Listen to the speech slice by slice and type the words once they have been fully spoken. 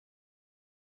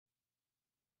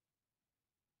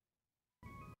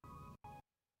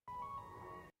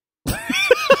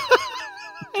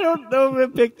don't know if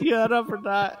it picked you up or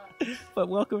not, but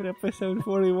welcome to episode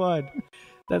 41.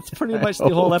 That's pretty much the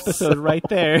whole episode right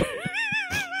there.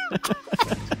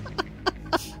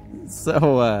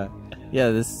 So,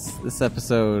 this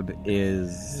episode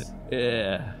is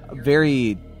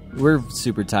we're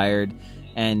super tired,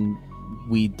 and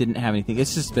we didn't have anything.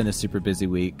 It's just been a super busy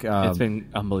week. It's been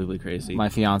unbelievably crazy. My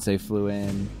fiance flew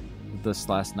in this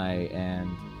last night, and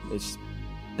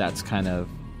that's kind of,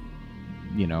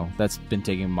 that's been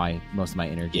taking most of my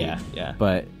energy. Yeah.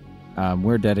 But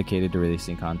we're dedicated to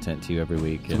releasing content to you every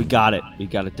week. So we got it. We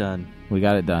got it done.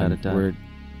 We're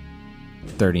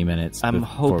 30 minutes. I'm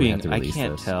hoping. We have to release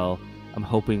this. Tell. I'm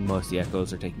hoping most of the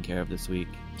echoes are taken care of this week.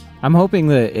 I'm hoping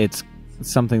that it's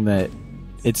something that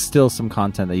it's still some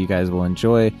content that you guys will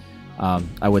enjoy.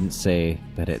 I wouldn't say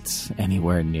that it's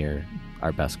anywhere near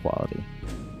our best quality.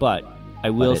 But I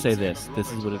will say this.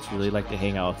 This is what it's really like to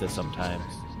hang out with us sometimes.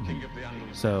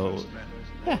 So,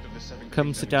 yeah.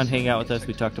 Come sit down, hang out with us.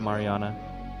 We talked to Mariana.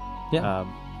 Yeah.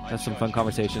 Have some fun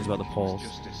conversations about the polls.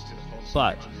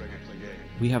 But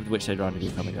we have the Which Side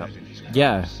Rendezvous coming up.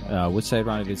 Yeah. Which Side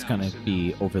Rendezvous is going to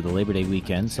be over the Labor Day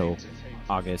weekend, so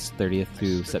August 30th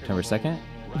through September 2nd.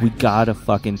 We gotta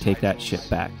fucking take that shit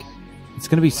back. It's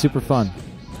going to be super fun.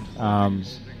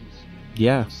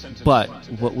 Yeah. But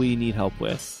what we need help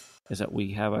with is that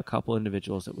we have a couple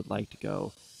individuals that would like to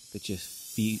go that just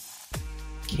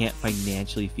can't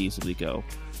financially feasibly go.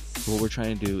 So what we're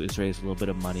trying to do is raise a little bit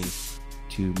of money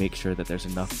to make sure that there's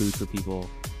enough food for people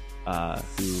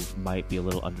who might be a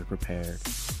little underprepared,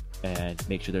 and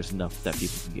make sure there's enough that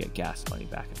people can get gas money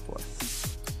back and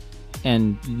forth.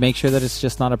 And make sure that it's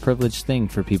just not a privileged thing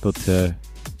for people to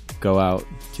go out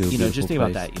to a beautiful just think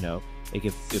place. about that, like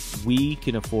if we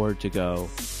can afford to go,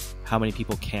 how many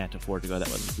people can't afford to go that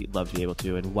would love to be able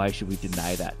to, and why should we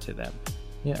deny that to them?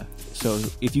 Yeah. So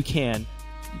if you can,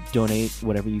 donate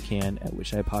whatever you can at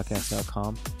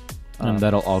wishsidepodcast.com. And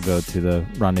that'll all go to the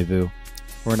rendezvous.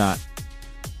 We're not.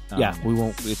 We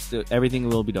won't. Everything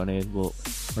will be donated. We're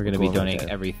going to be donating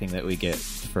everything that we get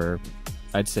for,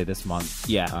 I'd say, this month.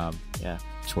 Yeah.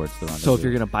 Towards the rendezvous. So if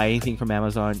you're going to buy anything from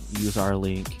Amazon, use our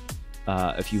link.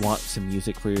 If you want some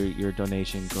music for your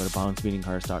donation, go to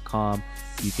bouncebeatinghearts.com.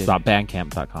 You can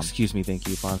 .bandcamp.com. Excuse me, thank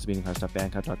you.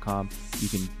 bouncebeatinghearts.bandcamp.com. You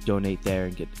can donate there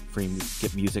and get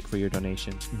music for your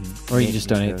donation. Mm-hmm. Or you can just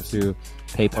donate through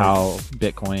PayPal,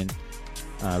 Bitcoin,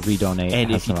 redonate.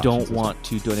 And if you don't want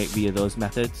to donate via those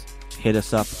methods, hit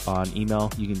us up on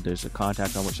email. There's a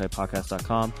contact on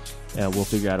wishsidepodcast.com, and we'll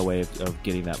figure out a way of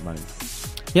getting that money.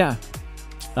 Yeah.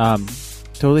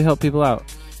 Totally help people out.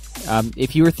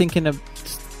 If you were thinking of,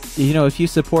 if you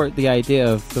support the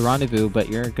idea of the rendezvous, but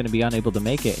you're going to be unable to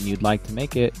make it and you'd like to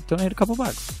make it, donate a couple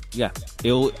bucks. Yeah.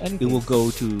 It will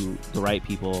go to the right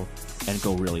people and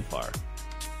go really far.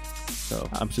 So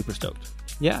I'm super stoked.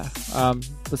 Yeah.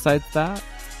 Besides that,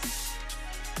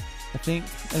 I think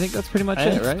that's pretty much it,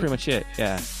 right? That's pretty much it.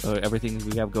 Yeah. So everything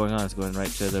we have going on is going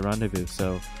right to the rendezvous.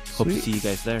 So hope to see you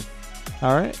guys there.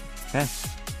 All right. Okay.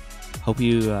 Hope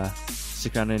you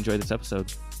stick around and enjoy this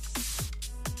episode.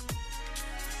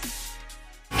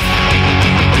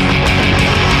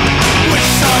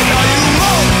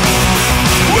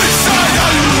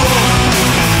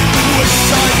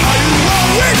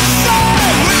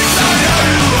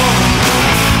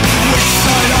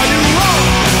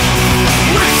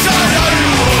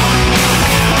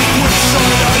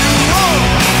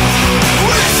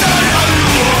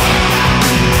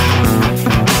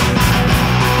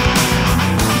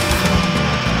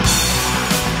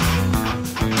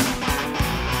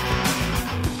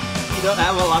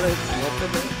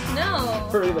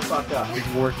 Hurry the fuck up. It's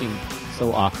working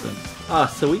so often.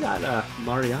 So we got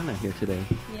Mariana here today.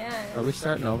 Yeah. Are we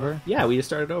starting over? Yeah, we just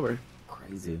started over.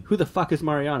 Crazy. Who the fuck is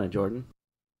Mariana, Jordan?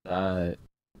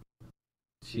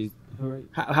 She's.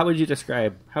 How would you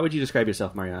describe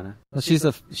yourself, Mariana? Well,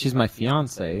 she's my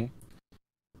fiance.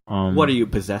 What are you,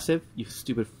 possessive? You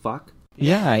stupid fuck.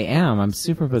 Yeah, I am. I'm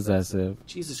super possessive.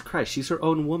 Jesus Christ, she's her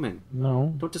own woman.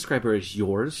 No. Don't describe her as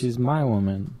yours. She's my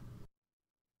woman.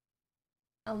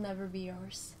 I'll never be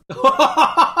yours. Hold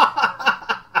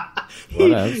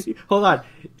on.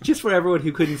 Just for everyone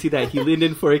who couldn't see that, he leaned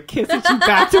in for a kiss and she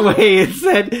backed away and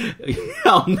said,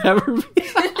 I'll never be.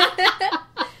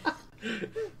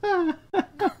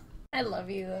 I love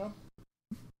you, though.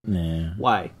 Nah.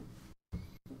 Why?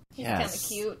 He's kind of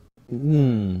cute.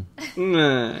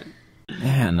 Man,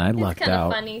 I lucked out. It's kind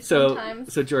of funny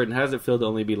sometimes. So Jordan, how does it feel to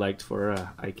only be liked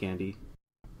for eye candy?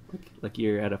 Like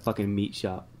you're at a fucking meat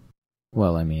shop.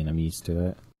 Well, I mean, I'm used to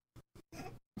it.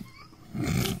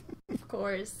 Of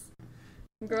course.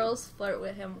 Girls flirt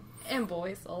with him, and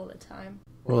boys all the time.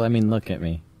 Well, I mean, look at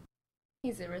me.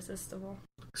 He's irresistible.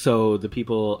 So the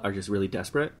people are just really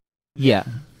desperate? Yeah.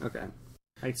 Okay.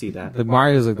 I see that. The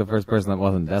Mario's like the first person that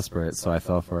wasn't desperate, so I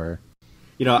fell for her.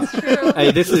 You know, True.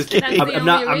 this is. That's the I'm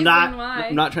only not. reason why.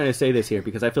 I'm not trying to say this here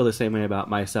because I feel the same way about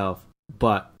myself.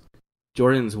 But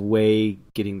Jordan's way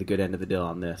getting the good end of the deal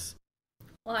on this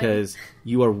Why? because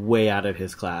you are way out of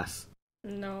his class.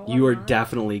 No, You I'm are not.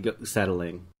 definitely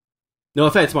settling. No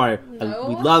offense, Mario. No.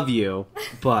 We love you,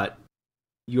 but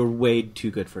you're way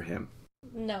too good for him.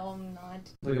 No, I'm not.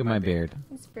 Look at my beard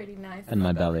It's pretty nice. and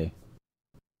my belly.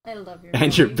 I love your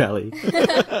And your belly.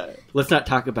 Let's not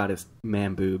talk about his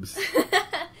man boobs.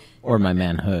 Or my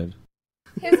manhood.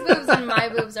 His boobs and my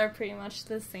boobs are pretty much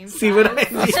the same size. See what I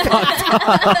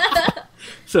mean?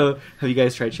 So, have you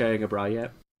guys tried sharing a bra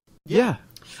yet? Yeah.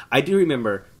 I do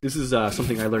remember, this is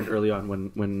something I learned early on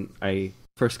when I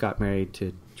first got married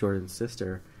to Jordan's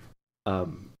sister.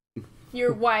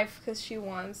 Your wife, because she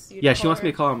wants you to Yeah, she call wants her.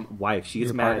 me to call him wife. She gets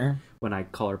Your mad partner? when I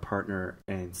call her partner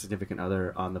and significant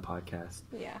other on the podcast.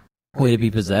 Yeah. Way to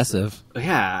be possessive.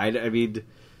 Yeah, I mean,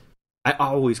 I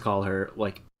always call her,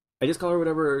 like, I just call her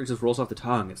whatever just rolls off the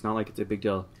tongue. It's not like it's a big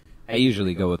deal. I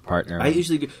usually go with partner. I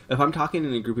usually, if I'm talking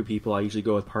in a group of people, I usually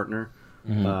go with partner.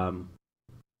 Mhm.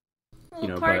 Well, You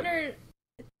know, partner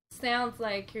sounds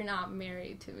like you're not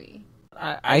married to me.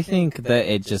 I think that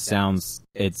it just sounds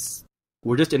it's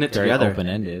We're just in it very together. open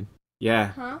ended. Yeah.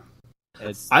 Huh?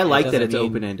 I like that it's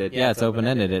open-ended. Yeah, it's open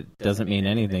ended. It doesn't mean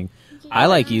anything. I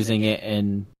like using it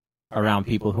in around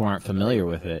people who aren't familiar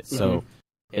with it, so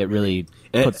it really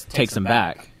takes them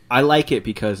back. I like it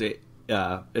because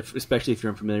especially if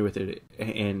you're unfamiliar with it,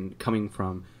 and coming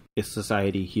from a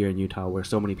society here in Utah where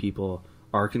so many people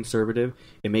are conservative,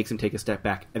 it makes them take a step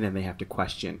back and then they have to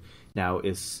question. Now,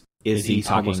 is he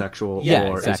talking homosexual Yeah,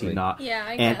 or exactly. is he not? Yeah,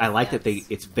 I And guess, I like that yes.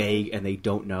 it's vague and they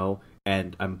don't know,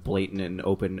 and I'm blatant and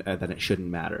open, then it shouldn't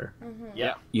matter.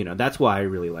 Yeah. You know, that's why I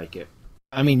really like it.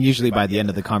 I mean, usually by the end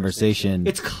of the conversation,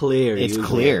 It's clear. it's usually.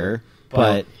 clear,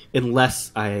 but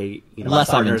unless Unless my I'm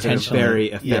partner is a intentionally- very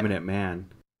yeah. effeminate man,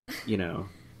 you know.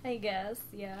 I guess,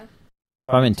 yeah. if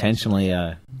I'm intentionally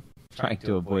trying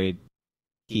to avoid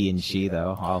he and she,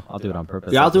 though, I'll do it on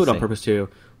purpose. Yeah, I'll I'll do it just on say- purpose too.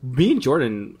 Me and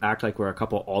Jordan act like we're a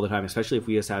couple all the time, especially if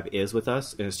we just have Iz with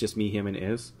us and it's just me, him, and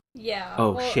Iz. Yeah.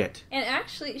 Oh, well, shit. And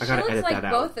actually, I she gotta looks edit like that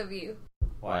out. both of you.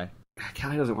 Why?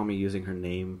 Callie doesn't want me using her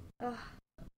name. Ugh.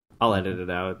 I'll edit it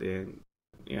out at the end.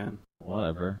 Yeah,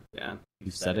 Whatever. yeah,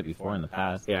 You've said it before in the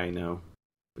past. yeah. I know.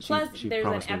 But Plus, she there's an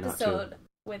promised me not to. episode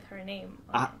with her name.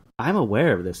 on it. I'm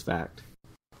aware of this fact.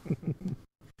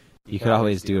 You could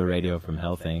always do a radio from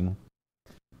hell thing.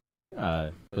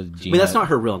 I mean, that's not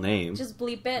her real name. Just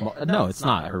bleep it. Well, no, it's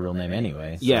not her real name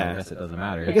anyway. So Yeah. I guess it doesn't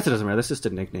matter. I guess it doesn't matter. That's just a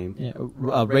nickname. Yeah,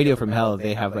 Radio from Hell.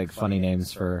 They have like funny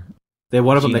names for.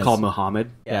 One of them they Gina's- call Muhammad.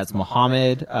 Yeah, it's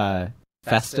Muhammad,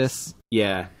 Festus,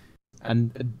 Yeah,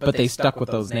 but they stuck with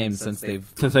those names since they've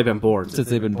been born.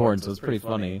 been born. So it's pretty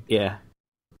funny. Yeah,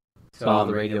 So all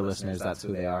the radio listeners, that's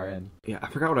who they are. And yeah. I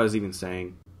forgot what I was even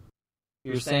saying.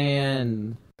 you're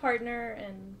saying Partner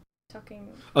and talking.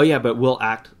 Oh yeah, but we'll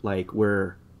act like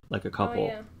we're like a couple. Oh,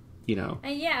 yeah. You know.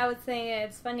 And yeah, I would say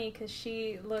it's funny because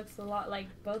she looks a lot like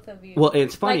both of you. Well,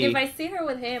 it's funny. Like, if I see her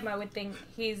with him, I would think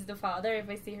he's the father. If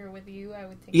I see her with you, I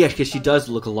would think Yeah, he's because the she father. does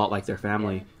look a lot like their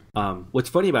family. What's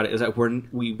funny about it is that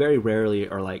we very rarely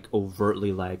are like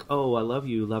overtly like, oh, I love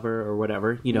you, lover, or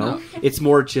whatever. You know, it's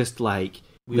more just like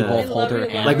we both hold her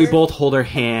hands. like we both hold her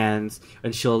hands,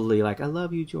 and she'll be like, I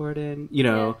love you, Jordan. You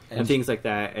know, Yeah. and things like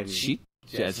that. And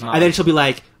it's not and then she'll be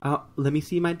like, oh, let me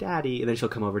see my daddy, and then she'll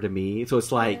come over to me. So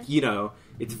it's like, Yeah. you know,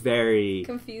 it's very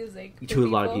confusing for to a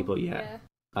lot of people. Yeah.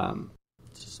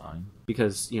 It's just fine.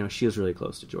 Because you know she is really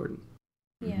close to Jordan.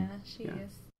 Yeah, she Yeah.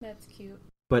 is. That's cute.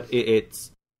 But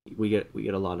it's we get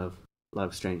a lot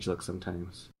of strange looks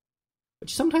sometimes. But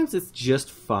sometimes it's just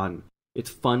fun. It's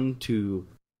fun to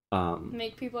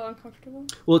Make people uncomfortable.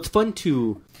 well, it's fun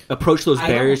to approach those I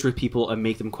barriers with people and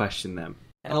make them question them.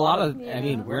 And a lot of, Yeah. I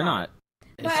mean, we're not.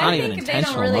 It's But not I even think they don't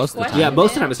intentional really most of the question time. Yeah, most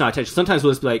of the it. time it's not intentional. Sometimes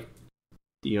we'll just be like,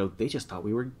 you know, they just thought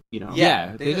we were, you know.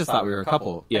 Yeah, they just thought we were a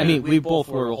couple. Yeah. I mean, we both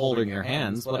were holding your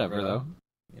hands, whatever, though.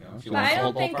 You know, if you But want I to don't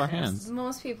hold both think our hands.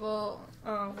 most people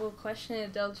will question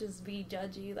it. They'll just be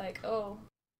judgy, like, oh,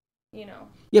 you know.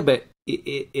 Yeah, but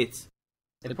it's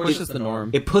It pushes the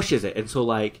norm. it pushes it, and so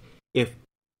like if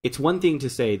it's one thing to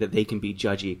say that they can be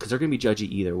judgy because they're going to be judgy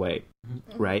either way,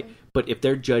 right? But if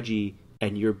they're judgy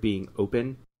and you're being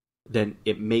open, then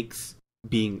it makes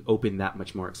being open that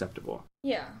much more acceptable.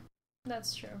 Yeah,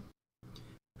 that's true.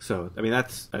 So, I mean,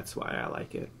 that's why I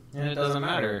like it. And it doesn't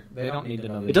matter. They don't need to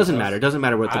know. It doesn't matter. It doesn't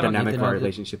matter what the dynamic of our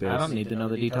relationship is. I don't need to know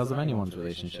the details of anyone's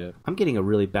relationship. I'm getting a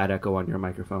really bad echo on your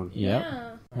microphone. Yep,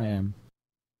 Yeah. I am.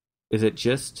 Is it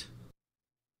just?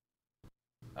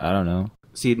 I don't know.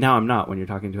 See, now I'm not when you're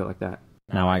talking to it like that.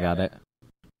 Now I got it.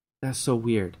 That's so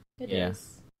weird. It Yeah.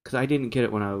 is. Because I didn't get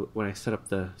it when I set up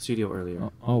the studio earlier.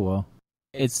 Oh well.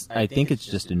 I think it's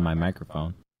just in my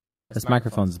microphone. This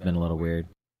microphone's been a little weird.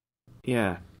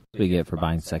 Yeah. We get for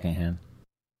buying secondhand.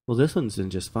 Well, this one's in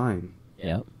just fine.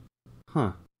 Yep.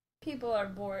 Huh. People are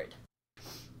bored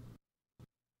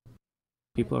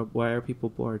Why are people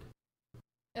bored?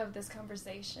 of this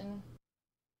conversation.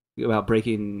 About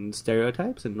breaking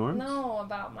stereotypes and norms? No,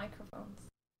 about microphones.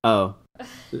 Oh.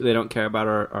 They don't care about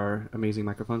our amazing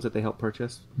microphones that they help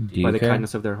purchase Do you by the care?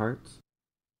 kindness of their hearts?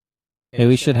 Hey,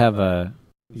 we should have a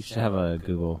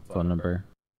Google phone number.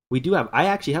 I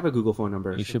actually have a Google phone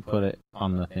number. You should put it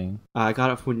on the thing. I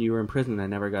got it when you were in prison and I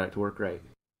never got it to work right.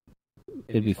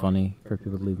 It'd be funny for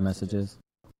people to leave messages.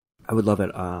 I would love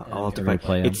it. I'll have to find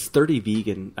replay 'em. It's 30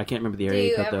 vegan. I can't remember the Do area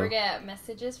you code ever though. get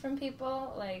messages from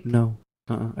people? Like, No.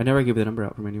 I never give the number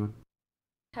out from anyone.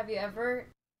 have you ever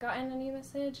gotten any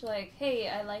message like, "Hey,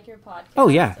 I like your podcast"? Oh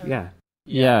yeah, or- yeah.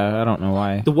 Yeah, I don't know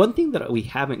why. The one thing that we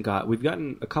haven't got, we've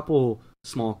gotten a couple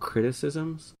small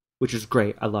criticisms, which is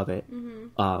great. I love it.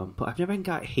 Mhm. But I've never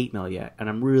got hate mail yet, and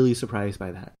I'm really surprised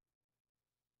by that.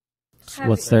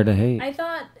 What's there to hate? I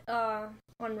thought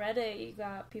on Reddit you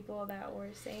got people that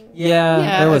were saying.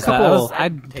 Yeah, there was a couple. that.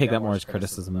 I'd take that more as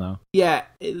criticism, though. Yeah,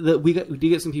 we did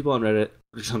get some people on Reddit.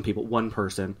 Some people, one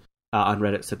person on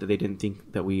Reddit said that they didn't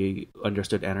think that we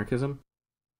understood anarchism,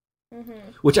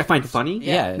 which I find funny.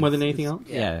 Yeah, more than anything else.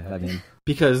 Yeah, I mean,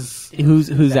 Because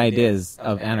whose ideas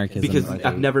of anarchism? because are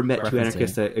I've they never met two referencing?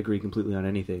 anarchists that agree completely on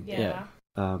anything. Yeah.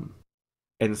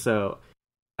 And so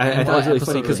I And thought it was what really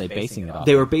funny episode were because they basing it off?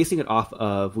 they were basing it off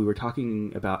of, we were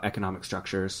talking about economic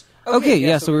structures. Okay,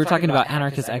 yeah. So we were talking about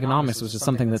anarchist economics, which is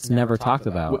something that's never talked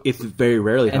about. It's very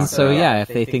rarely And talked so, about. yeah, if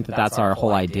they think that that's our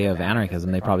whole idea of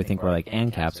anarchism, they probably think we're like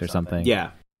ANCAPs or something.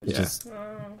 Yeah. Which Yeah. is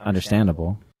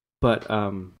understandable. But,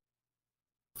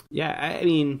 yeah, I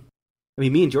mean,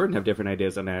 me and Jordan have different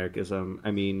ideas on anarchism.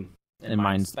 I mean... And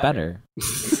mine's better.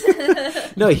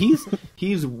 No,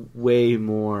 he's way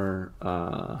more...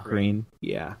 Green.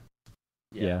 Yeah.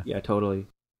 Yeah. Yeah, totally.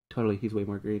 Totally, he's way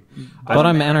more green. But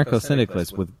I'm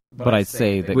anarcho-syndicalist, but I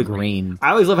say that With green... I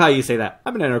always love how you say that.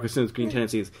 I'm an anarchist with green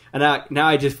tendencies. And now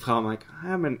I just feel like,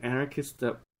 I'm an anarchist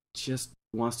that just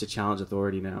wants to challenge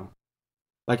authority now.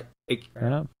 Like, Fair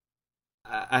enough.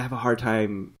 I have a hard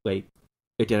time, like,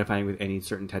 identifying with any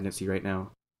certain tendency right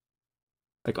now.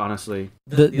 Like, honestly.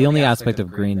 The only aspect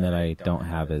of green that I don't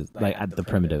have is, like, the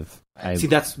primitive. See,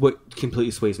 that's what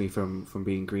completely sways me from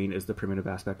being green, is the primitive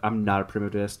aspect. I'm not a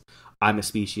primitivist. I'm a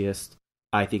speciesist.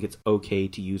 I think it's okay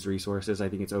to use resources. I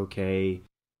think it's okay.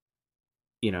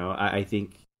 You know, I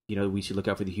think, you know, we should look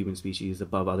out for the human species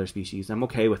above other species. I'm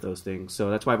okay with those things.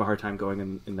 So that's why I have a hard time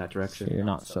going in that direction. So you're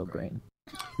not so green.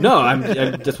 No, I'm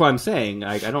that's why I'm saying.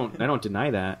 I don't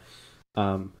deny that.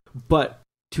 But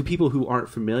to people who aren't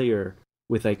familiar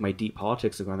with, like, my deep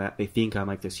politics and all that, they think I'm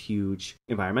like this huge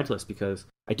environmentalist, because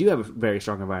I do have very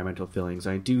strong environmental feelings.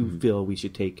 I do feel we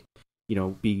should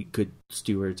be good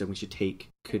stewards, and we should take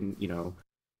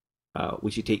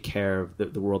care of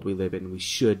the world we live in. We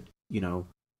should,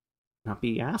 not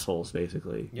be assholes,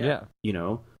 basically. Yeah.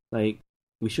 Like,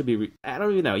 we should be. I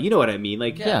don't even know. You know what I mean?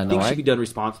 Like, things should be done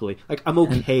responsibly. Like, I'm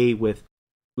okay with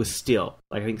steel.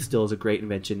 Like, I think steel is a great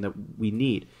invention that we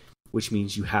need, which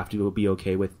means you have to be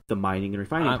okay with the mining and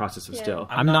refining process of steel.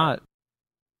 I'm not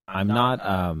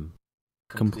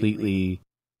completely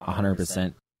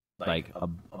 100% like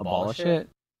abolish it.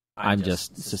 I'm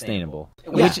just sustainable,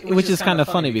 which is kind of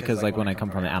funny, because, like, when I come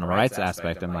from the animal rights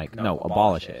aspect, I'm like, no,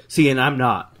 abolish it. See, and I'm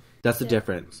not. That's the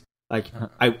difference. Like,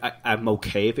 I'm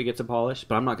okay if it gets abolished,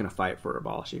 but I'm not going to fight for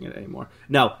abolishing it anymore.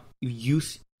 Now,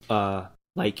 use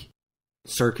like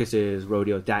circuses,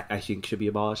 rodeos, that I think should be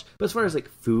abolished. But as far as, like,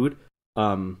 food,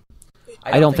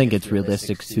 I don't think it's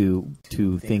realistic to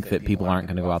think that people aren't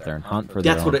going to go out there and hunt for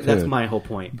their own food. That's my whole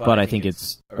point. But I think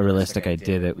it's a realistic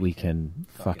idea that we can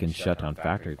fucking shut down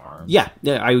factory farms. Yeah,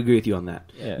 I agree with you on that.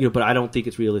 Yeah. But I don't think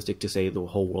it's realistic to say the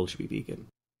whole world should be vegan.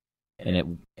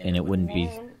 And it wouldn't be.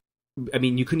 I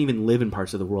mean, you couldn't even live in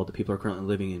parts of the world that people are currently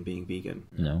living in being vegan.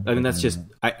 No. I mean, that's just...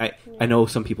 I know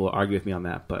some people argue with me on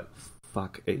that, but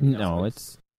fuck. No,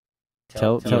 it's...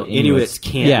 Tell Inuits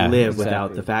can't live exactly.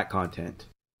 without the fat content.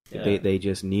 Yeah. They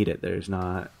just need it. There's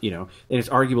not... and it's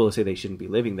arguable to say they shouldn't be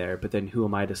living there, but then who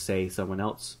am I to say someone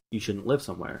else, you shouldn't live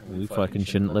somewhere? We fucking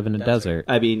shouldn't live in a desert.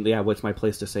 I mean, yeah, what's my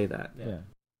place to say that? Yeah.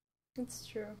 It's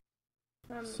true.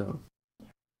 So,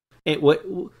 and what?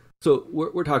 So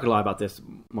we're talking a lot about this,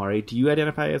 Mari. Do you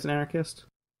identify as an anarchist?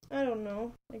 I don't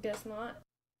know. I guess not.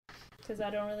 Because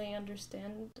I don't really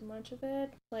understand much of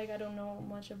it. Like, I don't know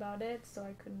much about it, so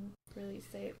I couldn't really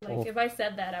say. Like, if I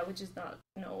said that, I would just not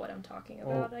know what I'm talking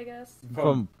about, I guess.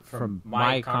 From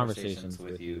my conversations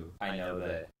with you, I know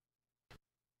that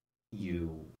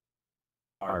you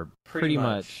are pretty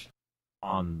much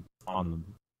on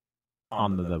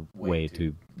the way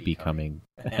to becoming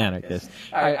an anarchist.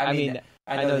 I mean,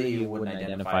 I know that you wouldn't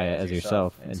identify it as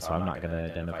yourself, and so I'm not going to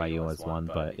identify you as one,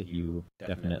 but you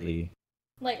definitely...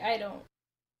 Like, I don't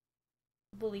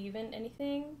believe in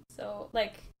anything, so,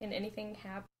 like, in anything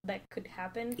that could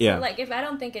happen. Yeah. So, like, if I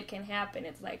don't think it can happen,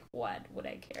 it's like, what would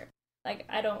I care? Like,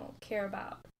 I don't care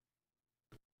about.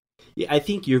 Yeah, I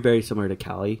think you're very similar to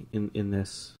Callie in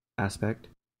this aspect.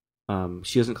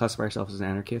 She doesn't classify herself as an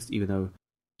anarchist, even though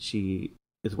she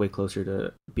is way closer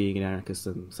to being an anarchist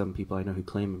than some people I know who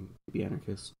claim to be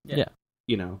anarchists. Yeah.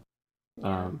 You know,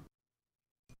 Yeah.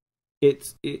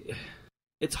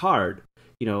 It's hard,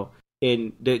 you know,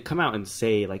 and to come out and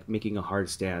say, like, making a hard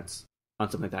stance on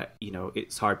something like that, you know,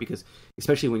 it's hard because,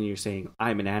 especially when you're saying,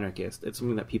 I'm an anarchist, it's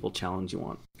something that people challenge you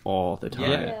on all the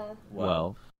time. Yeah.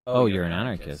 Well, you're an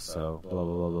anarchist, so blah, blah,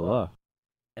 blah, blah, blah.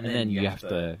 And then you have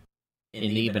to, and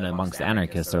even amongst the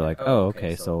anarchists, they're like, oh,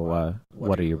 okay, so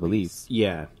what are your beliefs?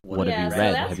 Yeah. What have you So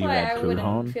read? that's Have you why read I wouldn't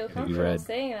Proudhon? feel Have you comfortable read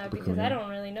saying that because Bakunin? I don't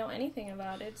really know anything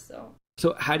about it, so.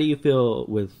 So how do you feel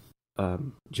with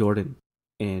Jordan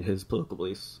and his political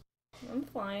beliefs? I'm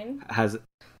fine. Has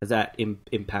that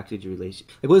impacted your relation?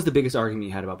 Like, what was the biggest argument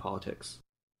you had about politics?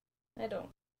 I don't.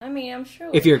 I mean, I'm sure.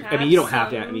 If we you're- I mean, you don't have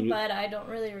to, some, I mean, but I don't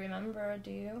really remember.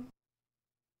 Do you?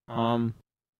 I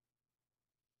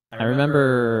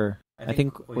remember, I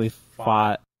think we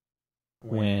fought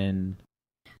when...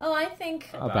 Oh, I think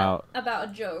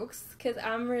About jokes, because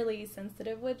I'm really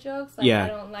sensitive with jokes. Like, Yeah. I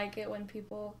don't like it when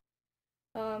people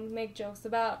make jokes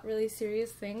about really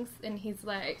serious things, and he's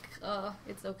like,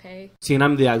 it's okay. See, and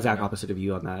I'm the exact opposite of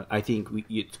you on that. I think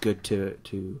it's good to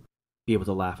be able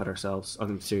to laugh at ourselves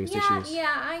on serious issues.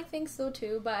 Yeah, I think so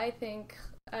too, but I think...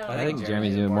 I think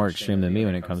Jeremy's even more extreme than me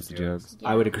when it comes to jokes. Yeah.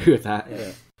 I would agree with that.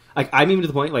 Yeah. Like, I'm even to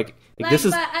the point, like this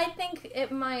is... But I think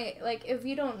it might, like, if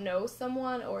you don't know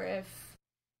someone, or if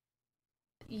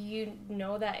you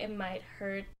know that it might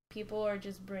hurt people or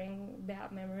just bring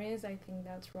bad memories, I think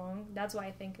that's wrong. That's why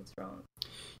I think it's wrong.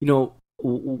 You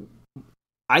know,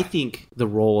 I think the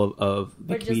role of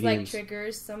the Or just, comedians... like,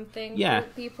 triggers something Yeah, for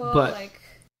people, but- like...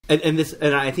 And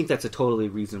I think that's a totally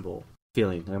reasonable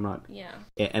feeling. I'm not... Yeah.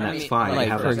 And I that's mean, fine. Like,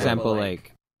 I have for a- example,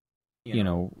 like, you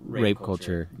know, rape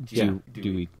culture. Yeah.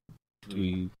 Do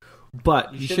we...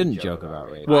 But... You shouldn't joke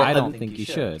about rape. Well, I don't think you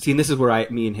should. See, and this is where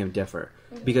me and him differ.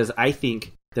 Because I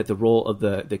think that the role of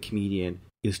the comedian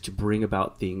is to bring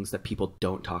about things that people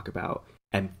don't talk about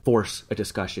and force a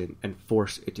discussion and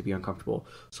force it to be uncomfortable.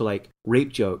 So, like,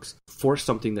 rape jokes force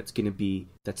something that's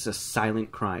a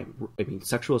silent crime. I mean,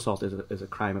 sexual assault is a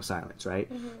crime of silence,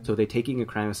 right? Mm-hmm. So they're taking a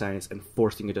crime of silence and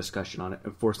forcing a discussion on it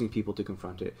and forcing people to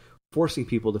confront it, forcing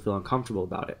people to feel uncomfortable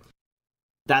about it.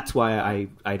 That's why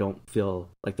I don't feel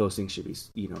like those things should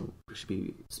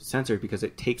be censored, because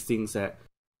it takes things that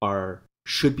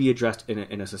should be addressed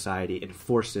in a society and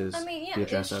forces the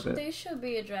address of it. They should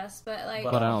be addressed, but, like...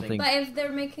 But I don't think... But if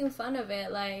they're making fun of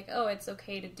it, like, oh, it's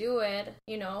okay to do it,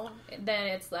 you know, then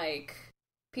it's like,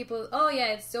 people, oh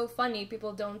yeah, it's so funny,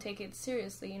 people don't take it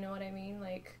seriously, you know what I mean?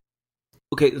 Like...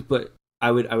 Okay, but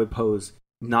I would pose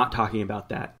not talking about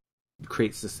that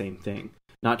creates the same thing.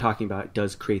 Not talking about it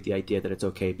does create the idea that it's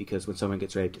okay, because when someone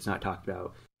gets raped, it's not talked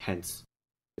about, hence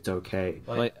it's okay.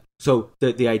 But, so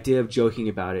the idea of joking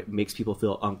about it makes people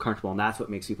feel uncomfortable, and that's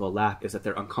what makes people laugh, is that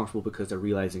they're uncomfortable because they're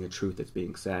realizing a truth that's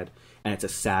being said, and it's a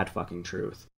sad fucking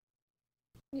truth.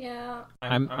 Yeah.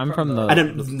 I'm from the...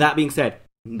 And that being said,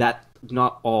 that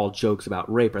not all jokes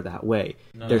about rape are that way.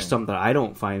 No. There's some that I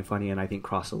don't find funny and I think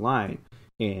cross the line.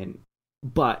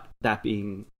 But that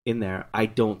being in there, I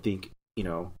don't think, you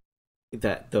know,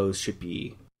 that those should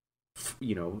be,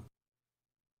 you know,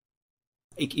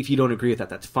 if you don't agree with that,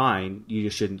 that's fine. You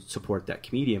just shouldn't support that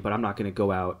comedian. But I'm not going to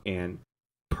go out and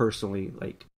personally,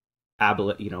 like,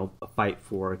 fight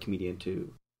for a comedian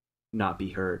to not be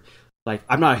heard. Like,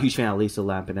 I'm not a huge fan of Lisa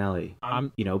Lampanelli,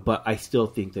 but I still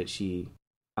think that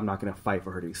I'm not going to fight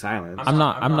for her to be silenced. I'm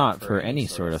not for any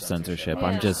sort of censorship.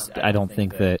 Yeah. I don't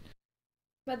think that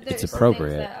But it's there's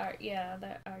appropriate. Things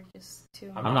that are just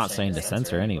too much. I'm not saying to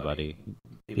censor anybody.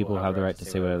 People have the right to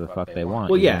say whatever the fuck they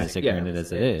want. Well, yeah, even as ignorant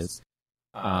as it is.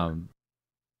 Do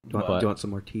you want some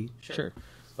more tea? Sure.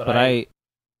 But I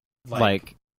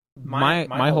like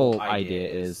my whole idea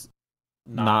is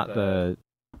not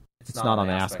it's not on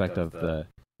the aspect of the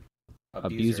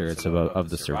abuser, it's of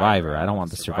the survivor. I don't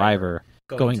want the survivor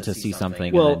going to see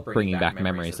something and then bringing back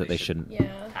memories that they shouldn't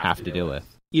have to deal with.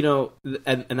 You know,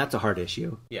 and that's a hard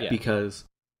issue because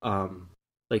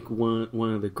like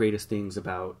one of the greatest things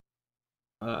about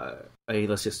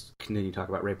let's just continue to talk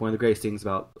about rape. One of the greatest things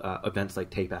about events like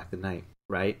Take Back the Night,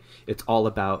 right? It's all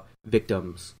about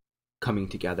victims coming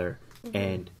together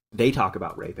and they talk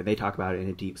about rape and they talk about it in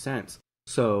a deep sense.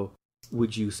 So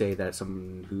would you say that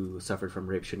someone who suffered from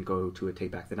rape shouldn't go to a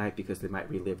Take Back the Night because they might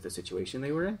relive the situation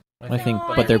they were in? I think,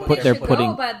 no, but they're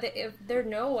putting. But if they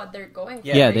know what they're going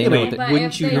through. Yeah, they know.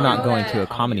 Wouldn't you? You're not going to a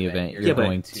comedy event. You're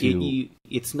going to.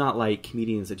 It's not like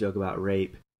comedians that joke about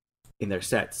rape in their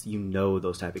sets. You know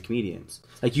those type of comedians.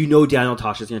 Like Daniel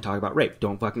Tosh is going to talk about rape.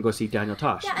 Don't fucking go see Daniel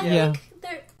Tosh. Yeah, I think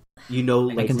they're. You know,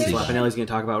 like Lapinelli's going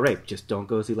to talk about rape. Just don't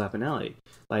go see Lapinelli.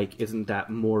 Like, isn't that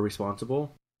more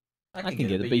responsible? I can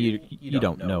get it, but you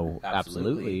don't know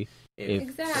absolutely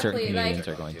if certain comedians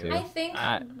are going to. I think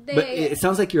but it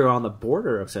sounds like you're on the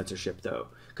border of censorship, though,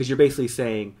 because you're basically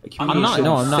saying a comedian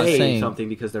shouldn't say something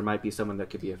because there might be someone that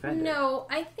could be offended. No,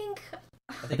 I think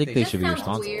they should be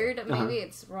responsible. Weird, maybe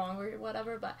it's wrong or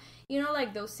whatever, but you know,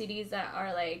 like those CDs that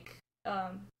are like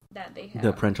that they have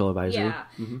the parental advisory. Yeah,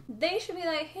 they should be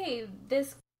like, hey,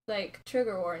 this. Like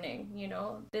trigger warning, you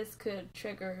know, this could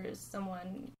trigger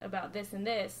someone about this and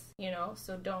this, you know,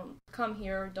 so don't come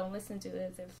here or don't listen to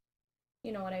this, if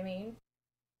you know what I mean.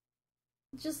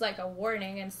 Just like a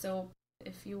warning, and so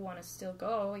if you want to still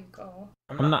go, you go.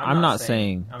 I'm not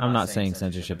saying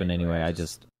censorship in any way. I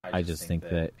just think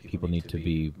that people need to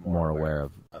be more aware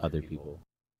of other people.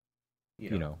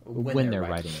 You know, when they're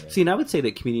writing it. See, and I would say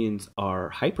that comedians are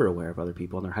hyper aware of other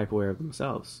people and they're hyper aware of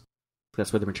themselves.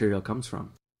 That's where the material comes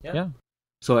from. Yeah.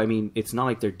 So, I mean, it's not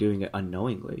like they're doing it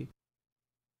unknowingly.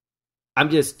 I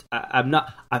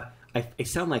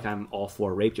sound like I'm all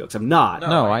for rape jokes. I'm not.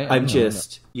 No, I'm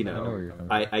just, you know,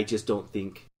 I just don't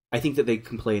think, I think that they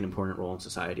can play an important role in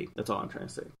society. That's all I'm trying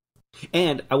to say.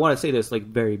 And I want to say this, like,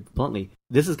 very bluntly.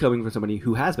 This is coming from somebody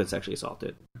who has been sexually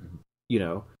assaulted, you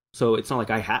know? So it's not like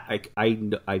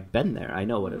I've been there. I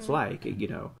know what it's like, you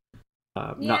know?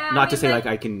 Not to say, like,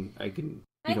 I can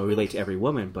relate to every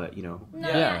woman, but you know. No,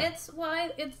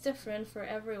 it's different for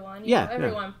everyone. You know,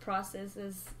 everyone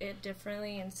processes it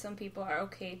differently, and some people are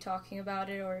okay talking about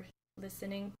it or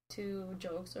listening to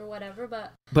jokes or whatever.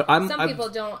 But some people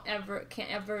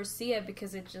can't ever see it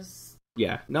because it just.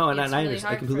 Yeah, no, and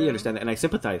I completely understand that, and I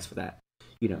sympathize for that.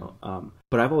 You know,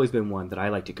 but I've always been one that I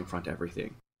like to confront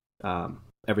everything.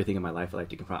 Everything in my life, I like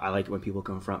to confront. I like it when people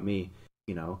confront me.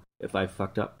 You know, if I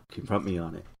fucked up, confront me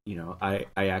on it. You know, I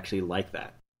actually like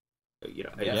that. You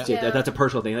know, that's a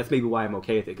personal thing. That's maybe why I'm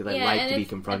okay with it, because I like to be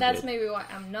confronted. That's maybe why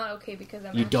I'm not okay, because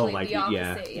I'm don't like the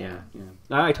opposite. Yeah.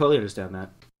 I totally understand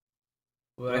that.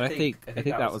 Well, I think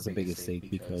that was the biggest thing,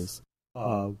 because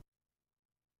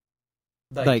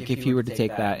like if you were to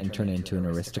take that and turn it into an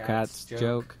Aristocats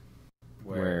joke,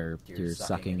 where you're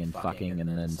sucking and fucking,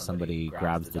 and then somebody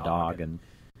grabs the dog and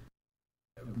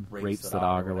rapes the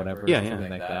dog or whatever, something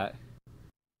like that.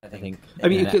 I mean,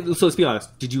 so let's be honest.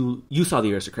 You saw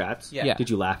the Aristocrats? Yeah. Did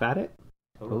you laugh at it?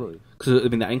 Totally. Because I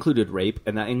mean, that included rape,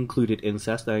 and that included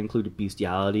incest, that included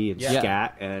bestiality and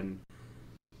scat, and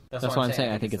that's why I'm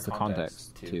saying I think it's the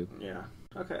context too. Yeah.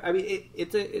 Okay. I mean,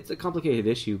 it's a complicated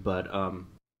issue, but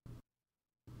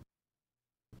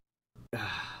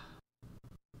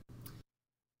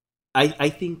I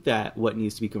think that what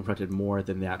needs to be confronted more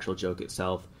than the actual joke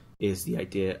itself is the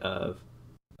idea of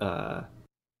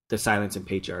the silence and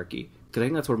patriarchy, because I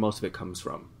think that's where most of it comes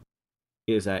from.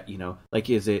 Is that, you know, like,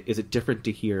 is it different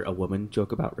to hear a woman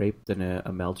joke about rape than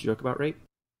a male joke about rape?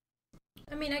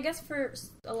 I mean, I guess for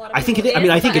a lot of people,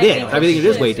 I think it is. I think it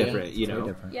is way different. You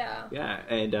know, yeah,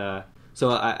 and so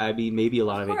I mean, maybe a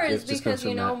lot of it just comes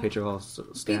from that patriarchal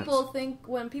stance.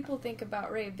 When people think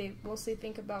about rape, they mostly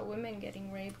think about women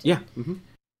getting raped. Yeah.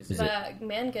 But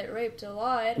men get raped a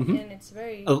lot, and it's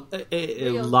very a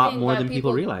lot more than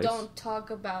people realize. Don't talk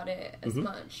about it as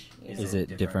much. You know? Is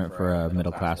it different for a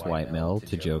middle class white male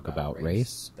to joke about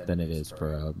race than it is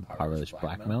for a powerless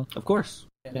black male? Of course.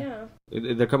 Yeah.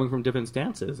 They're coming from different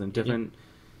stances and different,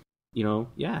 you know,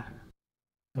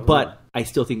 But I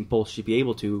still think both should be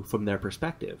able to, from their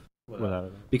perspective,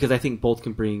 because I think both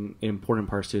can bring important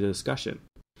parts to the discussion.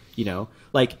 You know,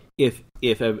 like if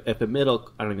a middle,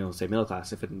 I don't even want to say middle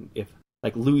class, if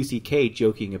like Louis C.K.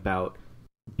 joking about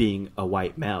being a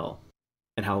white male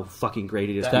and how fucking great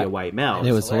it is to be a white male. And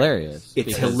it was hilarious.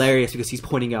 It's hilarious because he's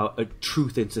pointing out a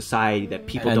truth in society that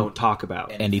people don't talk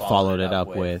about. And he followed it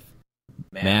up with,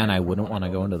 man, I wouldn't want to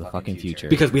go into the fucking future.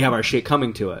 Because we have our shit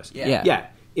coming to us. Yeah.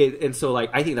 And so, like,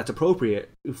 I think that's appropriate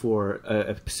for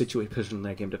a situation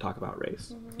like him to talk about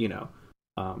race, you know.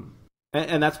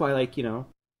 And that's why, like, you know,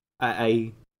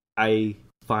 I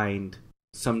find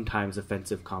sometimes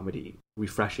offensive comedy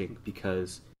refreshing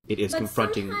because it is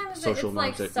confronting social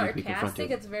norms that need to be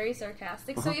confronted. It's very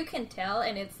sarcastic, so you can tell,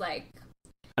 and it's like...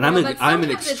 And I'm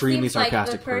an extremely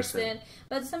sarcastic person.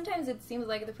 But sometimes it seems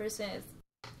like the person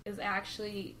is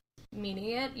actually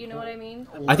meaning it, you know what I mean?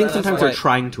 I think sometimes they're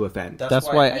trying to offend. That's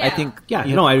why I think... Yeah,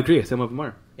 no, I agree. Some of them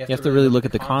are. You have to really look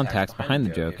at the context behind the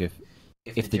joke.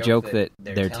 If the joke that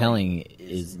they're telling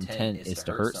is intent is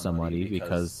to hurt somebody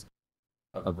because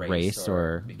of race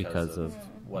or because of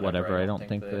whatever, I don't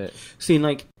think that... See,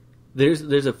 like, there's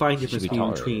a fine difference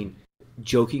between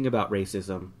joking about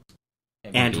racism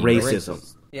and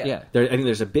racism. Yeah. I think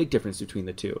there's a big difference between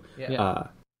the two. Yeah.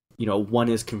 You know, one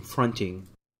is confronting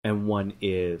and one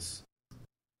is...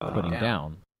 putting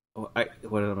down.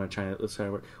 What am I trying to... Let's try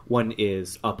to work. One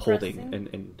is upholding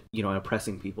and you know, and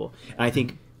oppressing people. And I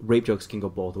think rape jokes can go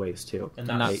both ways, too. And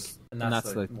that's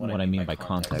what I mean by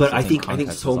context. But I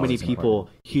think so many people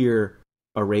hear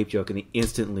a rape joke and they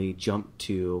instantly jump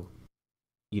to,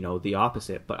 you know, the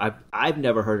opposite. But I've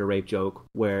never heard a rape joke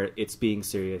where it's being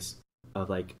serious of,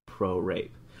 like,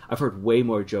 pro-rape. I've heard way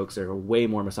more jokes that are way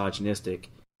more misogynistic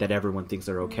that everyone thinks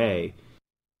are okay,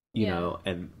 you know,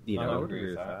 and, you know... I would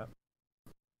agree with that.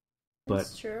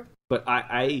 That's true. But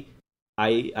I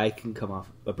can come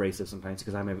off abrasive sometimes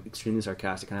because I'm extremely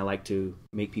sarcastic and I like to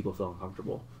make people feel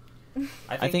uncomfortable.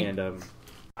 I think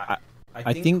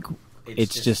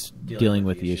it's just dealing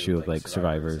with the issue of, like,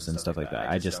 survivors and stuff like that.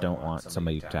 I just don't want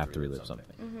somebody to have to relive something.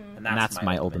 And that's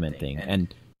my ultimate thing.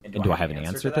 And do I have an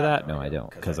answer to that? No, I don't,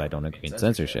 because I don't agree in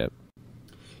censorship.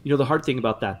 You know, the hard thing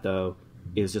about that, though,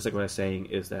 is just like what I was saying,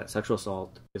 is that sexual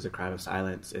assault is a crime of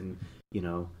silence. And, you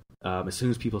know, as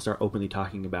soon as people start openly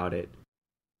talking about it,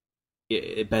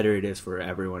 it better it is for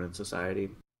everyone in society.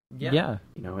 Yeah.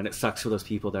 You know, and it sucks for those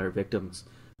people that are victims,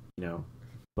 you know,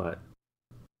 but,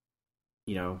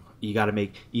 you know, you gotta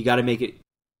make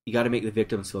the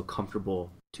victims feel comfortable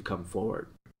to come forward,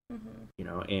 you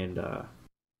know, and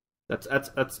that's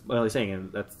what I was saying,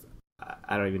 and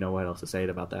I don't even know what else to say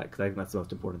about that, because I think that's the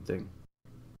most important thing.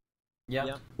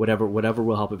 Yeah. Whatever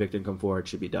will help a victim come forward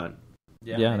should be done.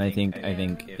 Yeah, and I think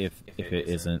if it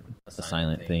isn't a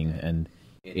silent thing and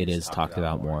it is talked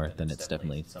about more, then it's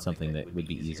definitely something that would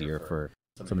be easier for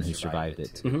someone who survived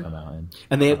it to come out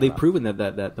and they've proven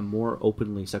that the more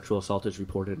openly sexual assault is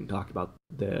reported and talked about,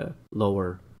 the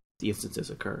lower the instances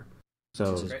occur.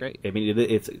 So which is great. I mean,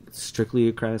 it's strictly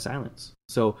a crime of silence.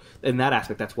 So in that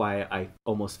aspect, that's why I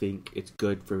almost think it's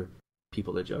good for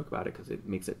people to joke about it, because it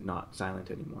makes it not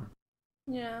silent anymore.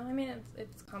 Yeah, I mean,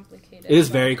 it's complicated. It is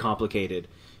very complicated.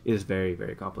 It is very,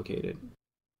 very complicated.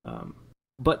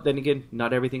 But then again,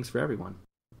 not everything's for everyone.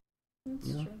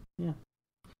 That's true. Yeah.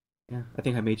 Yeah, I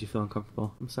think I made you feel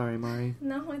uncomfortable. I'm sorry, Mari.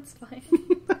 No, it's fine.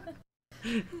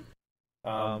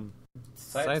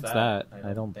 Besides that,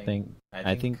 I don't think...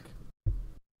 I think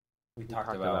we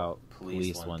talked about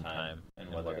police one time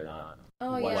and whether or not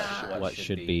what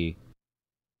should be...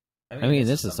 I mean,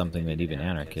 this is something that even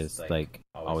anarchists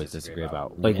always disagree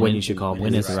about. Like when you should call police.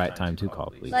 When is the right time to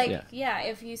call police?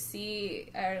 If you see,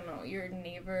 I don't know, your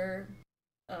neighbor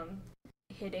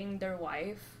hitting their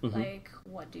wife,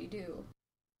 what do you do?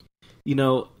 You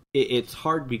know, it's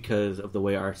hard because of the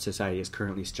way our society is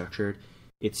currently structured.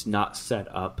 It's not set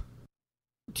up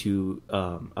to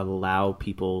allow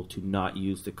people to not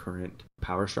use the current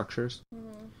power structures.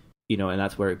 You know, and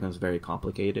that's where it becomes very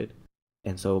complicated.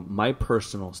 And so my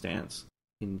personal stance,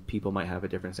 and people might have a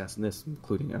different stance in this,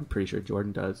 including I'm pretty sure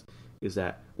Jordan does, is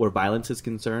that where violence is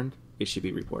concerned, it should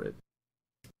be reported.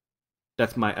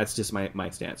 That's just my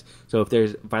stance. So if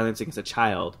there's violence against a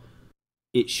child,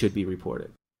 it should be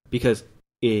reported. Because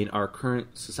in our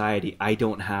current society, I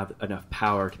don't have enough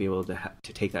power to be able to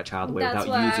take that child away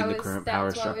without using the current power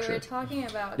structure. That's what we were talking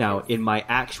about. Now, in my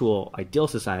actual ideal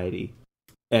society,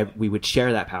 we would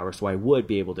share that power, so I would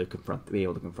be able to confront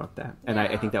that, and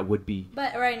I think that would be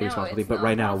responsibility. But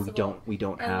right now, we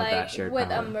don't have that shared power.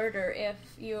 With a murder, if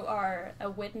you are a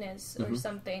witness or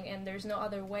something, and there's no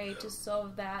other way to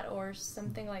solve that or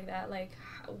something like that, like,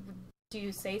 do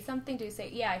you say something? Do you say,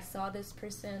 "Yeah, I saw this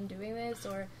person doing this,"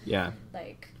 or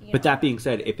But that being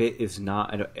said, if it is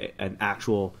not an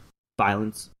actual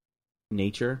violence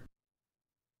nature,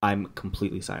 I'm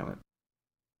completely silent.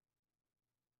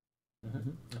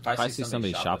 If I see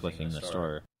somebody shoplifting in the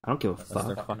store, I don't give a fuck.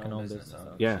 Their fucking own business.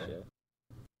 Yeah.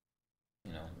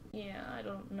 Yeah, I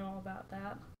don't know about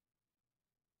that.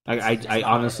 I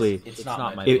honestly, it's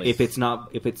not my if it's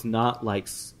not like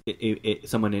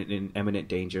someone in imminent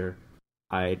danger,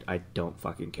 I don't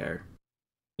fucking care.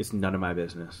 It's none of my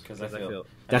business. Because I feel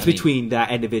that's between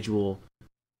that individual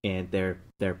and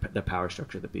the power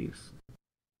structure of the beast.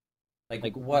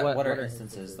 Like what are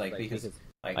instances because if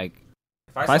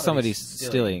I somebody's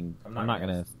stealing, I'm not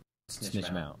gonna snitch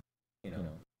them out. You know,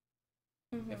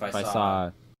 Mm-hmm. if if I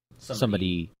saw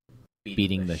somebody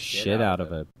beating the shit out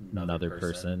of another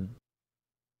person,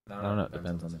 I don't know. It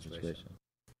depends on the situation.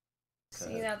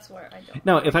 See, that's where I don't.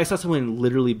 No, if I saw someone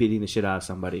literally beating the shit out of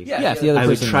somebody, Yeah, if the other I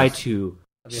would person try was- to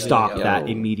stop that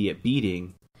immediate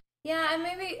beating. Yeah, and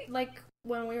maybe like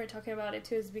when we were talking about it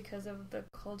too, is because of the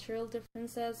cultural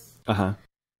differences.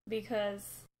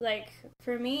 Because like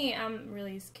for me, I'm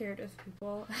really scared of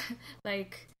people,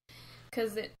 like,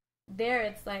 because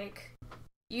it's like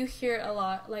you hear a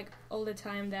lot, like all the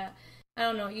time that I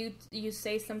don't know, you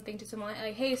say something to someone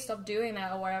like, hey, stop doing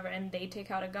that or whatever, and they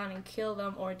take out a gun and kill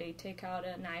them, or they take out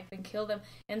a knife and kill them,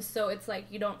 and so it's like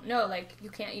you don't know, like you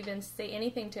can't even say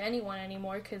anything to anyone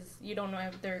anymore because you don't know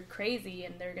if they're crazy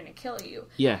and they're gonna kill you.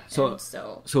 Yeah, so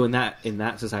in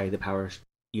that society, the power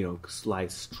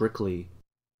lies strictly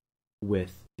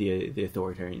with the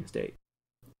authoritarian state.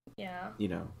 Yeah.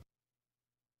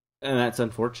 And that's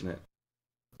unfortunate.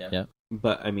 Yeah.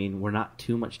 But I mean, we're not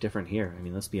too much different here. I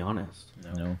mean, let's be honest.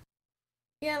 No.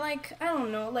 Yeah, like I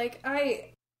don't know, like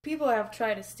people have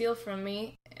tried to steal from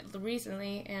me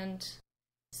recently, and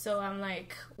so I'm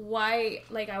like, why?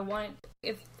 Like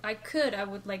if I could, I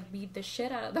would like beat the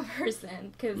shit out of the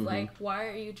person, because like, why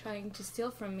are you trying to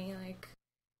steal from me? Like,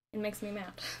 it makes me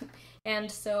mad.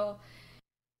 And so,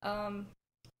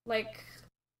 like,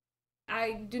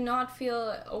 I do not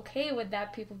feel okay with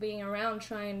that, people being around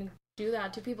trying to do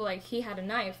that to people. Like, he had a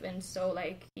knife, and so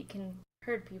like he can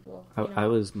hurt people. I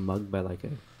was mugged by like a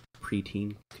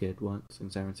preteen kid once in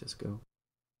San Francisco.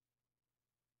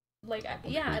 Like,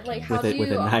 yeah, like with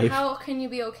a knife. How can you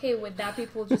be okay with that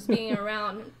people just being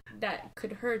around that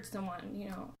could hurt someone?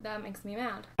 That makes me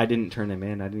mad. I didn't turn him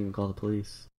in. I didn't even call the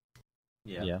police.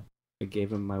 Yeah. I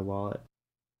gave him my wallet,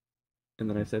 and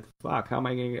then I said, "Fuck, how am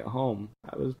I gonna get home?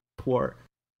 I was poor.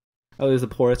 I was the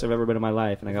poorest I've ever been in my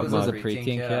life, and I got If it was a mugged." preteen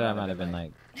kid, I might have been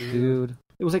like, dude.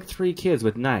 It was like 3 kids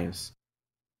with knives.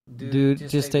 Dude,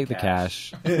 just take the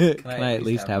cash. Can I at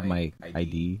least have my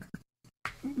ID?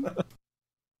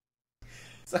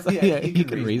 So, Yeah, you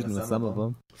can reason with some of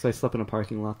them. So I slept in a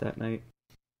parking lot that night.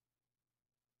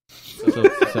 So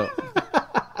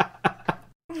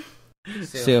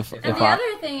if And the I,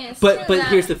 other thing is, But too, that-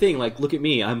 here's the thing, like, look at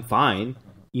me, I'm fine,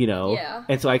 Yeah.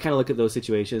 And so I kind of look at those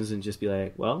situations and just be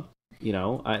like, well,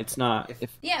 it's not.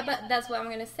 Yeah, but that's what I'm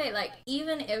gonna say. Like,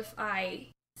 even if I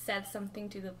said something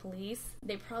to the police,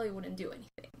 they probably wouldn't do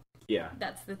anything. Yeah.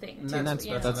 That's the thing. and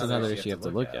too, that's another issue you have to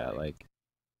look at. Like,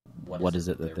 what is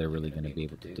it that they're really going to be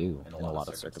able to do? In a lot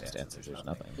of circumstances, there's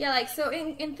nothing. Yeah, like, so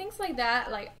in things like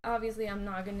that, like, obviously I'm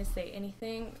not gonna say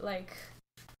anything, like,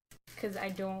 because I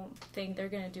don't think they're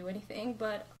gonna do anything,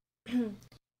 but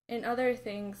in other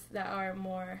things that are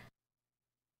more,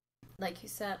 like you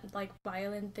said, like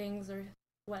violent things or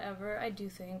whatever, I do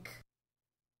think,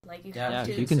 like, you have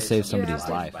to... you can save you have somebody's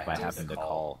to- life by having to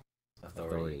call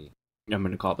authority. I'm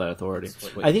going to call that authority.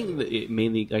 I think that it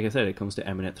mainly, like I said, it comes to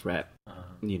imminent threat,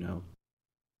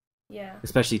 Yeah.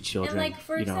 especially children. And, like,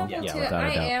 for example, too, without a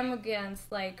I doubt. am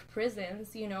against, like,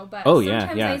 prisons, but Oh, yeah,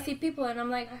 sometimes yeah. I see people and I'm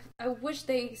like, I wish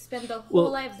they spend their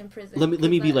whole lives in prison. Let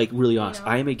me be like really honest. you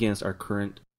know? I am against our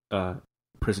current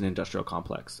prison industrial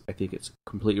complex. I think it's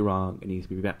completely wrong. It needs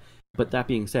to be banned. But that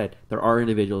being said, there are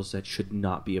individuals that should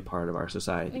not be a part of our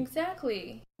society.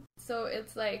 Exactly. So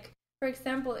it's like, for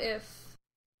example, if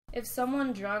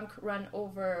someone drunk run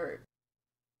over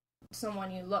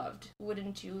someone you loved,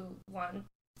 wouldn't you want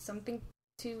something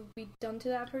to be done to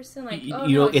that person? Like,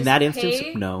 in that just instance,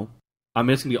 pay? no. I'm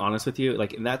just gonna be honest with you.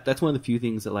 Like, that's one of the few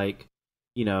things that, like,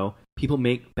 people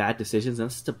make bad decisions, and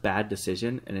that's just a bad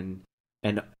decision,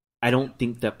 and I don't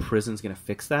think that prison's gonna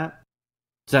fix that.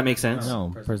 Does that make sense?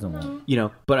 No, prison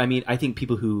won't. But I mean, I think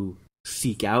people who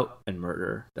seek out and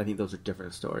murder, I think those are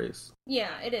different stories.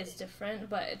 Yeah, it is different,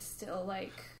 but it's still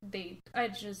like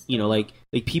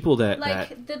like people that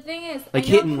like the thing is, like I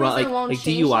know hit and run, prison won't like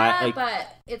change DUI, that, like, but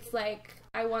it's like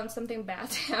I want something bad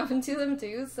to happen to them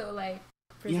too. So like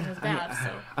prison is bad.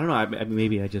 I don't know. I mean,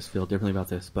 maybe I just feel differently about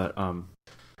this, but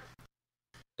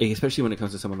especially when it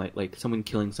comes to someone like someone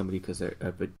killing somebody because they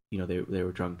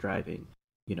were drunk driving.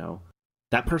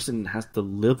 That person has to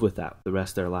live with that the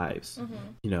rest of their lives.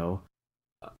 Mm-hmm.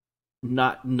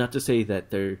 Not to say that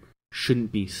there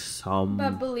shouldn't be some.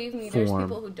 But believe me, form. there's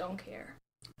people who don't care.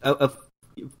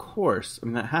 of course, I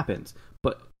mean that happens,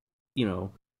 but you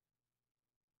know,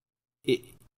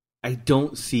 I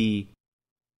don't see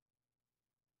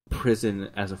prison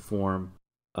as a form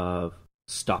of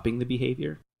stopping the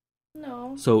behavior.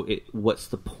 No. So what's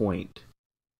the point?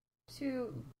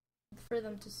 For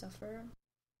them to suffer.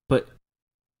 But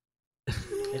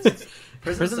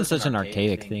prison is such an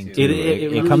archaic thing too.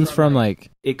 It comes from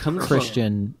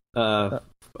Christian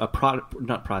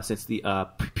not Protestants, the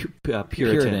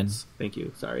Puritans. Thank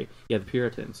you. Sorry. Yeah, the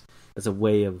Puritans as a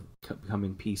way of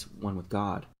becoming peace one with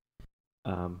God.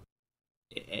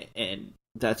 And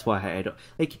that's why I don't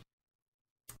like.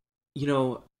 You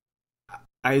know,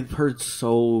 I've heard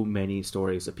so many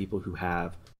stories of people who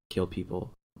have killed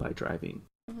people by driving,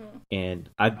 and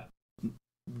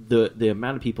the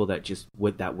amount of people that just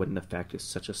wouldn't affect is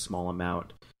such a small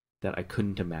amount that I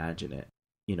couldn't imagine it.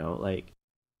 You know, like.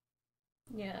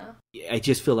 Yeah. I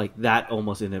just feel like that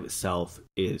almost in of itself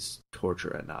is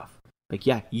torture enough. Like,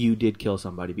 yeah, you did kill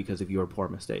somebody because of your poor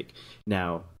mistake.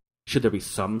 Now, should there be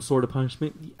some sort of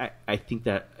punishment? I think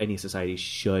that any society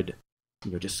should,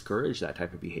 discourage that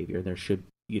type of behavior. There should,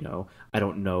 I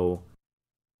don't know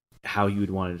how you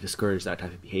would want to discourage that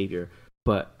type of behavior,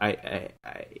 but I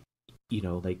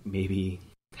like maybe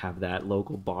have that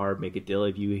local bar make a deal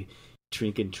if you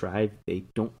drink and drive, they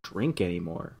don't drink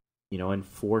anymore.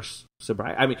 Enforce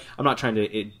sobriety. I mean, I'm not trying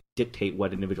to dictate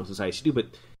what individual society should do, but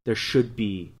there should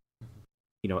be,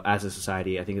 as a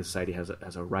society, I think a society has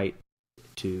a right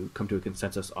to come to a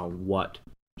consensus on what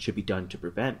should be done to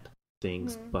prevent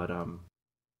things. But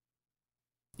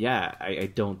yeah,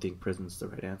 I don't think prison's the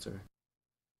right answer.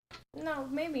 No,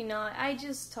 maybe not. I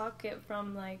just talk it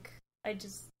from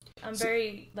I'm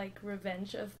very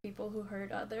revenge of people who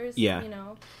hurt others. Yeah.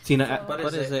 See, but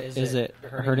is it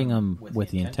hurting them with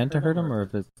the intent to hurt them, or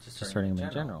if it's just hurting them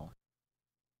in general?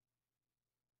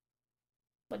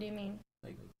 What do you mean?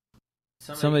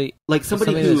 Somebody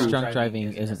who that's drunk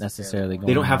driving isn't necessarily going.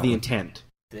 They don't have the intent.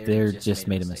 They're just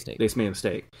made a mistake. They just made a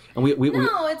mistake, and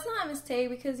no, it's not a mistake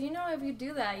because if you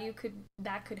do that,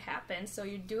 that could happen. So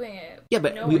you're doing it. Yeah,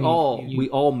 but we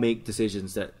all make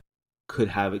decisions that could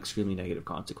have extremely negative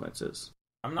consequences.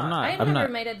 I never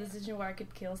made a decision where I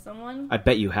could kill someone. I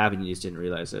bet you have, and you just didn't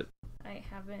realize it. I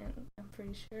haven't. I'm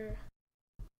pretty sure.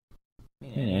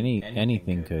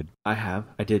 Anything could. I have.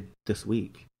 I did this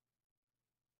week.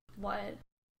 What?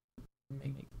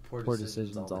 Make poor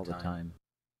decisions all the time.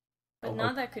 But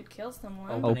not that could kill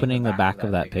someone. Opening the back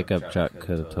of that pickup truck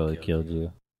could have totally killed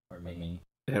you. Or me.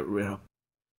 It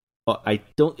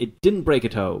didn't break a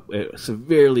toe. It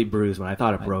severely bruised when I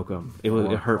thought it broke them. It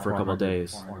hurt for a couple of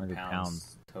days. 400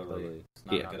 pounds. Totally. It's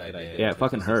not a good idea. Yeah, it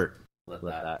fucking hurt. Let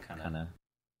that kind of.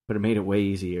 But it made it way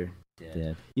easier.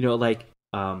 Did.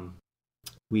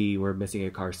 We were missing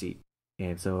a car seat,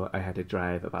 and so I had to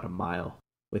drive about a mile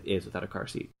without a car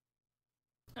seat.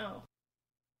 Oh.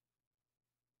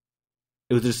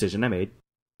 It was a decision I made.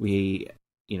 We,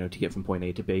 to get from point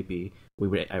A to point B,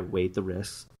 I weighed the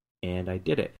risks, and I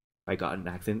did it. If I got in an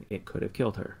accident, it could have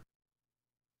killed her.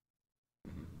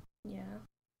 Yeah.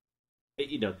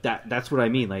 That's what I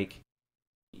mean.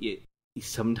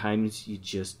 Sometimes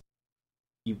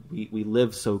we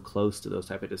live so close to those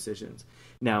type of decisions.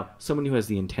 Now, someone who has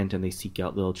the intent and they seek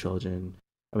out little children.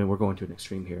 I mean, we're going to an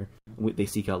extreme here. They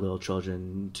seek out little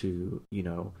children to,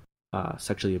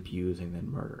 sexually abuse and then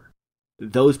murder.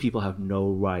 Those people have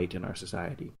no right in our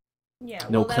society. Yeah,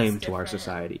 no claim to our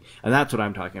society. And that's what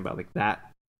I'm talking about.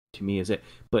 That, to me, is it.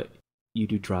 But you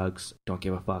do drugs, don't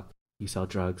give a fuck. You sell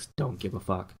drugs, don't give a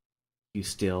fuck. You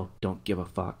steal, don't give a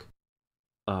fuck.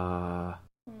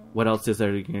 What else is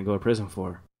there you're going to go to prison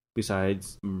for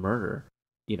besides murder?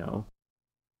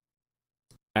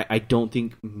 I don't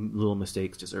think little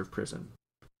mistakes deserve prison.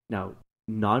 Now,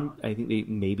 I think they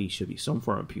maybe should be some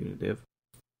form of punitive,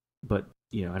 but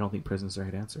I don't think prison's the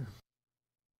right answer.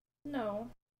 No.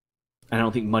 I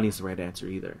don't think money's the right answer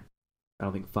either. I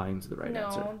don't think fines are the right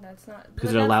answer. No, that's not.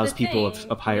 Because it allows people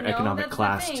of higher economic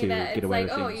class to get away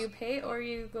with things. Oh, you pay or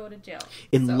you go to jail.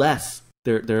 Unless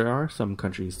there are some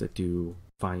countries that do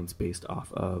fines based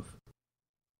off of,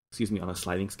 on a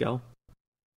sliding scale,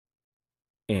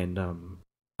 and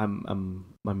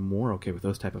I'm more okay with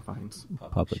those type of fines.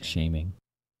 Public shaming.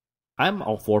 I'm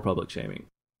all for public shaming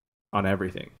on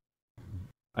everything.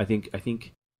 I think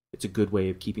it's a good way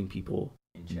of keeping people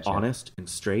honest and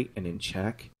straight and in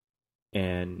check,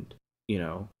 and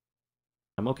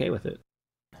I'm okay with it.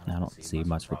 I don't see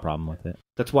much of a problem with it.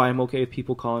 That's why I'm okay with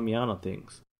people calling me out on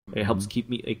things. It helps keep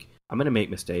me I'm gonna make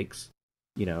mistakes.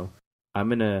 I'm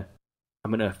gonna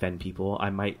offend people. I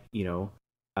might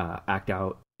act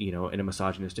out in a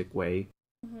misogynistic way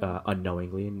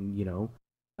unknowingly, and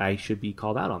I should be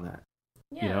called out on that.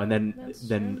 Yeah, and then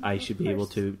true. I Of should be able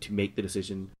course. to make the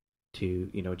decision to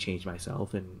change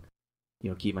myself and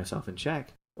keep myself in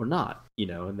check or not.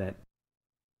 And that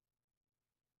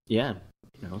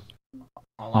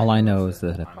All I know is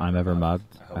that if I'm ever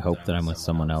mugged, I hope that I'm with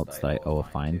someone else that I owe a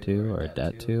fine to or a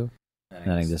debt to. And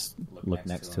then I can just look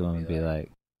next to him and be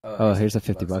like, "Oh, here's the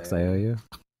 $50 I owe you."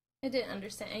 I didn't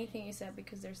understand anything you said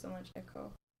because there's so much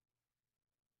echo.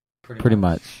 Pretty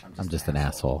much, I'm just an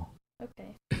asshole.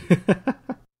 Okay.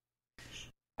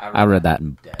 I read that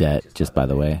in debt, just by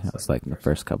the way. That was like in the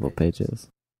first couple of pages.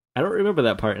 I don't remember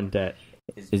that part in debt.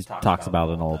 It talks about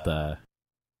an old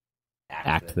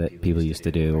act that people used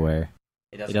to do where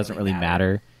it doesn't really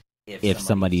matter if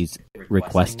somebody's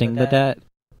requesting the debt.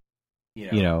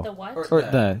 The what? Or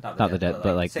not the debt,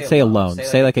 but like, say a loan.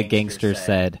 Say like a gangster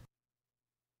said,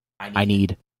 I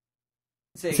need.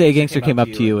 Say a gangster came up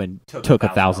to you and took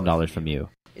 $1,000 from you.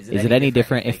 Is it any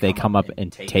different if they come up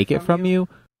and take it from you,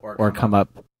 or come up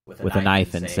with a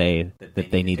knife and say that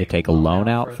they need to take a loan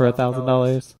out for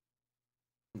 $1,000?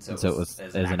 And so it was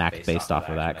an act based off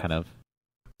of that kind of.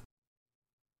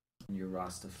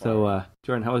 So,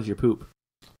 Jordan, how was your poop?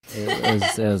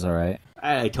 It was all right.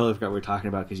 I totally forgot what we were talking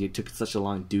about because you took such a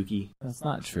long dookie. That's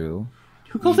not true.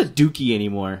 Who calls it dookie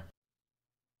anymore?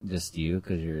 Just you,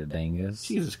 because you're a dingus.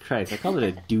 Jesus Christ, I called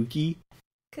it a dookie.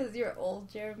 Because you're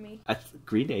old, Jeremy.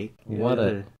 Green Day. What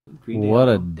a Green Day what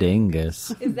a album.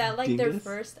 dingus. Is that like their Dingus?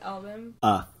 first album?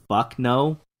 Fuck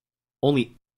no.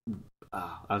 Only,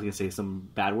 I was gonna say some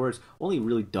bad words. Only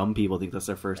really dumb people think that's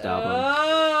their first album.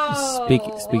 Oh,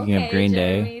 Speaking of okay, Green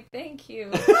Day. Jeremy, thank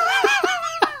you.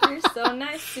 You're so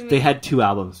nice to me. They had 2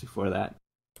 albums before that.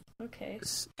 Okay.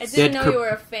 I They had didn't know you were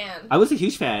a fan. I was a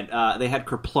huge fan. They had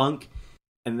Kerplunk,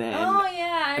 and then Oh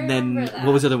yeah, I and remember then that.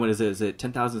 what was the other one? Is it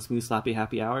 10,000 Smooth Sloppy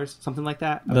Happy Hours? Something like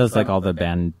that. That was like all the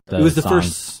band. It was the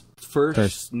songs.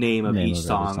 first name of name each of every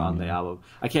song song, on the yeah. album.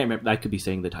 I can't remember. I could be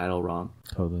saying the title wrong.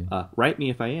 Totally. Write me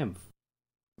if I am.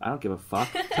 I don't give a fuck.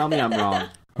 Tell me I'm wrong.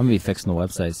 I'm gonna be fixing the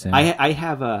website soon. I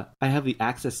have the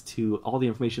access to all the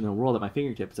information in the world at my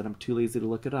fingertips, and I'm too lazy to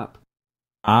look it up.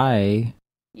 I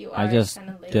You are just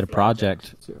kinda lazy. did a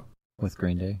project So, with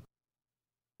Green Day.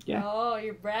 yeah. Oh,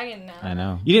 you're bragging now. I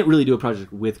know. You didn't really do a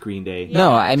project with Green Day. Yeah,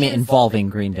 No, I mean just- involving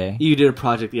Green Day. You did a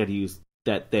project you had to use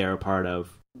that they're a part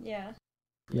of Yeah.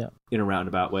 in a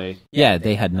roundabout way. Yeah,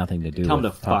 they had nothing to do. Tell them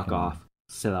with to fuck talking. off.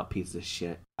 Sell out pieces of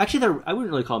shit. Actually, I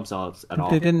wouldn't really call them sellouts at all.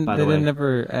 They didn't. By They the way, didn't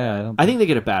ever. I don't. I think they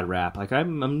get a bad rap. Like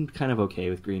I'm kind of okay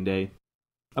with Green Day.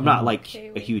 I'm not like Okay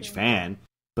a with huge Green Day. fan,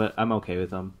 but I'm okay with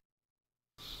them.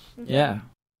 Yeah.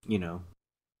 You know.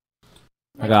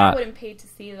 Like, I I wouldn't pay to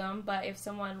see them, but if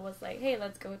someone was like, "Hey,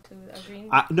 let's go to a Green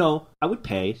No, I would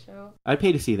pay. show," I'd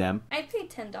pay to see them. I'd pay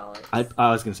 $10. I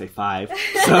was gonna say 5.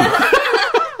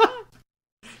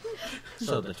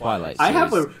 So So the Twilight. I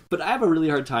have a really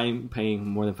hard time paying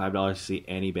more than $5 to see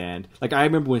any band. Like I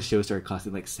remember when shows started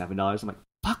costing like $7. I'm like,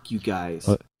 fuck you guys.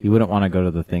 Well, you wouldn't want to go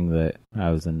to the thing that I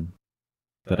was in.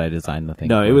 That I designed the thing.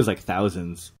 No, it for. was like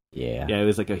thousands. Yeah. Yeah, it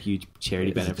was like a huge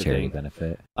charity It was a benefit charity thing.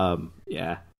 benefit.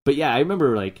 Yeah, but yeah, I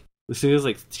remember like as soon as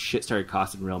like shit started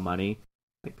costing real money,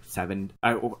 like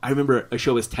I remember a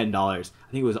show was $10. I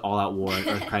think it was All Out War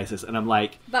or Crisis, and I'm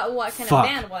like, But what kind Fuck.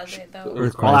 of band was it, though?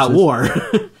 Earth All Out Crisis. War,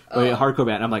 Oh. a hardcore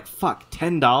band. I'm like, fuck,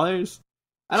 $10.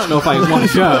 I don't know if I want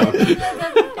to go.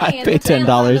 I paid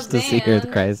 $10 to see Earth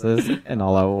Crisis and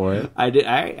All Out War. I did.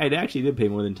 I actually did pay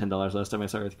more than $10 last time I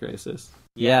saw Earth Crisis,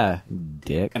 Yeah,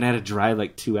 dick. and I had to drive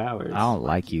like 2 hours. I don't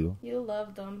like you. You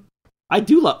love them. I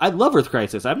love Earth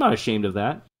Crisis. I'm not ashamed of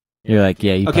that. You're like,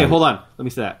 yeah. You Okay, probably- hold on. Let me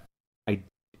say that. I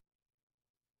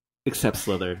accept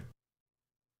Slither.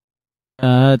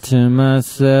 I turn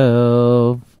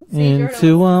myself See, Jordan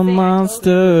into was a the same, I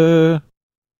monster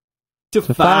To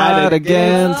to fight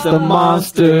against the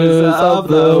monsters of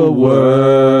the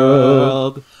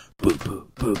world. Boo boo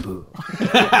boo boo.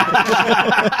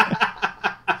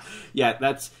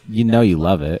 Yeah, You know you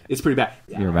love it. it's pretty bad.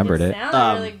 You remembered You it.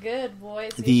 sound really good,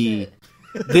 boys. We the-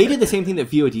 should. They did the same thing that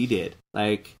VOD did.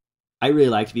 Like, I really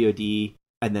liked VOD,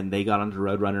 and then they got onto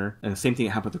Roadrunner, and the same thing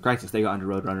happened with Crisis. They got onto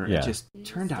Roadrunner. Yeah. It just You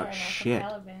turned should out start an shit.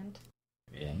 acapella band.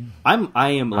 Yeah. I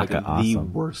am like Aka the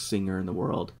awesome. worst singer in the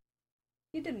world.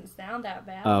 You didn't sound that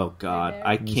bad. Oh God, Right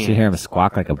I there. You should hear him can't.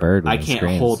 squawk like a bird when I he can't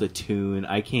screams. hold a tune.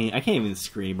 I can't even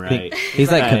scream right.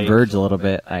 He's like converge a little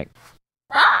bit. Like,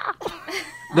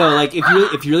 No, like if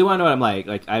you really want to know what I'm like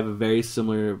I have a very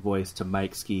similar voice to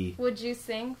Mike Ski Would you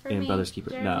sing for in me, Brothers Keeper.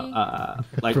 Jeremy? No,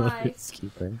 like Why?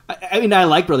 Keeper. I mean I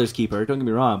like Brothers Keeper. Don't get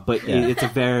me wrong, but Yeah. it's a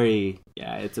very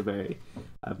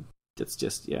it's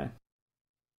just You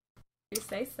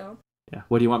say so. Yeah.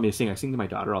 What do you want me to sing? I sing to my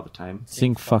daughter all the time.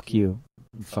 Sing "fuck you,"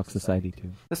 fuck society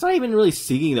too. That's not even really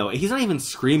singing though. He's not even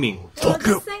screaming. Well,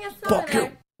 just sing a song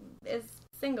that is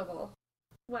singable.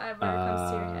 Whatever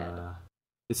comes to your head.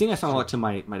 The thing I song a lot to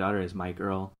my daughter is "My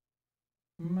Girl."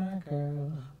 My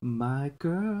girl. My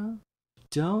girl,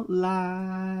 don't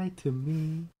lie to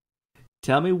me.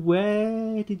 Tell me,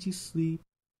 where did you sleep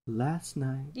last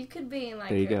night? You could be in like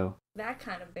there you go. That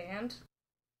kind of band.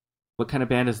 What kind of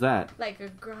band is that? Like a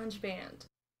grunge band.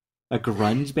 A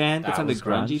grunge band? That sounded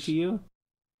grungy grunge to you?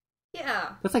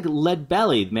 Yeah. That's like Lead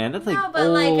Bellied, man. That's like no, but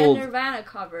old... like a Nirvana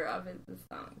cover of the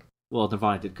song. Well,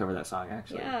 Nirvana did cover that song,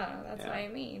 actually. Yeah, that's what I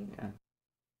mean.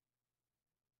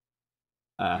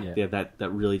 Yeah.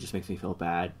 That really just makes me feel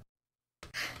bad.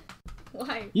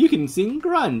 Why? You can sing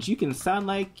grunge. You can sound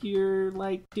like you're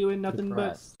like doing nothing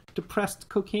but depressed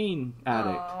cocaine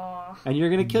addict. Aww. And you're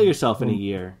gonna kill yourself in a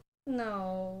year.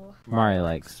 No. Mari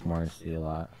likes Morrissey a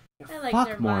lot. I like Fuck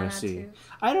Nirvana Morrissey. too.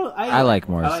 I like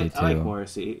Morrissey too. I like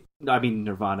Morrissey. No, I mean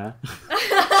Nirvana.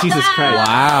 Jesus Christ!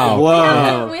 Wow.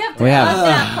 Whoa. We have to cut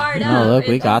that part no, out. look,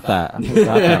 we got that. We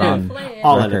got that on.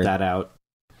 I'll record. edit that out.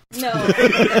 No.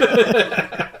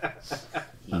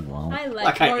 He won't. I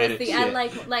like I edit Morrissey. I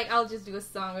shit. like. I'll just do a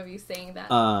song of you saying that.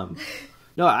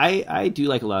 No, I do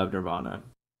like a lot of Nirvana.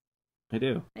 I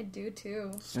do. I do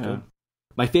too. Yeah.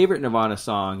 My favorite Nirvana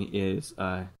song is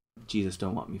 "Jesus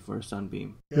Don't Want Me for a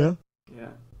Sunbeam." Yeah. Yeah.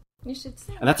 You should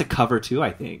sing. And that's a cover too,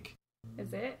 I think.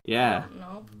 Is it? Yeah. I don't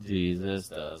know. Jesus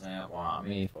doesn't want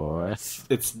me for us.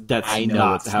 That's I know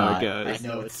not it's how not. it goes. I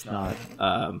know it's not.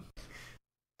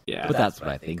 Yeah. But that's what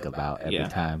I think about every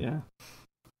time. Yeah.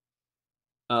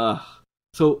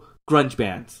 So grunge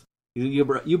bands. You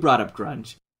brought up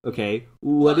grunge. Okay.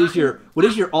 What is your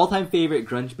all-time favorite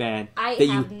grunge band I that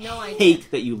you have no idea.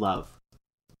 hate that you love?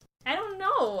 I don't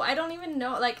know. I don't even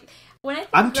know. Like when I think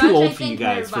I'm grunge, too old I for you think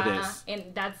guys for Nirvana, this. and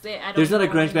that's it. I don't There's not a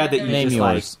know grunge band that you any Name just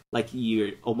other- yours. like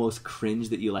you're almost cringe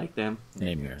that you like them.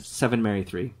 Name yours. 7 Mary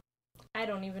 3. I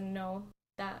don't even know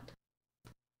that.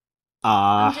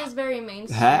 I'm just very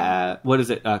mainstream. What is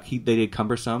it? They did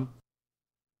Cumbersome.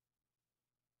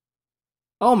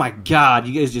 Oh my god,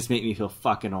 you guys just make me feel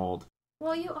fucking old.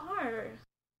 Well, you are.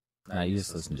 Nah, you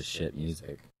just listen to shit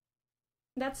music.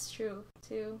 That's true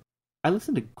too. I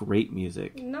listen to great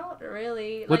music. Not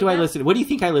really. What do I listen to? What do you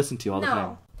think I listen to all the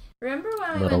time? Remember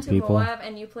when we Little went to People? Moab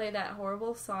and you played that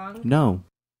horrible song? No.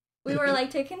 We were like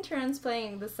taking turns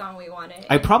playing the song we wanted.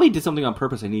 I probably did something on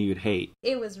purpose I knew you'd hate.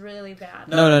 It was really bad.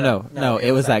 No.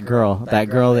 It was that girl. That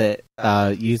girl that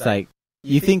you like.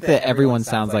 You think that everyone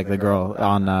sounds like the girl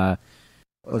on.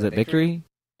 What was it Victory?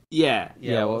 Yeah.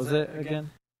 Yeah. What was it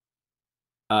again?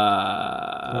 The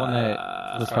one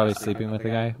that was probably sleeping with the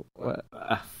guy. What?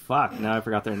 Fuck, now I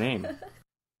forgot their name.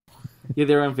 Yeah,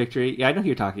 they're on Victory. Yeah, I know who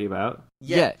you're talking about.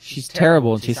 Yeah, she's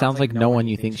terrible, and she sounds like no one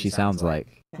you think she sounds like.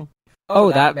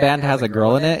 Oh, that band has a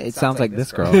girl in it? It sounds like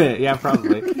this girl. Yeah,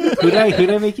 probably. Who did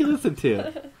I make you listen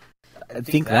to? I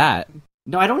think that.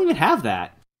 No, I don't even have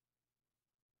that.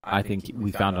 I think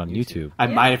we found on YouTube. I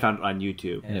might have found it on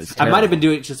YouTube. And it was I might have been terrible.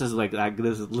 doing it just as like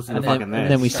listen to And fucking then, this.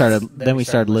 then we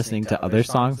started listening to other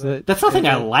songs that. That's nothing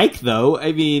I like though.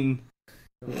 I mean,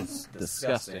 It's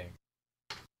disgusting.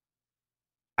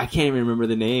 I can't even remember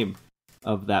the name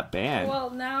of that band. Well,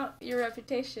 now your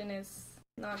reputation is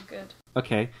not good.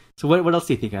 Okay, so what else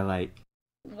do you think I like?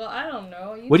 Well, I don't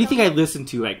know. What do you think I listen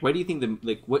to? Like, what do you think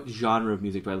what genre of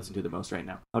music do I listen to the most right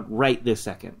now? Right this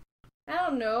second. I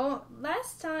don't know.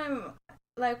 Last time,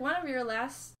 like one of your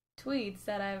last tweets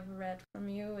that I've read from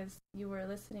you is you were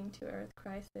listening to Earth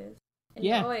Crisis. And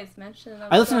Yeah. you always mention them.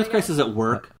 I listen to so Earth Crisis at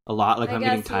work a lot, like I when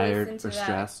I'm guess getting you tired listen or to that.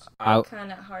 stressed.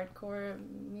 kind of hardcore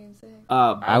music.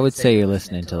 I would say you're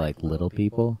listening to like Little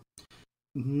People.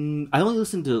 I only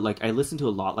listen to I listen to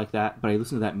a lot like that, but I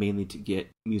listen to that mainly to get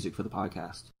music for the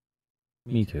podcast.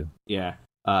 Me too. Yeah,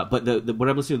 but the what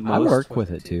I'm listening to the I most, work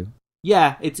with it too.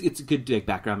 Yeah, it's good like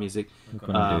background music.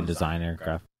 When I'm doing design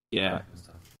aircraft. Yeah.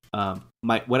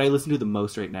 What I listen to the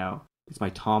most right now is my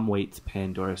Tom Waits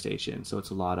Pandora station. So it's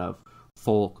a lot of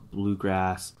folk,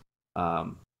 bluegrass,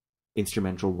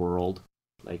 instrumental world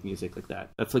like music like that.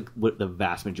 That's like what the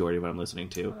vast majority of what I'm listening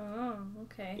to. Oh,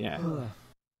 okay. Yeah.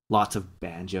 Lots of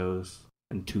banjos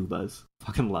and tubas.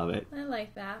 Fucking love it. I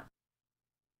like that.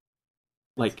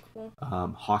 Like Cool.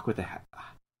 Hawk with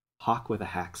a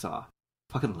hacksaw.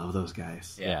 Fucking love those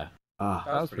guys. Yeah. Ah.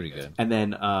 That was pretty good. And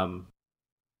then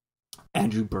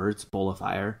Andrew Bird's Bowl of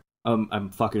Fire. I'm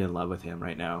fucking in love with him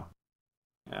right now.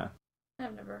 Yeah.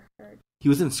 I've never heard. He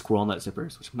was in Squirrel Nut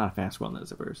Zippers, which I'm not a fan of Squirrel Nut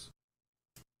Zippers.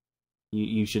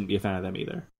 You shouldn't be a fan of them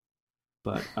either.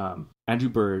 But Andrew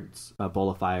Bird's Bowl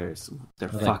of Fires, they're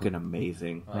fucking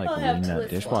amazing. I like cleaning that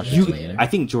dishwasher. I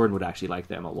think Jordan would actually like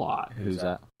them a lot. Who's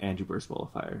that? Andrew Bird's Bowl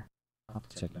of Fire. I'll have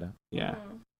to check it out. Yeah.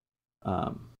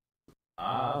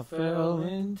 I fell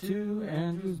into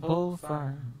Andrew's bowl of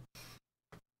fire.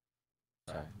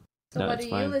 Sorry. So what do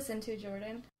you listen to,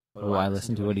 Jordan? What do I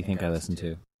listen to? What do you think I listen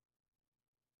to?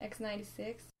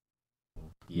 X96?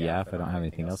 Yeah, if I don't have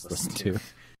anything else to listen to.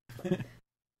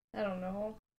 I don't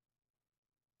know.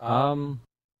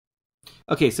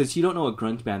 Okay, since you don't know a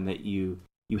grunge band that you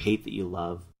hate that you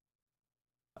love,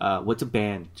 what's a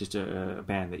band, just a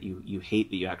band that you hate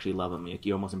that you actually love them, like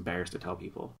you're almost embarrassed to tell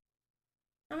people?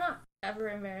 I'm not ever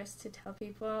embarrassed to tell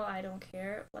people. I don't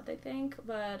care what they think,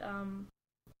 but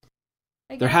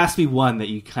there has to be one that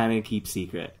you kind of keep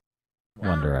secret.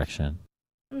 One Direction.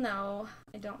 No,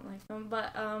 I don't like them,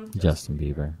 but Justin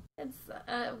Bieber. It's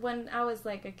when I was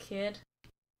like a kid.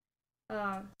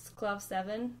 Club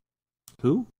 7.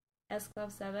 Who?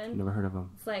 Club 7. Never heard of them.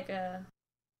 It's like a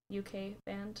UK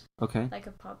band. Okay. Like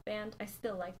a pop band. I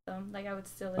still like them. Like I would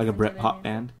still listen like a Brit to pop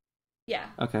band. Yeah.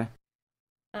 Okay.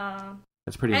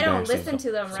 That's pretty. I don't listen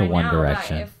to them right One now.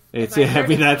 Direction.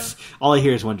 That's all I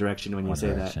hear is One Direction when you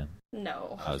say Direction. that.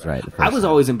 No. I was right. I was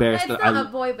always embarrassed. It's not a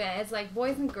boy band. It's like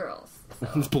boys and girls. So.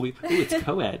 It's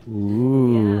co-ed.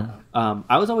 Ooh. Yeah.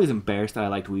 I was always embarrassed that I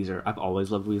liked Weezer. I've always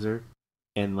loved Weezer.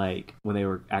 And like when they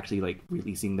were actually like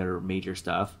releasing their major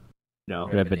stuff, no.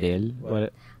 Rebedel.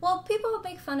 What? Well, people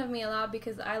make fun of me a lot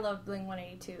because I love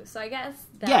Blink-182. So I guess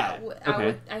that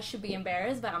I should be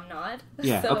embarrassed, but I'm not.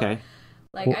 Yeah. So, okay.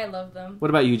 Like I love them. What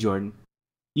about you, Jordan?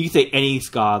 You can say any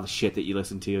ska shit that you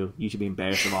listen to. You should be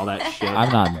embarrassed of all that shit.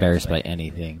 I'm not embarrassed by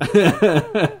anything.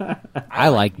 I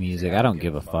like music. I don't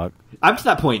give a fuck. I'm to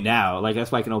that point now. Like that's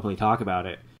why I can openly talk about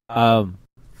it.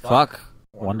 Fuck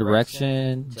One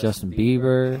Direction, Justin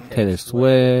Bieber, Taylor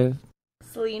Swift,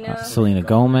 Selena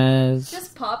Gomez.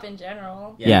 Just pop in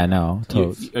general. Yeah, no.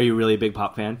 Are you really a big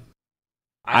pop fan?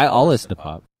 I'll listen to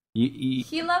pop.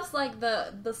 He loves like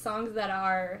the songs that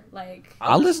are like.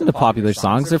 I'll listen to popular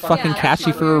songs. They're fucking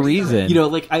catchy for a reason. You know,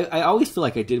 like I always feel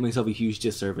like I did myself a huge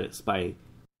disservice by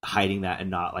hiding that and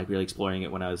not like really exploring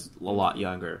it when I was a lot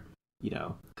younger. You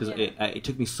know, because it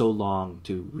took me so long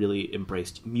to really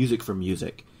embrace music for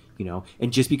music. You know,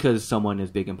 and just because someone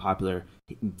is big and popular,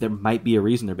 there might be a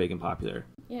reason they're big and popular.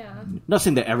 Yeah. Not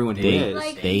saying that everyone is.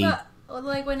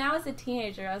 Like when I was a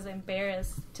teenager, I was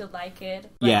embarrassed to like it.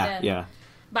 But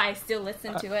But I still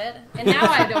listen to it, and now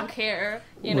I don't care.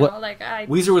 You know,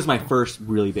 Weezer was my first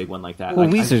really big one like that. Well,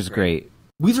 Weezer's great.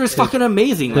 Weezer is fucking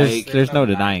amazing. There's no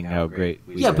denying how great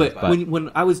Weezer is. But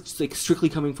when I was like strictly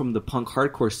coming from the punk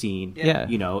hardcore scene,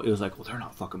 you know, it was like, well, they're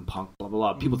not fucking punk, blah,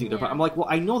 blah, blah. People think they're punk. I'm like, well,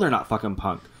 I know they're not fucking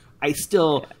punk. I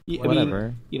still, whatever.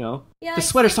 Mean, you know, the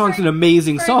Sweater Song's an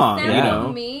amazing song. Example, you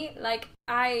know, me, like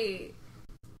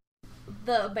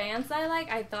the bands I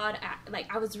like, I thought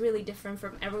like I was really different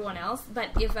from everyone else. But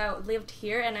if I lived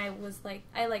here and I was like,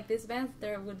 I like this band,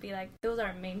 there would be like those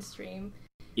are mainstream.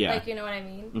 Yeah, like you know what I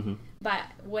mean. Mm-hmm. But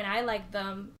when I liked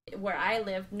them where I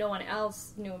lived, no one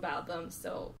else knew about them,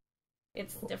 so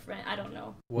it's different. I don't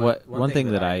know. One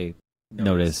thing that I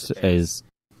noticed is.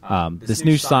 This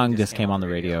new song just came on the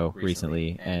radio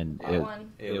recently, and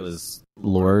it was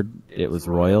Lord, it was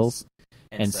Royals,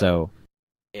 and so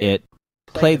it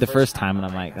played the first time, and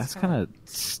I'm like, that's kind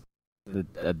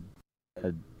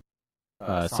of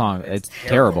a song. It's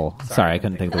terrible. Sorry, I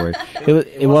couldn't think of the word.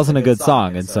 It wasn't a good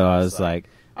song, and so I was like,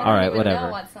 all right, whatever. I don't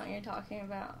know what song you're talking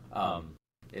about.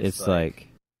 It's like,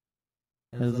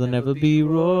 there'll never be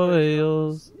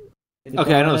Royals.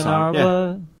 Okay, I know the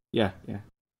song. Yeah.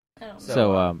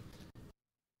 So,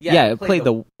 it played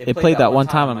that one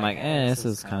time. I'm like, this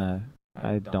is kind of,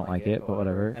 I don't like it, but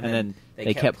whatever. And then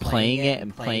they kept playing it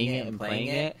and playing it and playing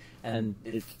it, and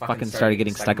it fucking started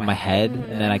getting stuck in my head,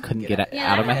 and then I couldn't get it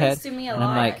out of my head. And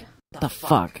I'm like, what the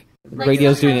fuck? The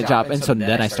radio's doing its job, and so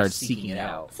then I started seeking it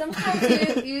out. Sometimes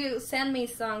you send me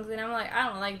songs, and I'm like, I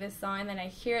don't like this song, and then I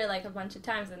hear it like a bunch of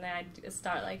times, and then I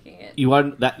start liking it.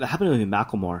 That happened with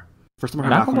Macklemore. First time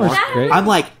I heard Macklemore's great. I'm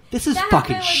like, this is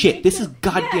fucking shit. This is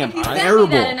goddamn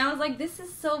terrible. And I was like, this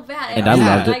is so bad. And I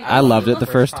loved it. I loved it the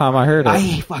first time I heard it.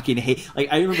 I fucking hate. Like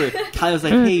I remember Tyler was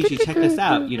like, hey, you should check this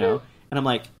out. You know, and I'm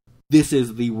like, this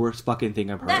is the worst fucking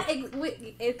thing I've heard.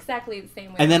 Exactly the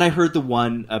same way. And then I heard the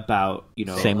one about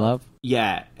Same Love.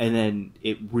 Yeah, and then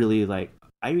it really like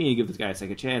I need to give this guy a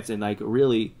second chance, and like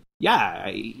really,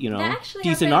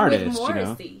 decent artist. You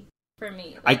know. For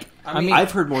me,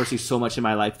 I've heard Morrissey so much in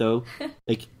my life, though.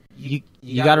 Like you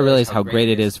got to realize how great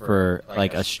it is for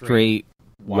like a straight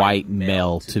white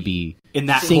male to be in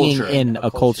that singing culture. in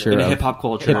a culture, in a hip hop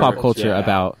culture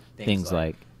about things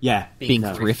like being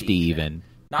thrifty, even.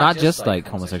 Not just like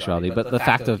homosexuality, but the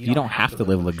fact of you don't have to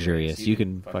live luxurious. You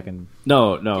can fucking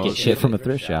get shit from a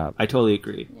thrift shop. I totally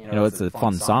agree. You know, it's a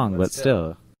fun song, but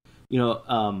still. You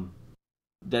know,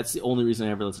 that's the only reason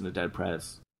I ever listened to Dead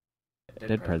Prez.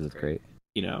 Dead Prez is great.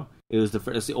 You know, it was the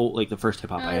first hip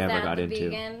hop I ever got into.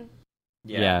 Vegan?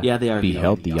 Yeah, they are. Be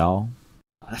healthy, y'all.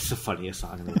 That's the funniest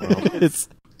song in the world.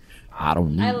 I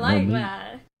don't need I like no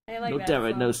that. I like no that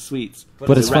dairy, song. no sweets.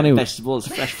 But it's funny. Vegetables,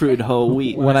 fresh fruit, and whole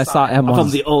wheat. When I saw I'm M1 from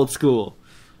the old school.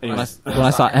 when I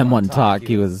saw M1 talk,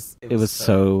 it was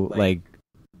so like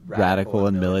radical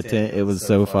and militant. It was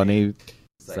so funny.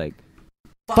 It's like,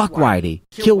 fuck Whitey,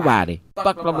 kill Whitey,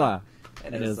 fuck blah blah.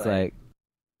 And it was like,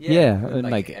 yeah, and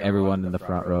like everyone in the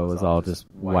front row was all just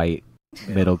white,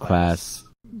 middle class,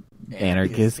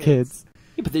 anarchist kids.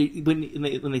 Yeah, but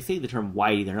when they say the term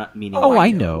whitey, they're not meaning. Oh,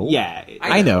 I know. Yeah,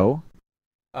 I know.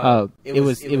 It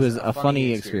was a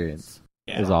funny experience.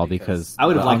 Yeah. Is all because I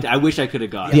would have liked it. I wish I could have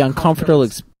gone. the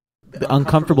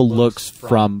uncomfortable looks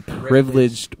from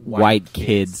privileged white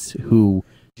kids who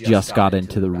just got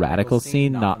into the radical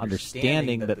scene, not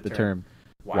understanding that the term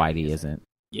whitey isn't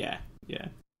Yeah.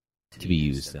 to be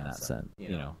used in that sense. You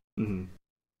know, Mm-hmm.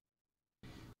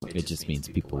 it just means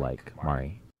people like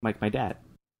Mari. Like my dad.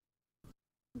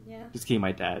 Yeah. Just kidding.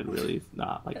 My dad really is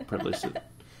not like privileged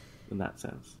in that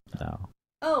sense. No,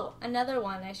 Oh, another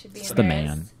one I should be It's embarrassed.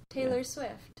 the man. Taylor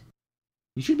Swift.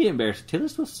 You should be embarrassed. Taylor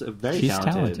Swift's very She's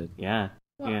talented. talented. Yeah.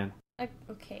 Well, Yeah.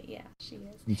 Okay, yeah, she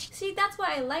is. See, that's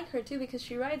why I like her too, because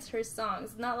she writes her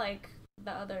songs, not like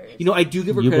the others. You know, I do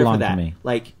give her You credit belong for to that. me.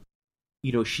 Like,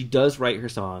 you know, she does write her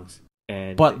songs,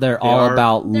 and but they're they all are-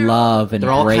 about they're love and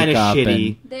they're all kind of breakup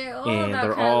shitty. they're all and about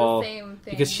they're kind all- of the same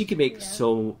thing. Because she could make Yeah.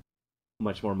 so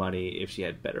much more money if she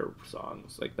had better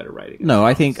songs, like better writing. No,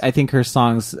 I songs. think her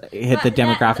songs hit the But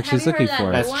demographic have she's you heard looking that for.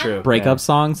 new That's one? true. Breakup Yeah.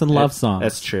 songs and love songs.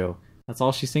 That's true. That's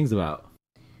all she sings about.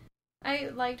 I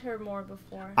liked her more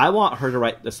before. I want her to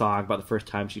write the song about the first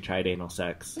time she tried anal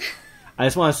sex. I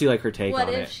just want to see like her take What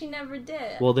on if it. she never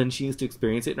did? Well, then she needs to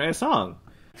experience it and write a song.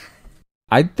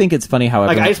 I think it's funny how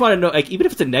Like, everyone- I just want to know, like, even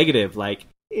if it's a negative, like,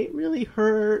 it really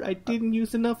hurt. I didn't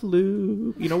use enough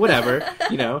lube. You know, whatever.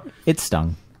 You know. it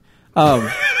stung.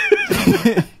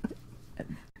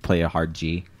 Play a hard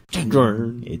G.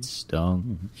 It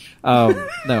stung.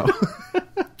 No,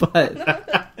 but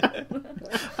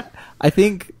I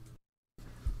think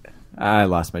I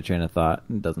lost my train of thought.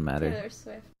 It doesn't matter. Taylor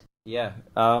Swift. Yeah.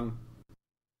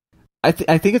 I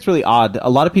think it's really odd. A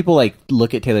lot of people like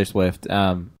look at Taylor Swift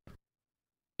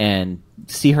and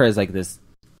see her as like this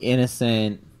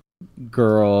innocent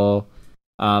girl,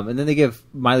 and then they give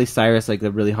Miley Cyrus like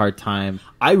a really hard time.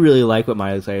 I really like what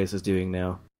Miley Cyrus is doing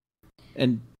now.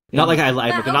 And Not like I'm a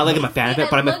fan of see, it,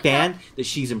 but I'm a look fan up- that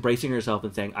she's embracing herself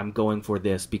and saying, "I'm going for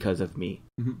this because of me."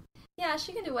 Yeah,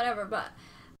 she can do whatever, but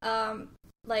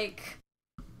like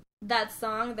that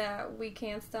song that We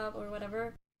Can't Stop or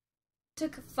whatever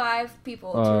took 5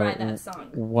 people to write that song.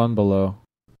 One below.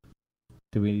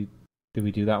 Did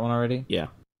we do that one already? Yeah.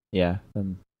 Yeah.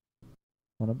 Then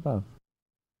one above.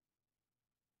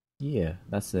 Yeah,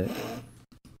 that's it.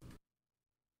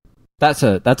 That's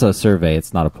a survey.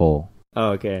 It's not a poll.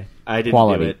 Oh, okay. I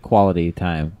didn't do it. Quality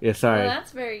time. Yeah, sorry. Well,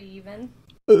 that's very even.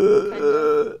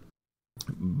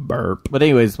 Burp. But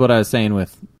anyways, what I was saying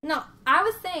with No, I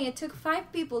was saying it took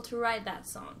 5 people to write that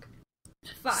song.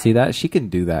 5. see that she can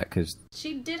do that because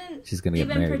She didn't she's gonna get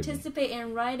even married to me. participate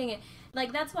in writing it.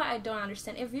 Like, that's why I don't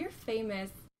understand. If you're a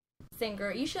famous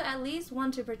singer, you should at least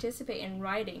want to participate in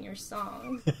writing your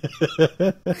song.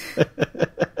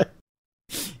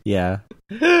 Yeah,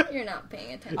 You're not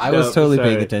paying attention. I was totally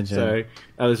paying attention. Sorry,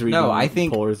 I was reading. No, I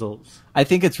think- poll results. I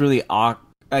think it's really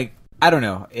like I don't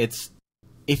know. It's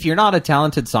if you're not a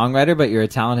talented songwriter, but you're a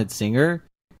talented singer,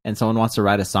 and someone wants to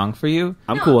write a song for you,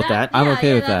 I'm cool with that. I'm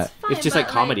okay with that's that. fine, It's just but, like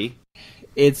comedy.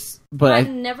 it's but I'd I,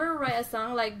 never write a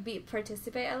song like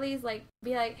participate at least, like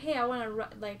be like, hey, I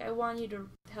want you to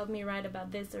help me write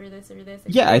about this or this or this.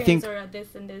 Yeah, I think- or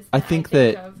this and this. I think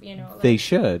that of, you know, like, they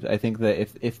should. I think that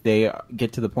if they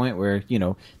get to the point where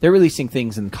they're releasing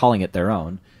things and calling it their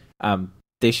own,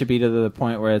 they should be to the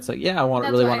point where it's like, yeah, I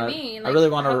That's really what want I mean. I Like, really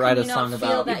want to how write can a you song not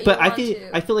feel about. that But you I want think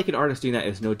to. I feel like an artist doing that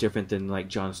is no different than like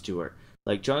Jon Stewart.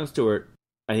 Like Jon Stewart,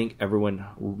 I think everyone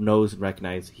knows and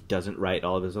recognizes he doesn't write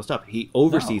all of his own stuff. He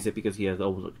oversees it because he has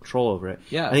overall control over it.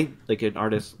 Yeah. I think like an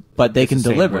artist, But they it's can the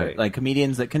same deliver. way. Like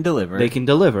comedians that can deliver. They can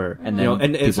deliver, And you know,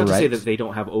 then and it's not people to say write- that they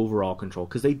don't have overall control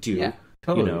because they do. Yeah,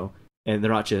 totally. You know, and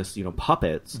they're not just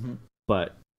puppets. Mhm.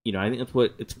 But I think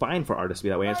it's fine for artists to be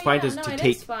that way. Oh, It's fine yeah, to no, it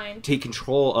take is fine. take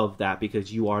control of that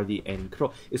because you are the end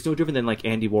control. It's no different than like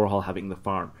Andy Warhol having the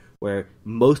farm, where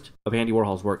most of Andy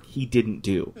Warhol's work he didn't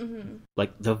do. Mm-hmm.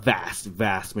 Like the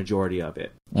vast majority of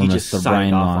it. Well, He just Mr.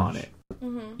 signed off Brainwash. on it.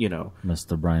 Mm-hmm. You know.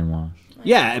 Mr. Brainwash.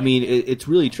 Yeah, I mean, it's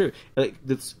really true. Like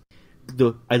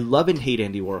I love and hate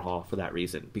Andy Warhol for that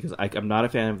reason, because I'm not a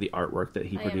fan of the artwork that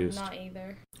he produced. I am not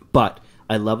either. But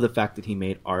I love the fact that he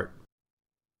made art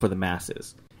for the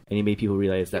masses, and he made people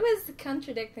realize that. He was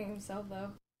contradicting himself,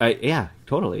 though. Yeah,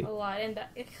 totally. A lot, and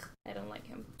I don't like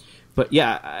him. But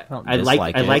yeah, I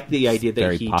like the idea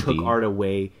that he took art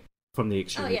away from the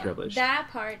extremely privileged. That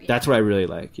part. Yeah. That's what I really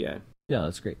like. Yeah,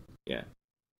 that's great. Yeah.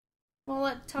 Well,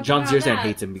 let's talk John about Zerzan that.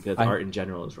 hates him because art in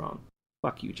general is wrong.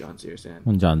 Fuck you, John Zerzan.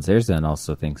 And John Zerzan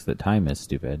also thinks that time is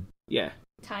stupid. Yeah.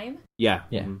 Time? Yeah.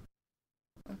 Yeah.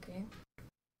 Mm-hmm. Okay.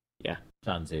 Yeah.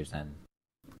 John Zerzan.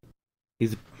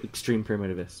 He's an extreme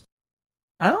primitivist.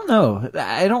 I don't know.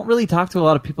 I don't really talk to a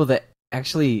lot of people that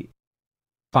actually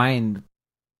find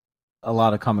a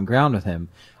lot of common ground with him.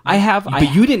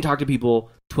 But you didn't talk to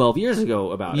people 12 years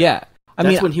ago about it. Yeah.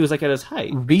 That's when he was like at his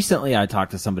height. Recently, I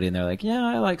talked to somebody and they're like, "Yeah,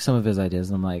 I like some of his ideas,"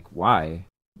 and I'm like, "Why?"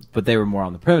 But they were more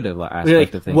on the primitive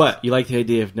aspect of things. What? You like the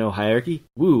idea of no hierarchy?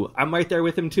 Woo! I'm right there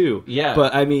with him too. Yeah.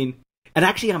 But I mean, and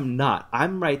actually, I'm not.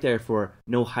 I'm right there for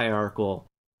no hierarchical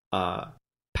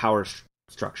power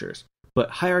structures. But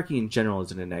hierarchy in general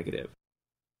isn't a negative.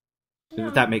 Yeah.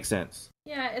 If that makes sense.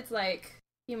 Yeah, it's like,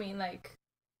 you mean like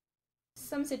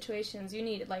some situations you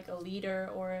need like a leader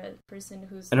or a person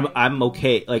who's. And like, I'm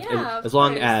okay, like yeah, as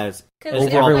long as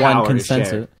overall everyone power is consents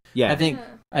shared. it. Yeah,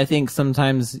 I think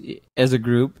sometimes as a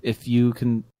group, if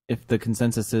the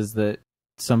consensus is that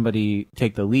somebody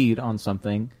take the lead on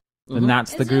something, then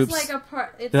that's the group's. Just like a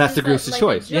part. That's the group's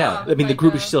choice. Job, I mean, the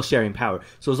group is still sharing power.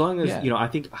 So as long as I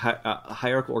think a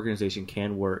hierarchical organization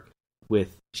can work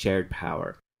with shared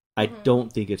power. I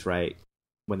don't think it's right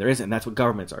when there isn't. And that's what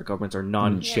governments are. Governments are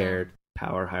non-shared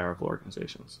power hierarchical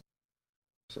organizations.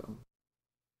 So.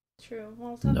 True.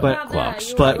 Well,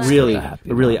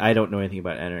 really, I don't know anything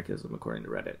about anarchism according to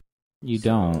Reddit. You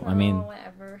don't. I mean,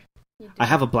 whatever. I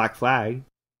have a black flag.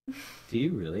 Do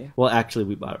you really? Well, actually,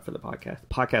 we bought it for the podcast.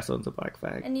 The podcast owns a black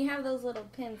flag. And you have those little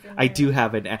pins. I do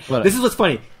have an. This is what's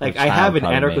funny. Like, I have an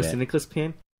anarcho-syndicalist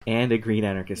pin and a green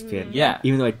anarchist pin. Yeah.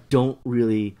 Even though I don't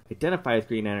really identify with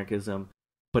green anarchism,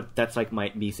 but that's like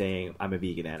me saying I'm a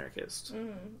vegan anarchist.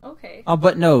 Okay. Oh,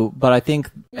 but I think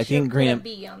green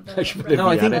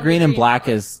and green and black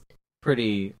is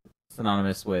pretty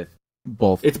synonymous with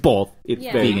both. It's both. It's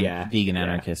vegan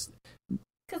anarchist.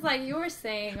 Because like you were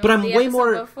saying, but I'm way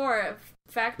more before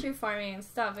factory farming and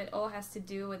stuff. It all has to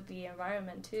do with the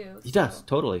environment too. It does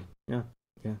totally. Yeah.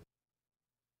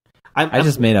 I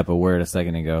just made up a word a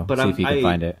second ago. But see if you can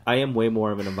find it. I am way more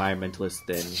of an environmentalist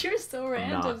than you're so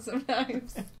random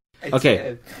sometimes.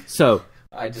 Okay, so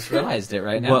I just realized it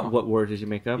right now. What word did you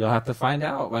make up? You'll have to find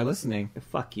out by listening.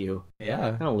 Fuck you. Yeah,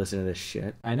 I don't listen to this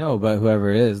shit. I know, but whoever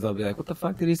it is, they'll be like, "What the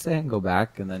fuck did he say?" And go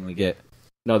back, and then we get.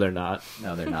 No, they're not.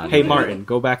 No, they're not. Hey, Martin,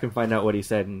 go back and find out what he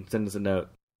said and send us a note.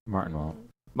 Martin won't.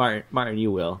 Martin,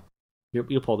 you will.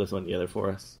 You'll pull this one together for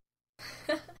us.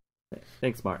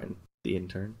 Thanks, Martin, the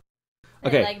intern.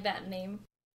 Okay. I like that name.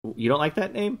 You don't like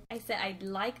that name? I said I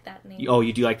like that name. Oh,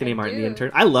 you do like the name Martin the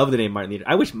Intern? I love the name Martin the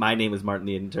Intern. I wish my name was Martin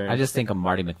the Intern. I just think of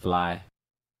Marty McFly.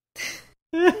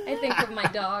 I think of my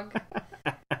dog.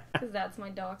 Because that's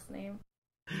my dog's name.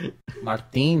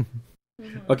 Martin.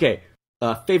 Okay.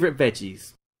 Favorite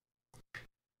veggies?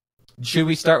 Should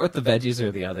we start with the veggies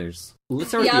or the others? Let's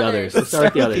start with the others. Let's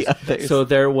start with the others. So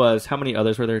there was, how many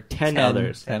others were there? 10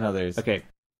 others. 10 others. Okay.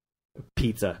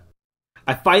 Pizza.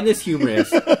 I find this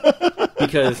humorous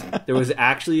because there was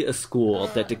actually a school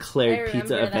that declared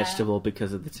pizza a vegetable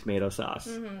because of the tomato sauce.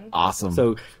 Awesome.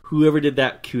 So whoever did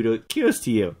that, kudos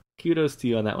to you. Kudos to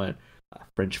you on that one.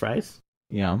 French fries.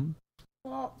 Yum.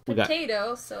 Well,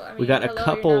 potatoes. So I mean, we got a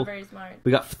couple. Not very smart.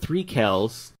 We got 3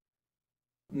 kales.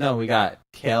 No, we got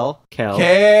kale.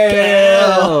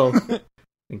 And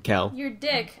kel. Your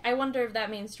dick. I wonder if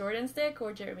that means Jordan's dick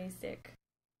or Jeremy's dick.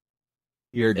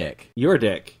 Your dick. Your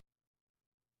dick.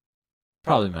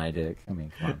 Probably my dick. I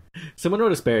mean, come on. Someone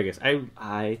wrote asparagus.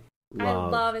 I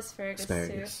love asparagus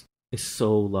too. I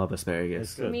so love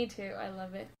asparagus. Me too. I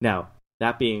love it. Now,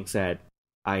 that being said,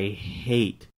 I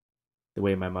hate the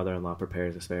way my mother-in-law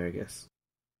prepares asparagus.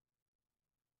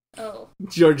 Oh.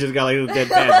 George just got like a dead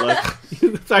bad look.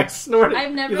 He started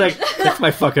snorting. He's like, that's my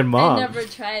fucking mom. I never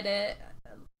tried it.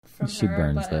 She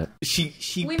burns that. She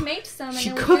we made some. And she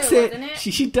it was cooks good, it. Wasn't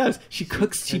it. She does. She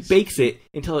cooks. She bakes it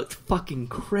until it's fucking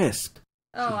crisp.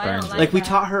 Oh, I don't like we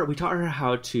taught her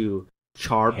how to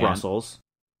char Brussels,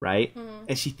 right? Mm-hmm.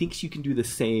 And she thinks you can do the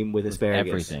same with asparagus.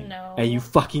 Everything. No. And you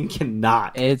fucking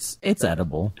cannot. It's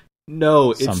edible.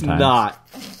 No, it's Sometimes. not.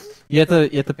 You have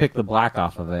to pick the black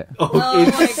off of it. Oh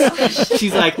my gosh.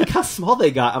 She's like, look how small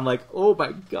they got. I'm like, oh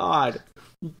my god,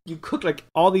 you cooked like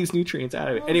all these nutrients out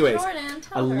of it. Well, Anyways, Jordan,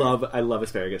 I love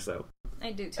asparagus though.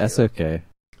 I do too. That's okay.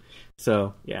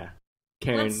 So yeah,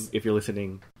 Karen, Let's- if you're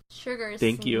listening, Sugar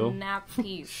Thank you. snap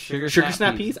peas. sugar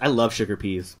snap peas. I love sugar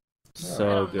peas. I So don't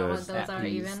know good. what those are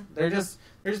even. They're just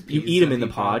You eat them in the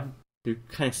pod. They're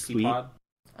kind of sweet.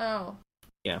 Oh.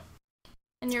 Yeah.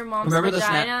 And your mom's Remember the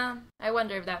vagina? I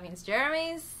wonder if that means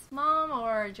Jeremy's mom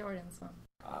or Jordan's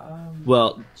mom.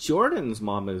 Well, Jordan's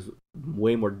mom is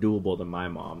way more doable than my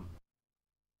mom.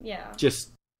 Yeah.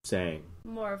 Just saying.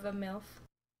 More of a MILF.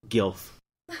 Gilf.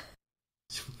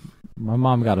 My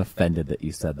mom got offended that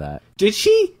you said that. Did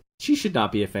she? She should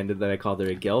not be offended that I called her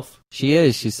a gilf. She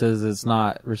is. She says it's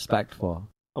not respectful.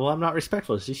 Well, I'm not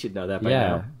respectful. She should know that by Yeah.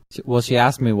 now. Well, she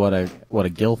asked me what a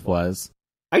gilf was.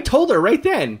 I told her right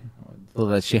then. So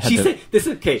that she had She to said, "This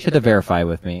is okay." she had to verify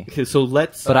with me. Okay, so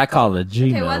let's. But I call it a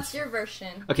G Okay, milf. what's your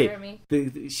version, Okay, Jeremy?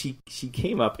 she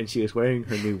came up and she was wearing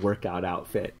her new workout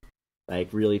outfit, like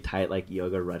really tight, like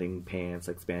yoga running pants,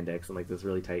 like spandex, and like this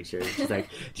really tight shirt. She's like,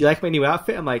 "Do you like my new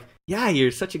outfit?" I'm like, "Yeah,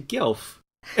 you're such a gilf."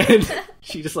 And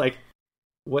she just like,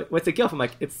 "What's a gilf?" I'm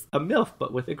like, "It's a milf,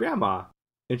 but with a grandma."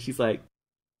 And she's like,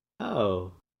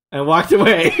 "Oh," and walked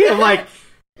away. I'm like,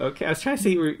 "Okay, I was trying to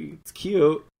say it's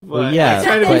cute, but Well, yeah, I was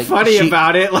trying to be but funny she-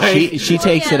 about it." Like, She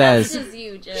takes it that's as just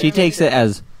you, Jeremy. she takes it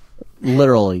as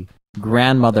literally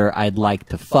grandmother I'd like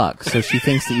to fuck. So she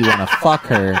thinks that you want to fuck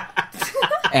her,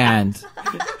 and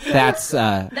that's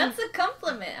That's a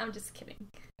compliment. I'm just kidding.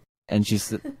 and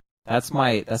she's that's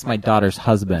my daughter's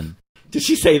husband. did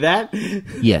she say that?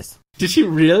 Yes. Did she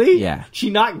really? Yeah. She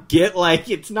not get like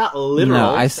it's not literal.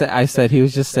 No, I said he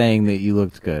was just saying that you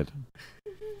looked good.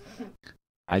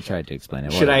 I tried to explain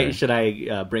it. Should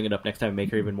Whatever. I bring it up next time and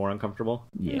make her even more uncomfortable?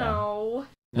 Yeah. No.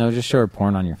 No, just show her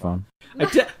porn on your phone.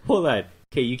 Hold on.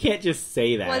 Okay, you can't just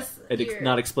say that Was and your-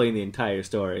 not explain the entire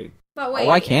story. But wait. Oh,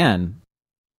 I can.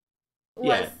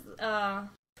 Was Yeah.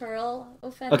 Pearl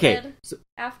offended Okay, so,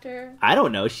 after? I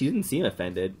don't know. She didn't seem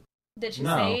offended. Did she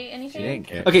No, say anything? She didn't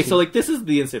care. Okay, so like this is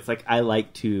the instance. Like I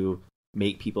like to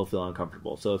make people feel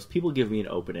uncomfortable. So if people give me an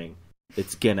opening,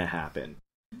 it's gonna happen.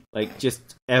 Like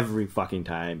just every fucking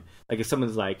time. Like if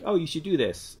someone's like, "Oh, you should do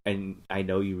this," and I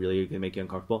know you really are gonna make you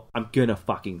uncomfortable, I'm gonna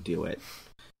fucking do it.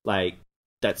 Like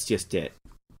that's just it.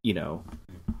 You know.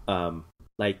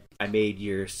 Like I made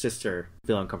your sister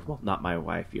feel uncomfortable, not my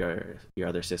wife, your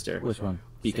other sister. Which one?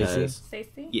 Because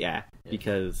Stacey? yeah,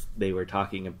 because they were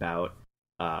talking about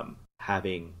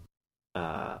having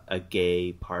a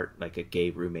gay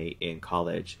roommate in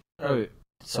college. Oh,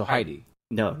 so Heidi.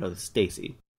 No,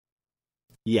 Stacy.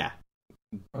 Yeah.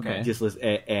 Okay. Just listen,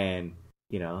 and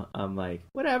you know, I'm like,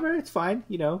 whatever, it's fine.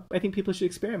 You know, I think people should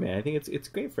experiment. I think it's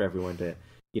great for everyone to,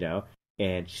 you know.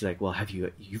 And she's like, well,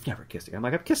 you've never kissed a guy? I'm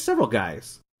like, I've kissed several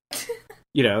guys.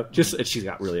 You know, just and she's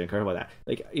got really uncomfortable with that.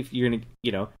 Like, if you're gonna,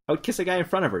 you know, I would kiss a guy in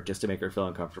front of her just to make her feel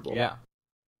uncomfortable. Yeah.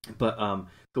 But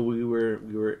so we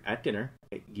were at dinner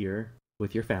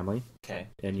with your family. Okay.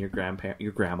 And your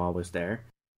grandma was there,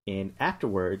 and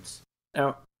afterwards,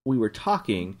 we were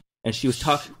talking, and we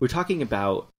were talking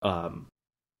about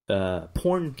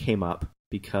porn came up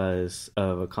because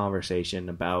of a conversation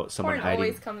about someone Porn hiding.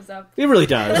 always comes up. It really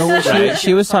does. No, Right?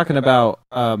 she was talking about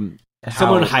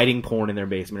Someone hiding porn in their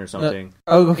basement or something.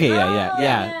 Oh, okay, yeah. Oh,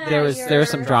 yeah, There was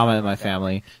some you're- drama in my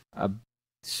family.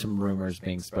 Some rumors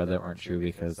being spread that weren't true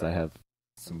because I have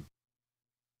some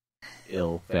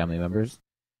ill family members.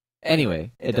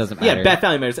 Anyway, it doesn't matter. Yeah, bad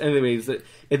family members. Anyways,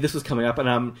 this was coming up,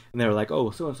 and they were like, "Oh,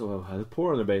 so and so has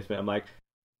porn in their basement." I'm like,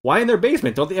 "Why in their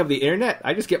basement? Don't they have the internet?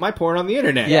 I just get my porn on the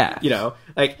internet." Yeah. You know,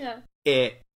 like Yeah.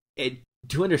 it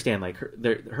to understand, like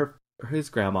his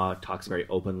grandma talks very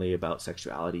openly about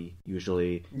sexuality.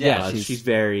 Usually, Yeah, she's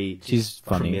very she's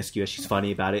funny. promiscuous. She's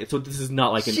funny about it. So this is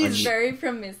not like She's very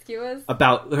promiscuous.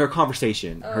 about her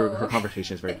conversation. Oh. Her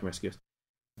conversation is very promiscuous.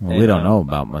 Well, we don't know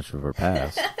about much of her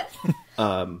past.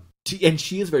 And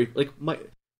she is very like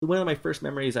one of my first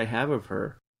memories I have of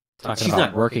her. Talking She's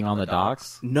about not working on the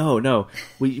docks. No.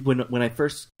 When I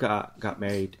first got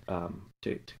married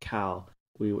to Cal,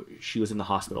 she was in the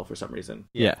hospital for some reason.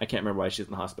 Yeah. I can't remember why she was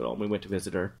in the hospital. And we went to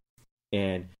visit her,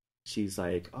 and she's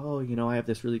like, "Oh, you know, I have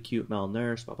this really cute male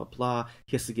nurse. Blah blah blah.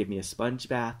 He has to give me a sponge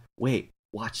bath. Wait,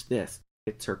 watch this.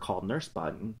 It's her call nurse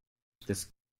button. This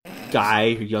guy,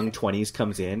 young 20s,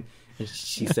 comes in, and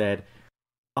she said,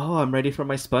 "Oh, I'm ready for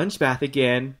my sponge bath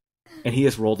again." And he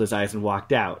just rolled his eyes and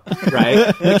walked out,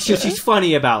 right? Like she's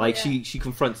funny about, like, Yeah. she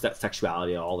confronts that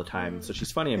sexuality all the time, so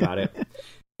she's funny about it.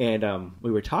 And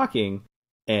we were talking,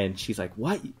 And she's like,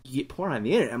 what? You get porn on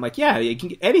the internet? I'm like, yeah, you can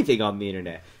get anything on the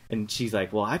internet. And she's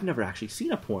like, well, I've never actually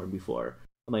seen a porn before.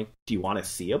 I'm like, do you want to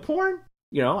see a porn?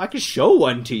 I could show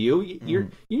one to you. You're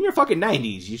in your fucking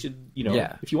 90s. You should,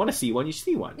 if you want to see one, you should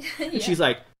see one. And she's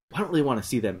like, well, I don't really want to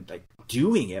see them like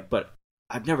doing it, but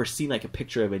I've never seen like a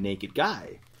picture of a naked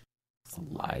guy. It's a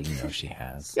lie. She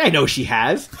has. Yeah, I know she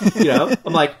has.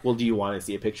 I'm like, well, do you want to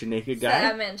see a picture of a naked guy? So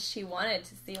that meant she wanted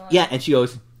to see one. Yeah, and she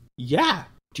goes, yeah.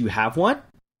 Do you have one?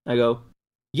 I go,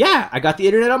 yeah, I got the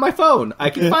internet on my phone.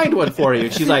 I can find one for you.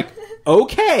 And she's like,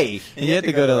 okay. And you had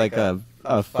to go to like a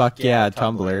fuck yeah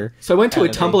Tumblr. So I went to a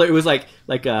Tumblr. It was like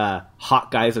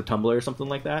Hot Guys of Tumblr or something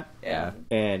like that. Yeah.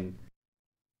 And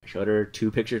I showed her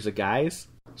 2 pictures of guys.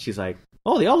 She's like,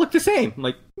 oh, they all look the same. I'm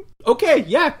like, okay,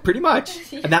 yeah, pretty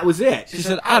much. And that was it. She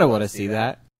said, I don't want to see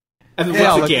that. And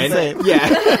then once again,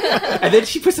 yeah. And then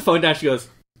she puts the phone down. She goes,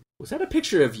 was that a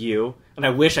picture of you? And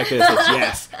I wish I could have said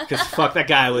yes, because fuck, that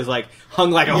guy was like hung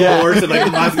like a horse and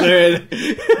like muscular.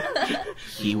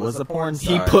 He was a porn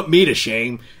star. He put me to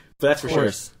shame, but that's for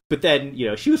sure. But then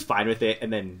she was fine with it,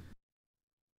 and then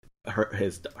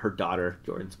her daughter,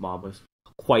 Jordan's mom, was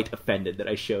quite offended that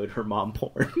I showed her mom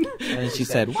porn. And she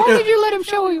said, why did you let him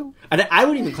show you? And I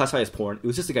wouldn't even classify it as porn. It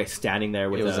was just a guy standing there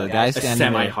with a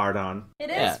semi-hard-on.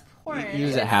 It is porn. He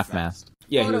was at half-mast.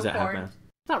 Yeah, he was at half-mast.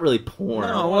 Not really porn.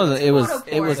 No, it wasn't.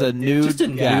 It was a nude just a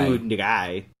guy. nude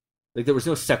guy. Like, there was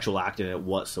no sexual act in it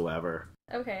whatsoever.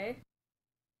 Okay.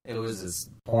 It was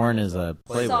porn as a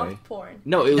Playboy. Soft porn.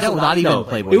 No, it was not even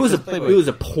Playboy. It was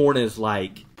a porn as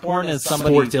like porn as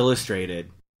somebody Sports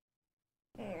Illustrated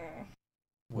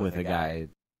with a guy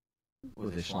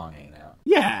with his schlong hanging out.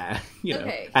 Yeah,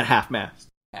 at half-mast.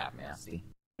 Half-masty.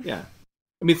 Yeah,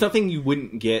 I mean something you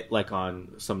wouldn't get like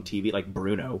on some TV, like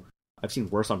Bruno. I've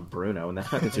seen worse on Bruno, and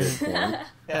that's not considered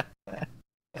porn.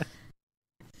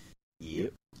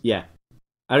 Yep. Yeah.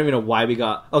 I don't even know why we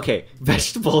got... Okay,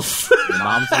 vegetables.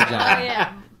 Mom's vagina. Oh,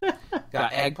 yeah.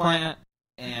 Got eggplant,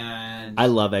 and... I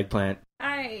love eggplant.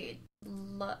 I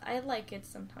like it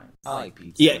sometimes. I like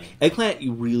pizza. Yeah, eggplant,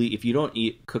 you really... If you don't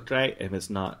eat cooked right, if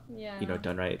it's not, Yeah.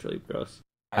 done right, it's really gross.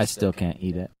 I still can't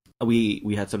eat it.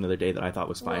 We had some the other day that I thought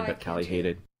was fine, Why but Callie can't you?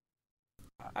 hated.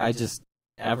 I just...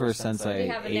 Ever since I Do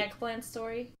you have an ate... eggplant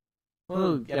story?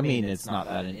 Well, I mean, it's not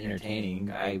that entertaining.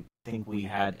 I think we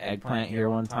had eggplant here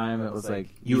one time. It was like...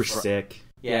 You were sick.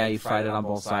 Yeah, you fried it on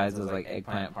both sides. It was like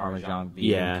eggplant, parmesan,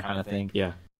 vegan kind of thing.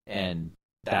 Yeah. And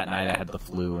that night I had the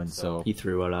flu, and so... He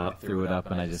threw it up.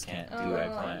 And I just can't do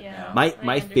eggplant yeah. now.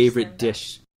 My favorite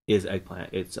dish is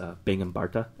eggplant. It's bangam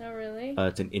barta. Oh, really?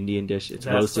 It's an Indian dish. It's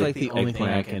That's roasted like the only thing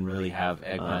I eggplant. can really have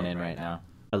eggplant in right now.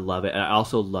 I love it. And I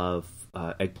also love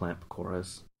eggplant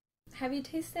pakoras. Have you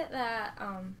tasted that?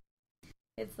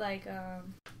 It's like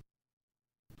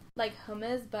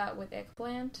hummus but with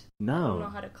eggplant. No. I don't know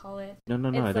how to call it. No, It's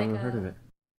I don't like heard of it.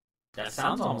 That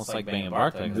sounds almost like bangam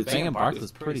bartha. Because bangam bartha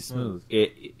is pretty smooth.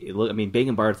 It look. I mean,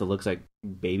 bangam bartha looks like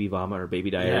baby vomit or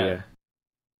baby diarrhea.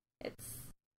 It's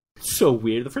So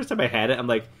weird. The first time I had it, I'm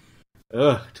like,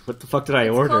 ugh, what the fuck did I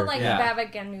It's order? called like baba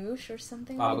ganoush or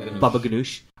something like that. Baba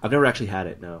ganoush. I've never actually had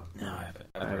it. No, No, I haven't.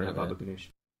 I haven't had baba ganoush.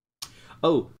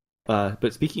 Oh,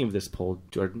 but speaking of this poll,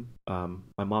 Jordan,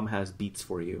 my mom has beets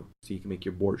for you, so you can make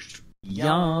your borscht.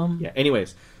 Yum. Yeah.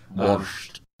 Anyways,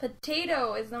 Borscht.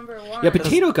 Potato is number one. yeah,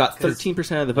 potato got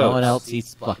 13% of the vote. No one else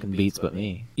eats fucking beets but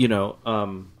me.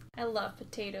 I love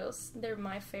potatoes. They're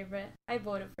my favorite. I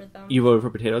voted for them. You voted for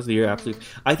potatoes? You're absolutely...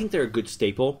 I think they're a good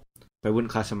staple, but I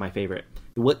wouldn't class them my favorite.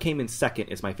 What came in second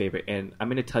is my favorite, and I'm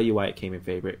going to tell you why it came in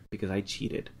favorite, because I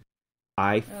cheated.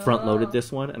 I front-loaded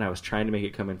this one, and I was trying to make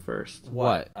it come in first.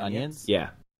 What? Onions?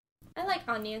 Yeah. I like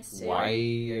onions too. Why are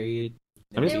you...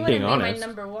 I'm just They being wouldn't honest. be my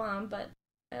number one, but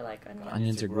I like onions.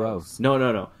 Onions are gross.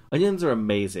 No. Onions are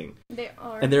amazing. They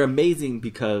are. And they're amazing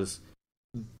because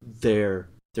they're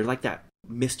like that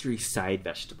mystery side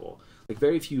vegetable. Like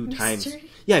very few times.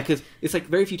 Yeah, because it's like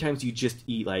very few times you just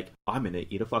eat like, I'm going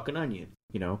to eat a fucking onion,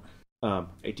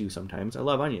 I do sometimes. I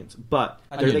love onions, but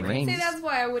they're like, rings. See, that's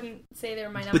why I wouldn't say they're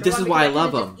my number one. But this is why I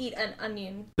love could've them. just eat an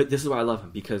onion. But this is why I love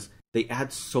them, because they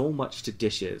add so much to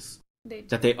dishes They do.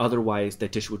 that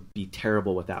that dish would be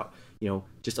terrible without.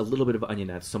 Just a little bit of onion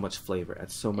adds so much flavor,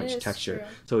 adds so much is texture. true.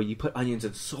 So you put onions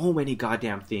in so many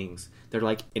goddamn things. They're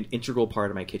like an integral part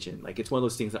of my kitchen. Like it's one of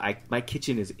those things that my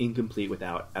kitchen is incomplete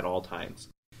without at all times.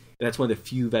 And that's one of the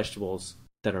few vegetables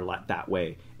that are that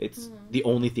way. It's the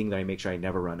only thing that I make sure I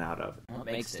never run out of. Well,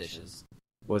 it makes dishes.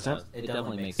 What was that? It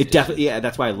definitely makes It dishes. definitely, yeah.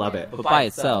 That's why I love it. But by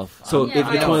itself. So Yeah,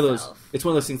 it's by one of those. itself. It's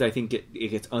one of those things that I think it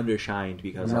gets undershined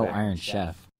because no of it. Iron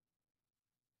Chef.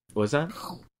 What was that?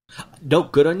 No,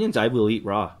 good onions I will eat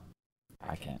raw.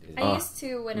 I can't do I that. used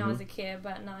to when I was a kid,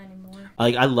 but not anymore.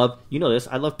 Like I love, you know this.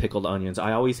 I love pickled onions.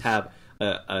 I always have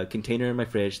a container in my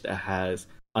fridge that has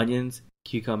onions,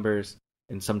 cucumbers,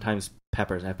 and sometimes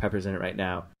peppers. I have peppers in it right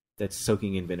now. That's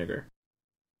soaking in vinegar.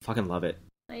 Fucking love it.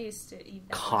 I used to eat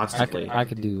that Constantly. I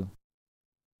could do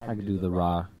the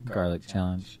raw garlic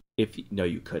challenge. No,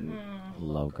 you couldn't.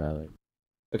 Love garlic.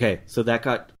 Okay, so that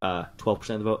got 12%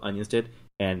 of the vote. Onions did,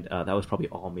 and that was probably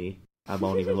all me. I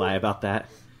won't even lie about that.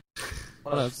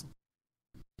 What else?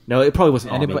 No, it probably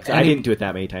wasn't all me. I Any- didn't do it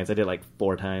that many times. I did like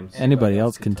 4 times. Anybody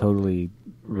else can totally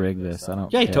rig this. I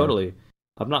don't. Yeah, care. totally.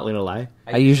 I'm not gonna lie.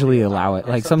 I usually allow it.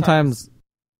 Like sometimes,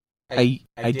 I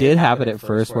did have it at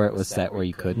first where it was set where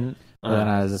you couldn't, but then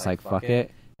I was just like fuck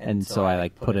it, and so I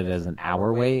like put it as an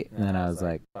hour wait, and then I was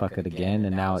like fuck it again,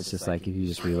 and now it's just like if you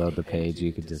just reload the page,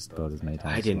 you could just vote as many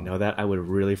times. I didn't know that. I would have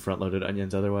really front-loaded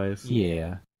onions otherwise.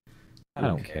 Yeah, I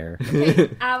don't care.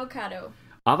 Okay, avocado.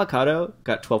 Avocado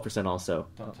got 12% also.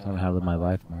 Don't tell me how to live my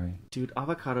life, Mari. Dude,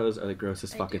 avocados are the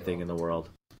grossest fucking thing in the world.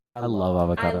 I love I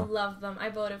avocado. love them. I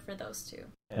voted for those two.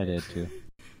 I did too.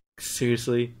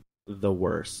 Seriously, the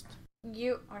worst.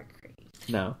 You are crazy.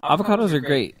 No. Avocados are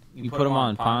great. You put them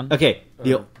on pan. Okay,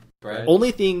 the Bread.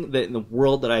 only thing that in the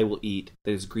world that I will eat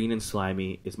that is green and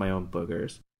slimy is my own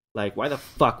boogers. Like, why the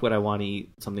fuck would I want to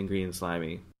eat something green and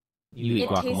slimy? You eat It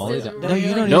guacamole? tastes No,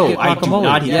 you don't No, eat I do guacamole.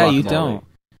 not eat Yeah, you guacamole. don't.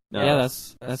 No. Yeah,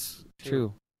 that's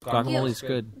true. Guacamole's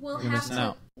good. We'll You're have missing to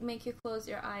out. make you close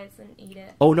your eyes and eat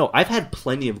it. Oh no, I've had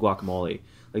plenty of guacamole.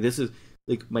 Like this is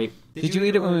like my Did you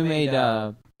eat it when we made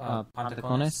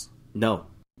pantacones? no.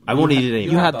 I won't eat it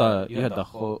anymore. You had the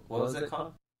what was it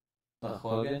called? The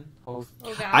Hogan?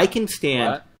 Ogao. I can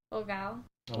stand Ogao.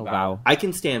 Oh wow. I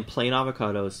can stand plain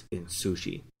avocados in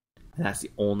sushi. And that's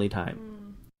the only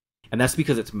time. And that's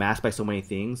because it's masked by so many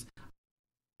things.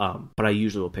 But I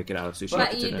usually will pick it out of sushi. if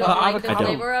But it's you in don't it. like the I don't.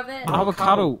 flavor of it?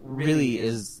 Avocado really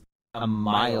is a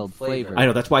mild flavor. I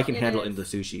know that's why I can It handle it is. in the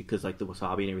sushi because like the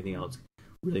wasabi and everything else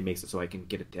really makes it so I can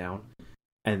get it down.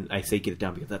 And I say get it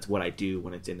down because that's what I do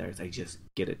when it's in there. Is I just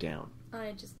get it down.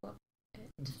 I just love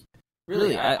it.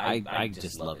 Really, I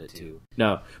just love it too.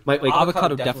 No, my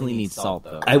Avocado definitely needs salt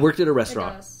though. I worked at a It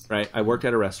restaurant, does. right? I worked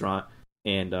at a restaurant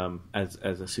and as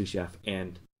a sous chef,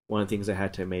 and one of the things I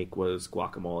had to make was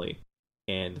guacamole.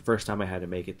 And the first time I had to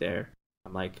make it there,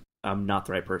 I'm like, I'm not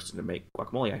the right person to make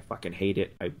guacamole. I fucking hate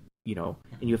it. And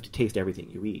you have to taste everything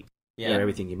you eat, or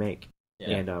everything you make.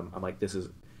 Yeah. And I'm like, this is,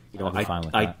 I'd be fine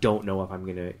with I that. don't know if I'm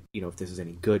gonna, if this is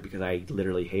any good because I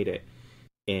literally hate it.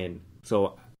 And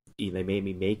so they made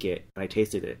me make it, and I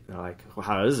tasted it. And they're like, well,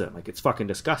 how is it? I'm like, it's fucking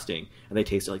disgusting. And they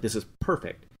tasted like, this is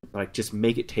perfect. I'm like, just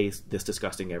make it taste this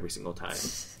disgusting every single time.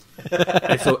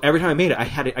 And so every time I made it,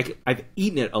 I've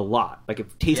eaten it a lot. Like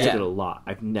I've tasted it a lot.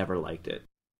 I've never liked it.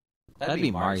 That'd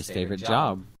be Mari's favorite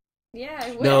job. Yeah,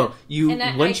 I would. No,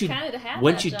 once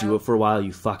you do it for a while,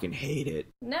 you fucking hate it.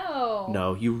 No.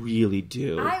 No, you really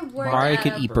do. I work Mari at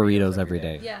could a- eat burritos every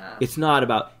day. Yeah. It's not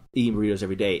about eating burritos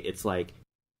every day. It's like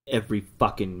every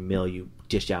fucking meal you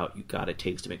dish out, you gotta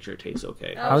taste to make sure it tastes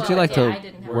okay. Oh, How would you like yeah, I to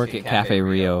didn't have work to. at Cafe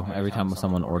Rio? Every time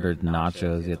someone ordered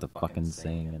nachos, you have to fucking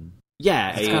sing and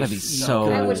Yeah, It's gotta be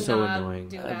so- I would so not annoying.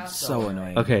 do that. so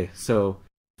annoying. Okay, so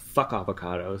fuck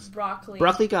avocados. Broccoli.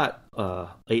 Broccoli got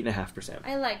 8.5%.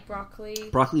 I like broccoli.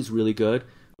 Broccoli's really good.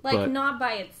 Like, but- not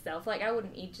by itself. Like, I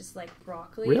wouldn't eat just, like,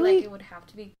 broccoli. Really? Like, it would have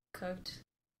to be cooked.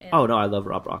 And Oh no, I love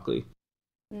raw broccoli.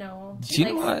 No. Do you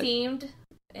like, know what? steamed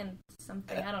and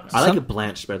something. I don't know. I like it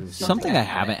blanched better than Something I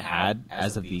haven't had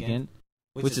as a vegan,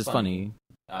 which is funny,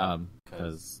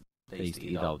 because I used to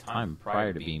eat all the time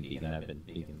prior to being vegan. I've been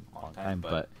vegan a long time,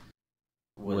 but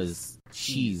was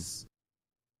cheese,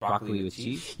 broccoli with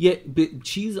cheese. Yeah, but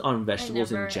cheese on I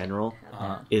vegetables never in general had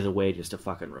that. is a way just to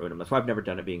fucking ruin them. That's why I've never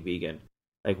done it being vegan.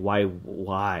 Like, why?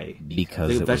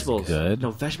 Because Like, it vegetables, was good. No,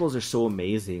 vegetables are so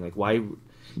amazing. Like, why?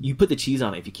 You put the cheese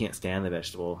on it if you can't stand the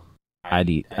vegetable. I'd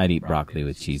eat broccoli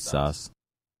with cheese sauce.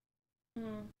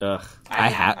 Mm. Ugh.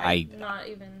 I Not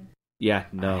even. Yeah,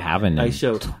 no. I haven't. I in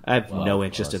have 12 no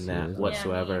interest plus in that years.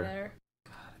 whatsoever. Yeah, me either.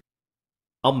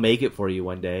 I'll make it for you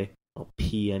one day. I'll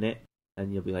pee in it,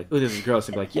 and you'll be like, "Oh, this is gross."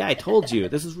 And be like, "Yeah, I told you.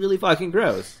 This is really fucking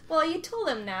gross." Well, you told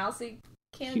him now, so you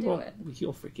can't do it.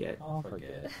 He'll forget. I'll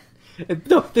forget.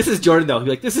 No, this is Jordan though. He'll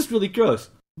be like, "This is really gross,"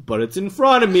 but it's in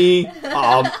front of me.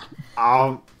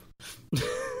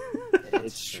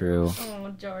 It's true.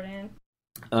 Oh, Jordan.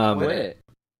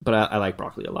 But I like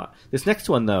broccoli a lot. This next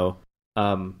one though,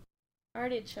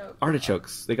 Artichoke.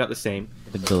 artichokes. They got the same.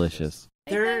 They're delicious.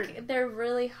 I think they're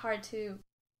really hard to.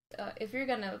 If you're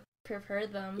gonna prepare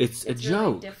them, It's a really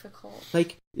joke. difficult.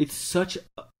 Like it's such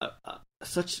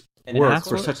work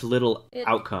for such little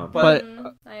outcome. But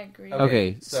I agree.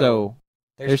 Okay, so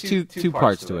there's two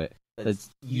parts to it. That's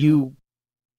you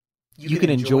can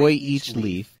enjoy each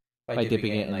leaf by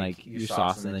dipping it in like your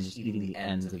sauce and then just eating the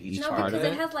ends of each part of it. No, because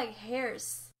it has like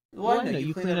hairs. Well, no,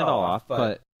 you clean it all off,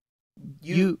 but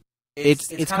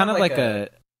it's kind of like a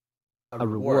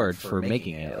reward for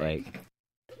making it. Like,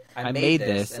 I made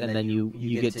this, and then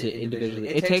you get to individually.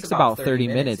 It takes about 30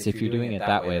 minutes if you're doing it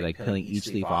that way, like peeling each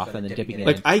leaf off and then dipping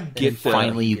it. Like, in.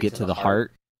 Finally, you get to the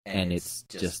heart, and it's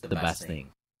just the best thing.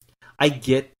 I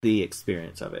get the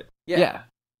experience of it. Yeah.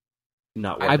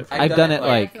 Not worth it. I've done it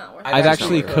like I've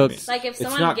actually cooked. Like if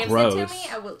someone gives it to me,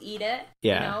 I will eat it.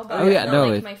 Yeah. You know, but it's not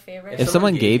like my favorite. If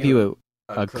someone gave you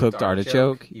a cooked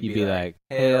artichoke, you'd be like,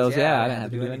 "Hells yeah, I didn't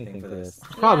have to do anything for this."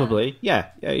 Probably, yeah.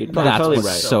 You're But that's totally what's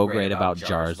right. so great about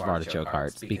jars of artichoke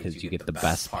hearts because you get the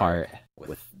best part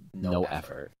with no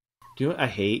effort. Do you know what I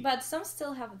hate? But some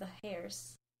still have the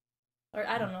hairs, or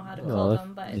I don't know how to call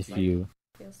them, but it's feels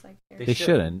like hairs. They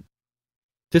shouldn't.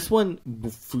 This one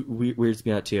weirds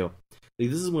me out too. Like,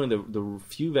 this is one of the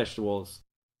few vegetables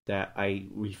that I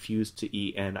refuse to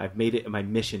eat, and I've made it my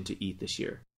mission to eat this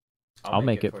year. I'll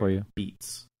make it for you.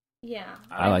 Beets. Yeah,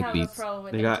 I like have beets. A problem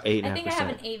with they it. got 8.5%. I think I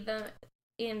haven't ate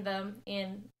them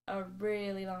in a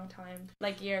really long time,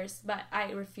 like years, but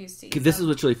I refuse to eat This them. is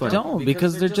what's really funny. Don't,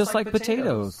 because they're just like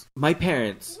potatoes. My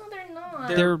parents... No, they're not.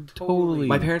 They're totally...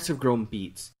 My parents have grown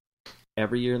beets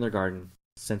every year in their garden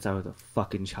since I was a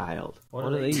fucking child. What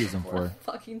do they use them for?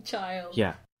 Fucking child.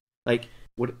 Yeah. Like,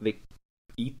 what, they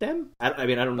eat them? I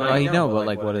mean, I don't know. I know, but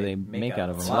like, what do they make out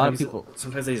of them? A lot of people...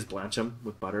 Sometimes they just blanch them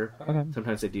with butter. Okay.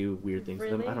 Sometimes they do weird things with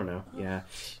them. Really? I don't know. Yeah.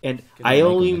 And I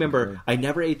only remember, I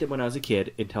never ate them when I was a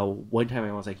kid until one time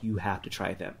I was like, you have to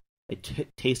try them. I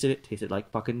tasted it, tasted like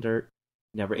fucking dirt.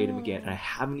 Never ate them again. And I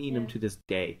haven't eaten them to this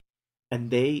day. And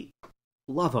they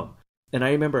love them. And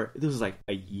I remember, this was like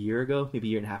a year ago, maybe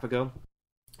a year and a half ago.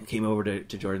 I came over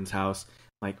to Jordan's house.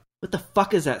 I'm like, what the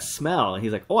fuck is that smell? And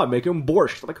he's like, oh, I'm making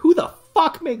borscht. I'm like, who the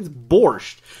fuck makes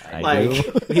borscht? I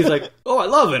do. He's like, oh, I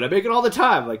love it. I make it all the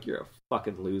time. I'm like, you're a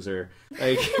fucking loser.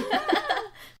 Like,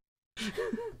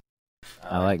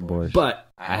 I like borscht. But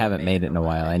I haven't made it in a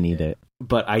while. I need it.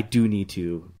 But I do need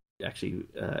to actually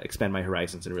expand my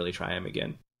horizons and really try them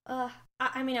again.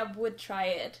 I mean, I would try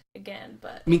it again,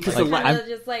 but I mean, because the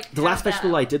last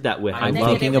vegetable I did that with, I'm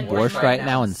thinking of borscht right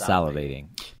now and salivating.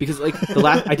 Because like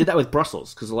I did that with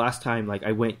Brussels. Because the last time, like,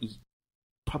 I went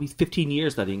probably 15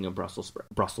 years without eating a Brussels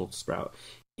sprout,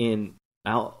 and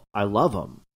I love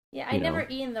them. Yeah, I never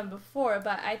eaten them before,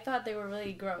 but I thought they were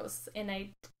really gross, and I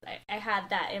had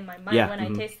that in my mind when I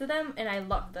tasted them, and I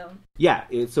loved them. Yeah,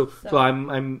 so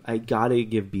I gotta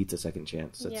give beets a second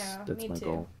chance. That's my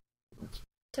goal.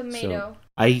 Tomato. So,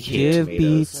 I hate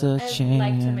beets a chance. I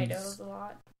like tomatoes a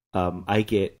lot. I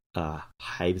get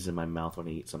hives in my mouth when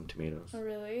I eat some tomatoes. Oh,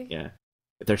 really? Yeah,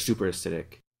 they're super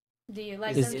acidic. Do you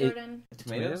like them, Jordan?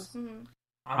 Tomatoes? Mm-hmm.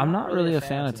 I'm not really a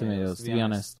fan of tomatoes, to be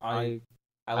honest. I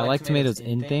like tomatoes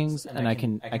in things, and I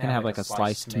can have like a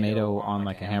sliced tomato on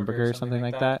like a hamburger or something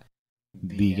like that.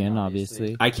 Vegan,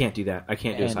 obviously. I can't do that. I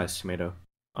can't do a sliced tomato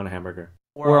on a hamburger.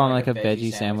 Or on like a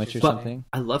veggie sandwich or something.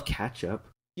 I love ketchup.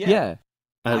 Yeah.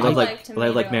 I love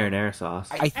marinara sauce.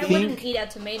 I wouldn't eat a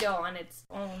tomato on its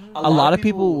own. A lot of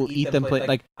people will eat them plain.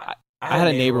 Like, I had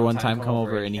a neighbor one time come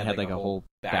over and he had like a whole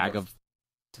bag of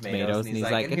tomatoes, and he's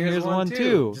like, and here's one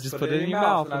too. Just put it in your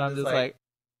mouth. And I'm just like,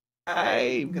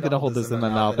 I'm gonna hold this in my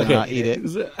mouth and not eat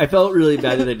it. I felt really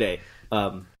bad the other day.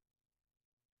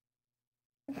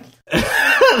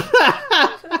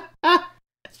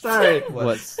 Sorry.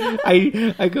 What?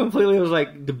 I completely was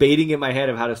like debating in my head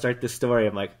of how to start this story.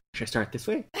 I'm like, should I start this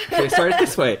way? Should I start it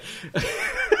this way?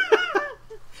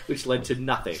 Which led to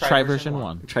nothing. Try version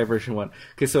 1. Try version 1.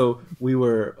 Okay, so we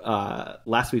were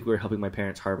last week we were helping my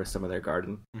parents harvest some of their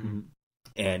garden,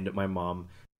 and my mom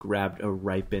grabbed a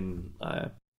ripened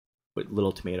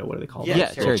little tomato. What do they call them?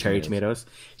 Yeah, cherry tomatoes.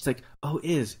 She's like, "Oh,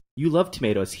 you love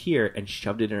tomatoes here," and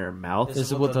shoved it in her mouth.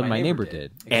 This is what my neighbor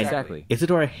did. And exactly.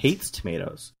 Isadora hates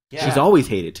tomatoes. Yeah. She's always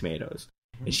hated tomatoes.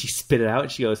 And she spit it out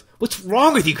and she goes, "What's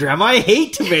wrong with you, Grandma? I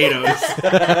hate tomatoes."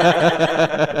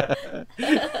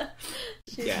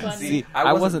 She's funny. See,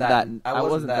 I wasn't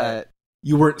that.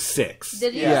 You weren't 6.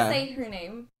 Did you say her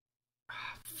name?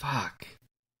 Fuck.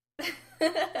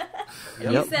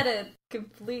 You said a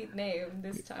complete name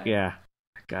this time. Yeah,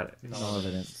 I got it. No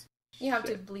evidence. You have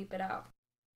to bleep it out.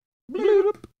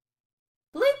 Bloop.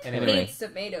 Bleep Anyway. hates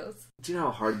tomatoes. Do you know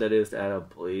how hard that is to add a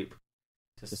bleep?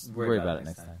 Just worry about it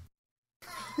next time.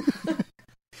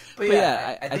 But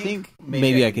yeah, I think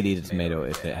maybe I could eat a tomato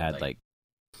if it had like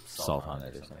salt on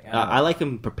it or something. I like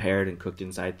them prepared and cooked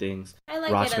inside things. I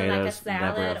like Raw it as tomatoes, like a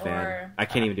never salad a fan. or... I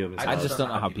can't even do them in I salad. just don't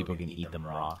know how people can eat them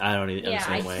raw. I don't eat them the Yeah,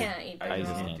 I same way. can't eat I them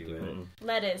just raw. can't do it.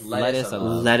 Lettuce. Lettuce, I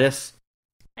love. Lettuce,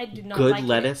 I do not good like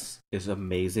lettuce is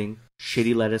amazing.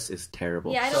 Shitty lettuce is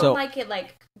terrible. it. Yeah, I don't So- like it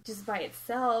like just by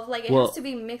itself. Like it Well, has to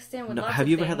be mixed in with No, lots have of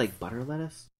you ever things. had like butter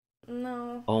lettuce?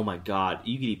 No. Oh my god,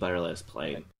 you could eat butter lettuce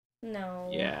plain. No.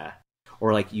 Yeah,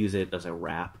 or like use it as a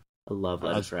wrap. I love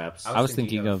lettuce wraps. I was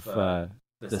thinking of the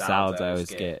salads I always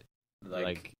get.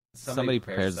 Like somebody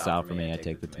prepares a salad for me, I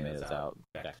take the tomatoes out,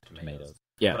 back to tomatoes.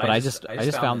 Yeah, But I just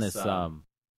found this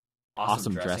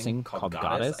awesome dressing called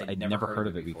Goddess. I'd never heard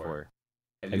of it before.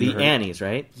 Have you the heard of it? Annie's,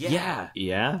 right? Yeah.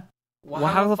 Yeah, Well,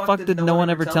 how the fuck did no one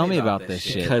ever tell me about this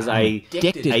shit? because I'm I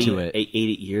addicted to it. ate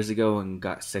it years ago and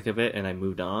got sick of it, and I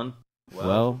moved on.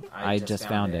 Well, I just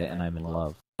found it and I'm in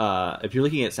love. If you're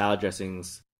looking at salad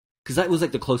dressings, because that was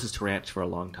like the closest to ranch for a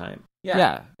long time. Yeah,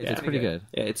 Yeah. it's pretty good.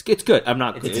 Yeah, it's good. I'm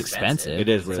not. It's expensive. It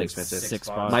is It's really like expensive.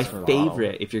 $6 My for a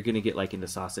favorite, if you're gonna get like into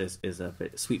sauces, is a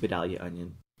sweet Vidalia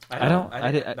onion.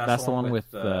 That's the one with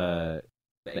the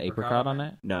apricot on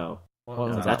it. No, What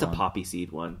was that that's a one? poppy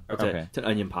seed one. It's, Okay. it's an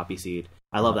onion poppy seed.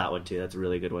 I love that one too. That's a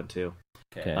really good one too.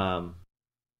 Okay.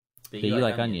 Do Do you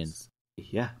like onions?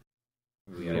 Yeah,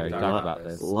 We already talked about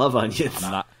this. love onions.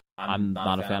 I'm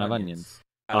not a fan of onions.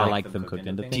 I like them cooked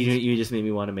into Do you know things. what you just made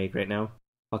me want to make right now?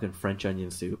 Fucking French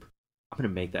onion soup. I'm gonna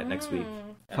make that next week.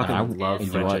 Fucking I love you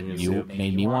know French what? onion You soup.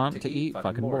 made me want to eat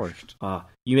fucking borscht.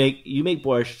 You make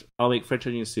borscht. I'll make French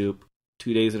onion soup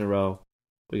 2 days in a row.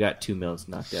 We got 2 meals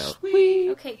knocked out.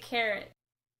 Okay, carrot.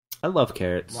 I love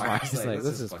carrots. He's like,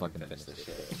 let's just fucking finish this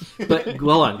shit. But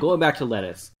hold on, going back to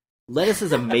lettuce. Lettuce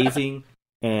is amazing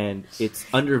and it's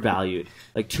undervalued.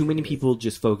 Like too many people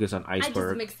just focus on I just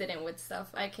iceberg. mix it in with stuff.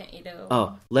 I can't eat it.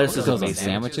 Oh, lettuce is Those on amazing.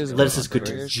 sandwiches? Lettuce Those is on good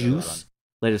to burgers? juice.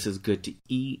 Lettuce is good to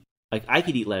eat. Like I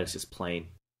could eat lettuce just plain.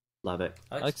 Love it.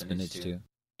 I like spinach too.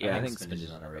 Yeah, I think spinach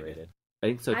is underrated. I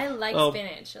think so. I like Oh,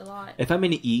 spinach a lot. If I'm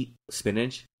gonna eat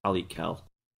spinach, I'll eat kale.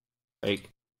 Like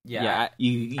Yeah,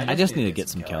 I just need to get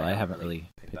some kale. I haven't really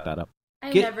picked that up.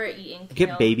 I've get- never eaten kale.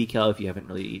 get baby kale if you haven't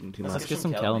really eaten too Let's much. get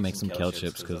some kale and make some kale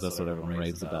chips because that's what everyone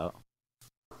raves about.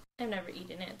 I've never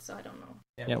eaten it, so I don't know.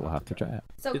 Yeah, we'll have to try it.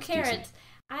 So It's carrots,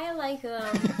 I like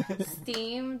them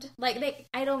steamed. Like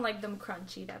I don't like them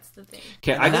crunchy. That's the thing.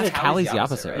 Okay, And I that's gotta. Callie's the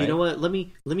opposite, right? You know what? Let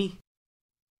me.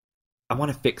 I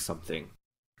want to fix something.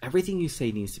 Everything you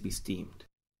say needs to be steamed.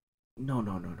 No.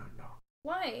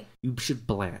 Why? You should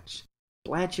blanch.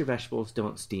 Blanch your vegetables.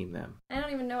 Don't steam them. I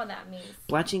don't even know what that means.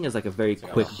 Blanching is like a very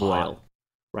quick hot. boil,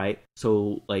 right?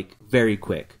 So like very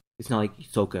quick. It's not like you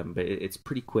soak them, but it's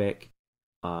pretty quick.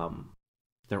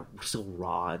 They're still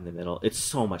raw in the middle. It's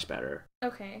so much better.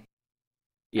 Okay. I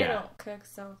Yeah. don't cook,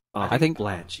 so I think-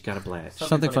 blanch. You gotta blanch.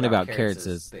 Something funny about carrots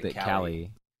is that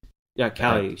Callie, Yeah,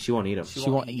 Callie, she won't eat them. she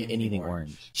won't eat anything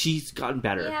orange. She's gotten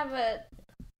better. we have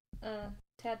a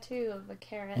tattoo of a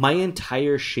carrot. My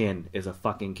entire shin is a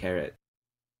fucking carrot.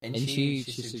 And she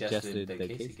suggested that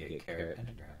Casey get carrot.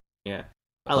 Yeah,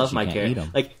 I love she my can't carrot. eat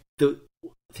 'em. Like the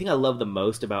thing I love the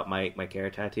most about my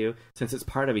carrot tattoo, since it's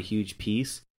part of a huge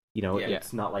piece, you know,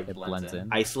 it's not like It blends in.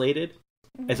 isolated,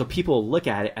 Mhm. and so people look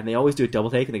at it and they always do a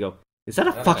double take and they go, "Is that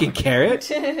a fucking carrot?"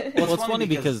 Well, it's funny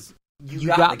because you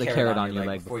got the carrot on your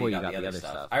leg before you got the other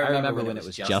stuff. I remember when it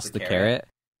was just the carrot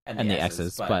and the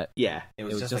X's, but Yeah, it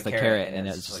was just a carrot and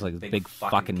it's just like a big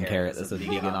fucking carrot that says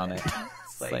vegan on it.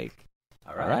 It's like,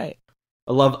 all right.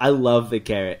 I love the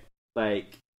carrot. Like,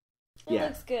 It yeah,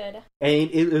 looks good. and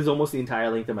it is almost the entire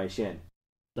length of my shin.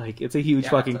 Like, it's a huge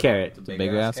fucking carrot. It's a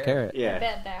bigger ass carrot. I Yeah.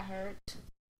 bet that hurt.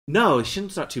 No,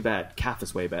 shin's not too bad. Calf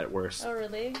is way bad, worse. Oh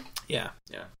really? Yeah.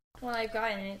 Well, I've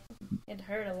gotten it. It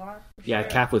hurt a lot. for Yeah, sure.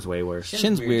 calf was way worse.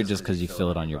 Shin's weird just because you feel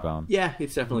it on your bone. Yeah,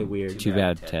 it's definitely weird. Too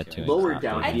bad tattooing. Lower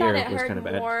down I here thought it was hurt kind of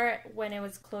bad. more when it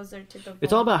was closer to the bone.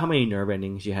 It's all about how many nerve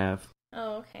endings you have.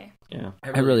 Oh, okay. Yeah.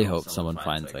 I really hope someone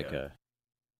finds like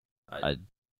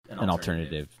an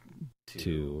alternative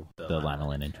to the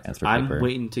lanolin and transfer I'm paper.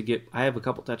 waiting to get. I have a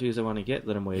couple tattoos I want to get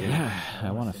that I'm waiting. Yeah,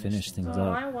 I want to finish things Oh,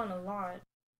 up. I want a lot.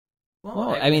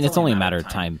 Well, I mean, it's only a matter of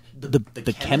time.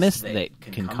 The chemist that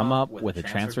can come up with a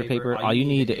transfer paper, all you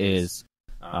need is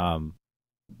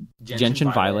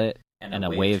gentian violet and a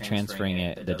way of transferring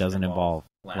it that doesn't involve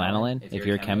lanolin. If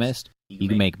you're a chemist, you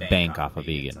can make bank off of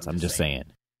vegans. I'm just saying.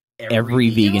 Every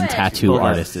vegan tattoo Hold on.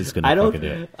 artist is going I to don't. fucking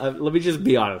do it. Let me just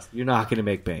be honest. You're not going to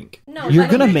make bank. No, You're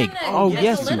but gonna you're make- gonna oh, get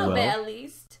yes, a you little will. bit at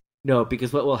least. No,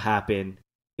 because what will happen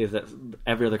is that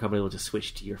every other company will just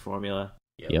switch to your formula.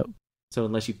 Yep. So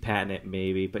unless you patent it,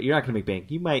 maybe, but you're not going to make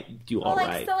bank. You might do Well, all like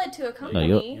right. sell it to a No,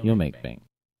 company. you'll make bank.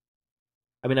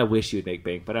 I mean, I wish you'd make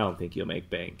bank, but I don't think you'll make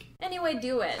bank. Anyway,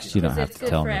 do it. You don't Because have it's to good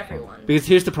tell for me. everyone. Because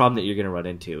here's the problem that you're going to run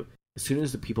into. As soon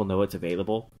as the people know it's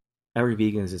available, every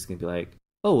vegan is just going to be like,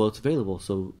 oh, well, it's available,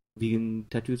 so vegan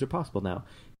tattoos are possible now.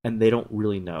 And they don't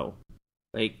really know.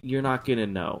 Like, you're not going to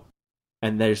know.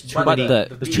 And there's too many.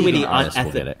 There's too many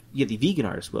unethical. Yeah, the vegan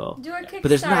artists will. Do a Kickstarter. But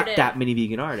there's not that many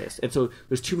vegan artists, and so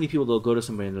there's too many people that'll go to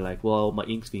somebody and they're like, "Well, my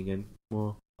ink's vegan.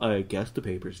 Well, I guess the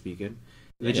paper's vegan."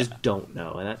 And they just don't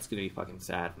know, and that's gonna be fucking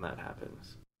sad when that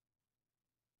happens.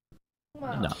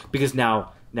 Well, No. Because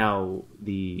now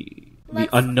the Let's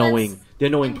unknowing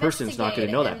person's not going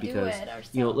to know that investigate because and do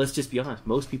it ourselves. let's just be honest,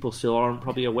 most people still aren't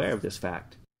probably aware of this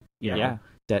fact. You know, Yeah.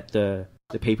 that the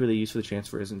paper they use for the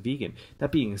transfer isn't vegan.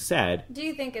 That being said, Do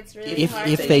you think it's really hard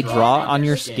If to they get draw it? on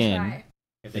your Just skin, try.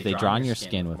 if they draw on your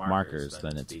skin with markers,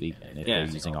 then it's vegan. If Yeah.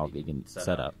 they're using all vegan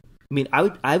setup. I mean,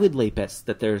 I would lay bets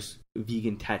that there's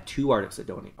vegan tattoo artists that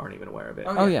aren't even aware of it.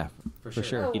 Oh yeah, for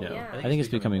sure. Oh, You know, yeah. I think it's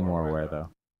becoming more aware though.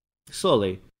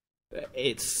 Slowly.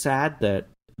 It's sad that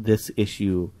this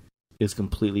issue is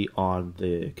completely on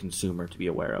the consumer to be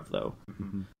aware of, though.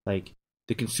 Mm-hmm. Like,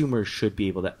 the consumer should be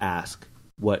able to ask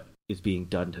what is being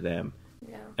done to them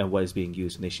Yeah. and what is being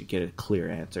used, and they should get a clear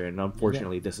answer. And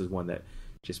unfortunately, this is one that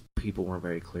just people weren't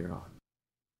very clear on.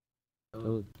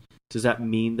 Oh. Does that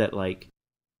mean that, like,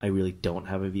 I really don't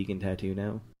have a vegan tattoo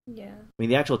now? Yeah. I mean,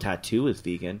 the actual tattoo is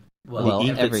vegan. Well, the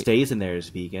ink that stays in there is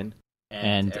vegan.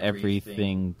 And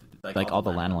everything, like all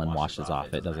the lanolin washes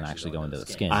off. It doesn't actually go into the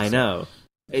skin. I know.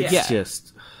 It's Yeah.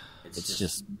 just... It's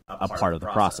just a part of the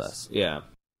process. Yeah.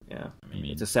 I mean,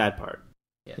 It's a sad part.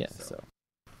 yeah. So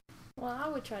Well, I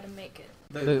would try to make it.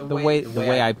 the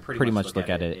way I pretty much look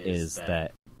at it is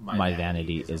that my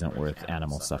vanity isn't worth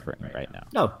animal suffering right now.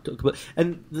 No,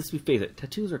 and let's be face it,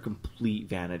 tattoos are complete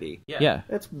vanity. Yeah.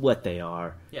 That's what they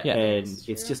are. Yeah. And That's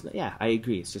it's true. just, I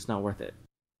agree. It's just not worth it.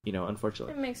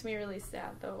 Unfortunately. It makes me really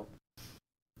sad though.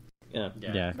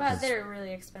 Yeah. But they're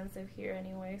really expensive here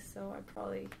anyway, so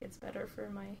it's better for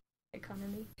my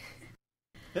economy.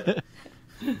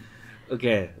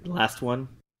 Okay, last one.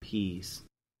 Peas.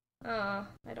 I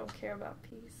don't care about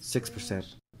peas.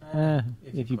 6%.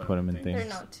 If you put them in They're things.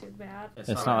 not too bad.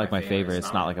 It's not like my favorite.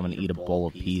 It's not like I'm going to eat a bowl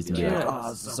of peas and be like, oh,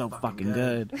 this is so fucking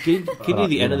good. Can you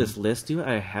the end of this list, do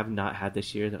I have not had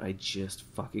this year that I just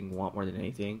fucking want more than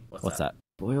anything? What's that?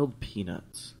 Boiled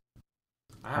peanuts.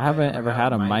 I haven't ever had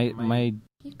them. My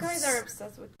You guys are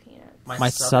obsessed with peanuts. my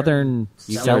southern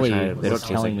Summertime, celly they don't was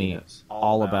taste telling like me peanuts.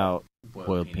 all about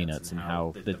boiled peanuts and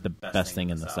how the best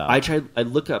thing in the South. I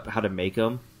look up how to make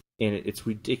them, and it's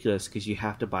ridiculous because you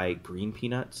have to buy green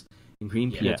peanuts, and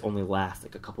green peanuts only last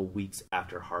like a couple weeks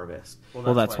after harvest.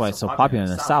 Well, that's why it's so popular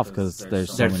in the South because there's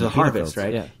so There's many the peanut harvest, fields.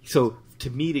 right? Yeah. So to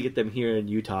me, to get them here in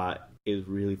Utah is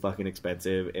really fucking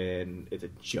expensive, and it's a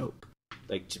joke.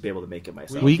 Like to be able to make it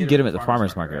myself. Well, you can get them at the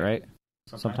farmer's market, right?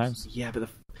 Sometimes. Yeah, but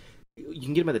you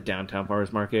can get them at the downtown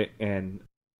farmers market, and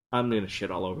I'm gonna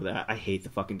shit all over that. I hate the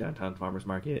fucking downtown farmers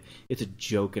market. It's a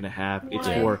joke and a half. It's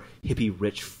Why? for hippie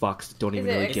rich fucks that don't Is even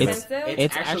it really give a expensive?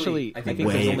 It's actually I think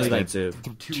way there's only like expensive.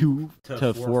 2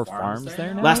 to 4 farms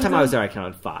there now. Last time I was there, I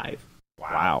counted 5.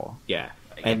 Wow. Yeah,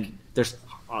 and there's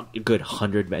a good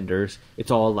 100 vendors. It's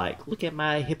all like, look at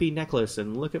my hippie necklace,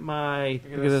 and look at my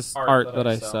Look at this art that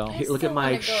I sell. I look still at my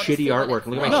wanna go to shitty see what artwork. it's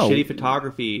Look at my like. shitty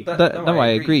photography. No, I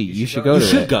agree. You should go You to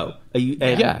should it. go. You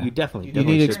Yeah. definitely. You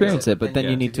need to should experience go. it, but then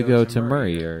you need to go to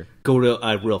Murray or Go to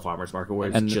a real farmers market where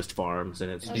it's And- just farms and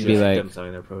it's and just be like- them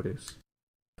selling their produce.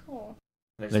 Cool.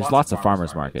 there's lots of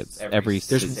farmers markets. Every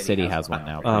city has one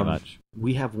now, pretty much.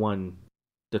 We have one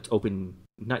that's open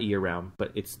not year round,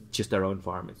 but it's just their own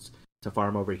farm. It's a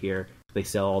farm over here. They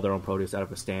sell all their own produce out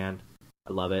of a stand.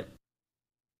 I love it.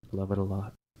 I love it a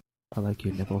lot. I like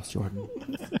your nipples, Jordan.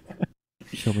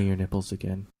 Show me your nipples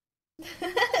again.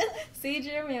 See,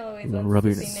 Jeremy always Rub wants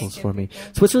your to see nipples naked for me. people.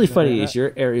 So what's really funny is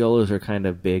your areolas are kind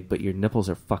of big, but your nipples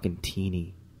are fucking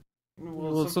teeny.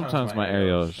 Well, sometimes my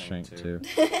areolas shrink too.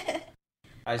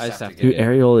 I just have to Your get it.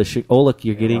 areola is shrink. Oh, look,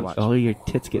 you're getting. watch. Oh, your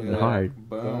tits getting hard.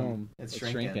 Boom. It's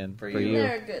shrinking for you.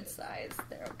 They're a good size.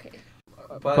 They're okay.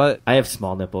 But I have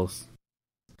small nipples.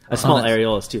 I have small that's-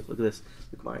 areolas too. Look at this.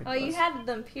 Look at mine. Oh, you had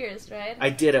them pierced, right?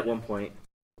 I did at one point.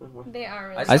 They are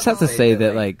really I just have to say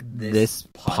that like this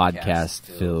podcast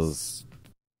feels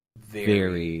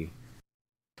very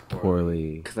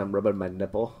poorly Because I'm rubbing my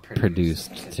nipple.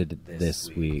 produced to this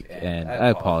week, and I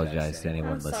apologize to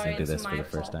anyone I'm sorry, listening to it's this for my the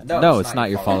first fault. time. No, it's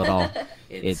not your fault at all.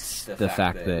 It's the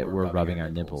fact that we're rubbing our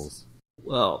nipples.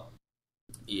 Well,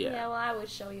 Yeah, well, I would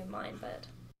show you mine, but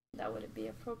that wouldn't be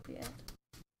appropriate.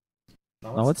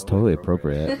 No, it's totally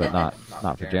appropriate, but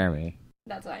not for Jeremy.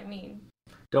 That's what I mean.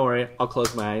 don't worry. I'll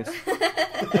close my eyes.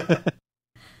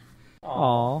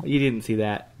 Aw. You didn't see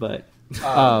that, but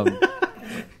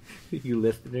you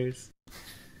listeners.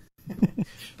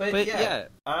 But yeah,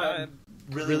 I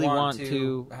really want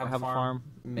to have a farm,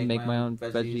 make my own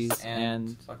veggies,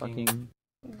 and fucking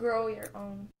Grow your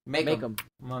own. make them.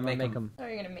 I'm gonna make them. Are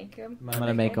you gonna make them? I'm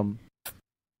gonna make them.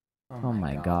 Oh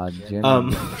my god,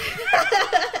 Jeremy.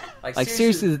 Like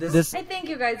seriously, this. I think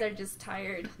you guys are just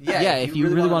tired. Yeah, if you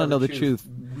really want to know the truth,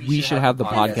 we should have the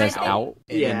podcast out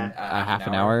in a half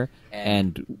an hour,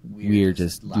 and we're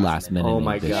just last minute. Oh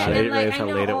my god, I didn't realize how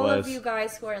late it all was. of you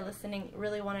guys who are listening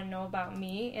really want to know about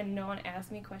me, and no one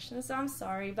asked me questions, so I'm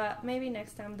sorry, but maybe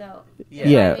next time they'll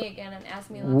invite me again and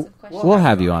ask me lots of questions. We'll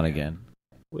have you on again.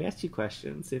 We asked you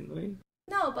questions, didn't we?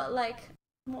 No, but like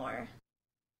more.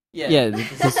 Yeah,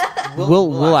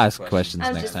 we'll ask questions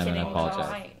I'm next just time, kidding. and I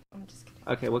apologize. No, I'm just kidding.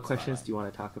 Okay, what questions do you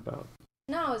want to talk about?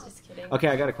 No, I was just kidding. Okay,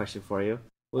 I got a question for you.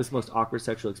 What was the most awkward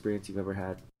sexual experience you've ever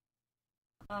had?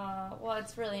 Well,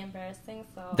 it's really embarrassing,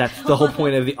 so... That's the whole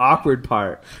point of the awkward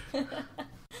part.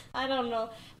 I don't know.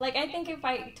 Like, I think if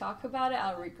I talk about it,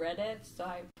 I'll regret it, so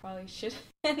I probably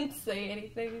shouldn't say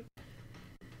anything.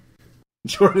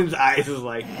 Jordan's eyes is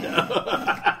like, no.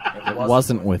 It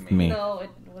wasn't with me. No, it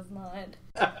was not.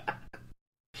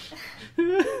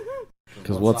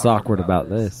 Because what's awkward about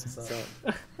this?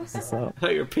 I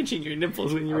thought you were pinching your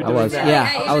nipples when you were I doing was, that.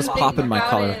 yeah. I was even popping thinking my about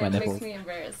collar it, with my it nipples. makes me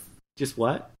embarrassed. Just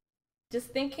what? Just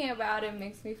thinking about it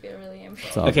makes me feel really embarrassed.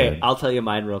 It's all Okay, good. I'll tell you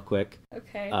mine real quick.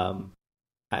 Okay.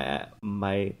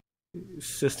 My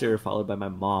sister, followed by my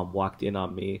mom, walked in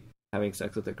on me having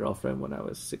sex with a girlfriend when I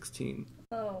was 16.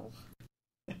 Oh.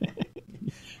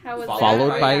 How was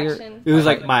Followed that by your- reaction? It was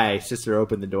like my sister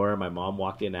opened the door and my mom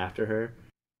walked in after her.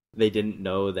 They didn't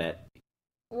know that.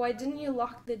 Why didn't you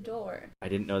lock the door? I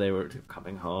didn't know they were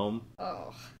coming home.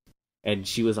 Oh. And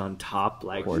she was on top,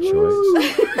 like, Poor woo!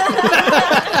 choice.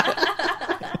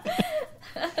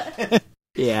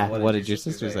 Yeah. What did your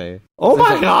sister say? Oh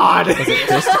my god! Was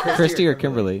it Christy or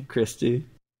Kimberly? Christy.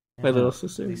 My little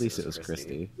sister. At least it was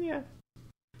Christy. Yeah.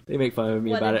 They make fun of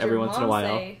me What about did it every your once in a mom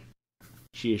while. say?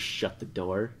 She just shut the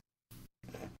door.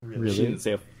 Really? She didn't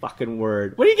say a fucking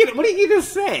word. What are you gonna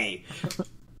say?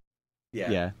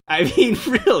 Yeah. I mean,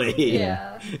 really?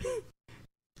 Yeah.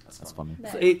 That's funny.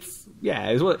 It's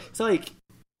like,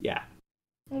 yeah.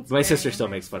 It's My very sister still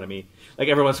makes fun of me. Like,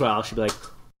 every once in a while, she'd be like,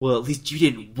 well, at least you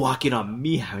didn't walk in on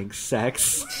me having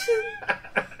sex.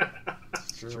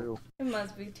 True. It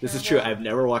must be terrible. This is true. I've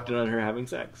never walked in on her having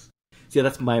sex. See,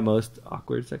 that's my most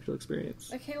awkward sexual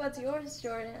experience. Okay, what's yours,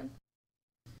 Jordan?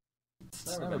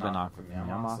 It's never been awkward for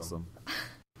me. I'm awesome.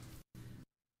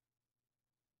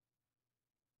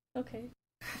 Okay.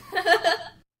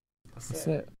 That's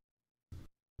it.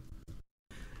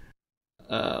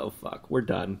 Oh, fuck. We're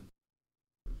done.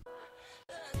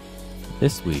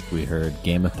 This week we heard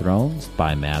Game of Thrones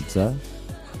by Madza,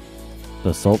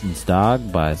 The Sultan's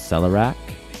Dog by Celarak,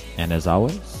 and as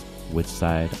always, Which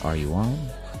Side Are You On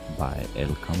by El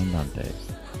Comandante.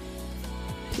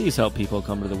 Please help people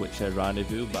come to the Witchside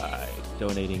Rendezvous by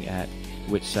donating at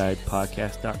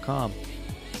witchsidepodcast.com.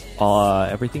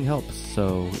 Everything helps,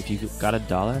 so if you got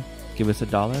 $1, give us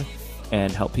 $1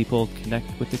 and help people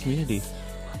connect with the community.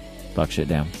 Fuck shit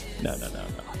down. No.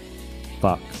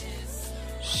 Fuck.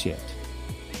 Shit.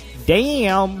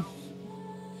 Damn!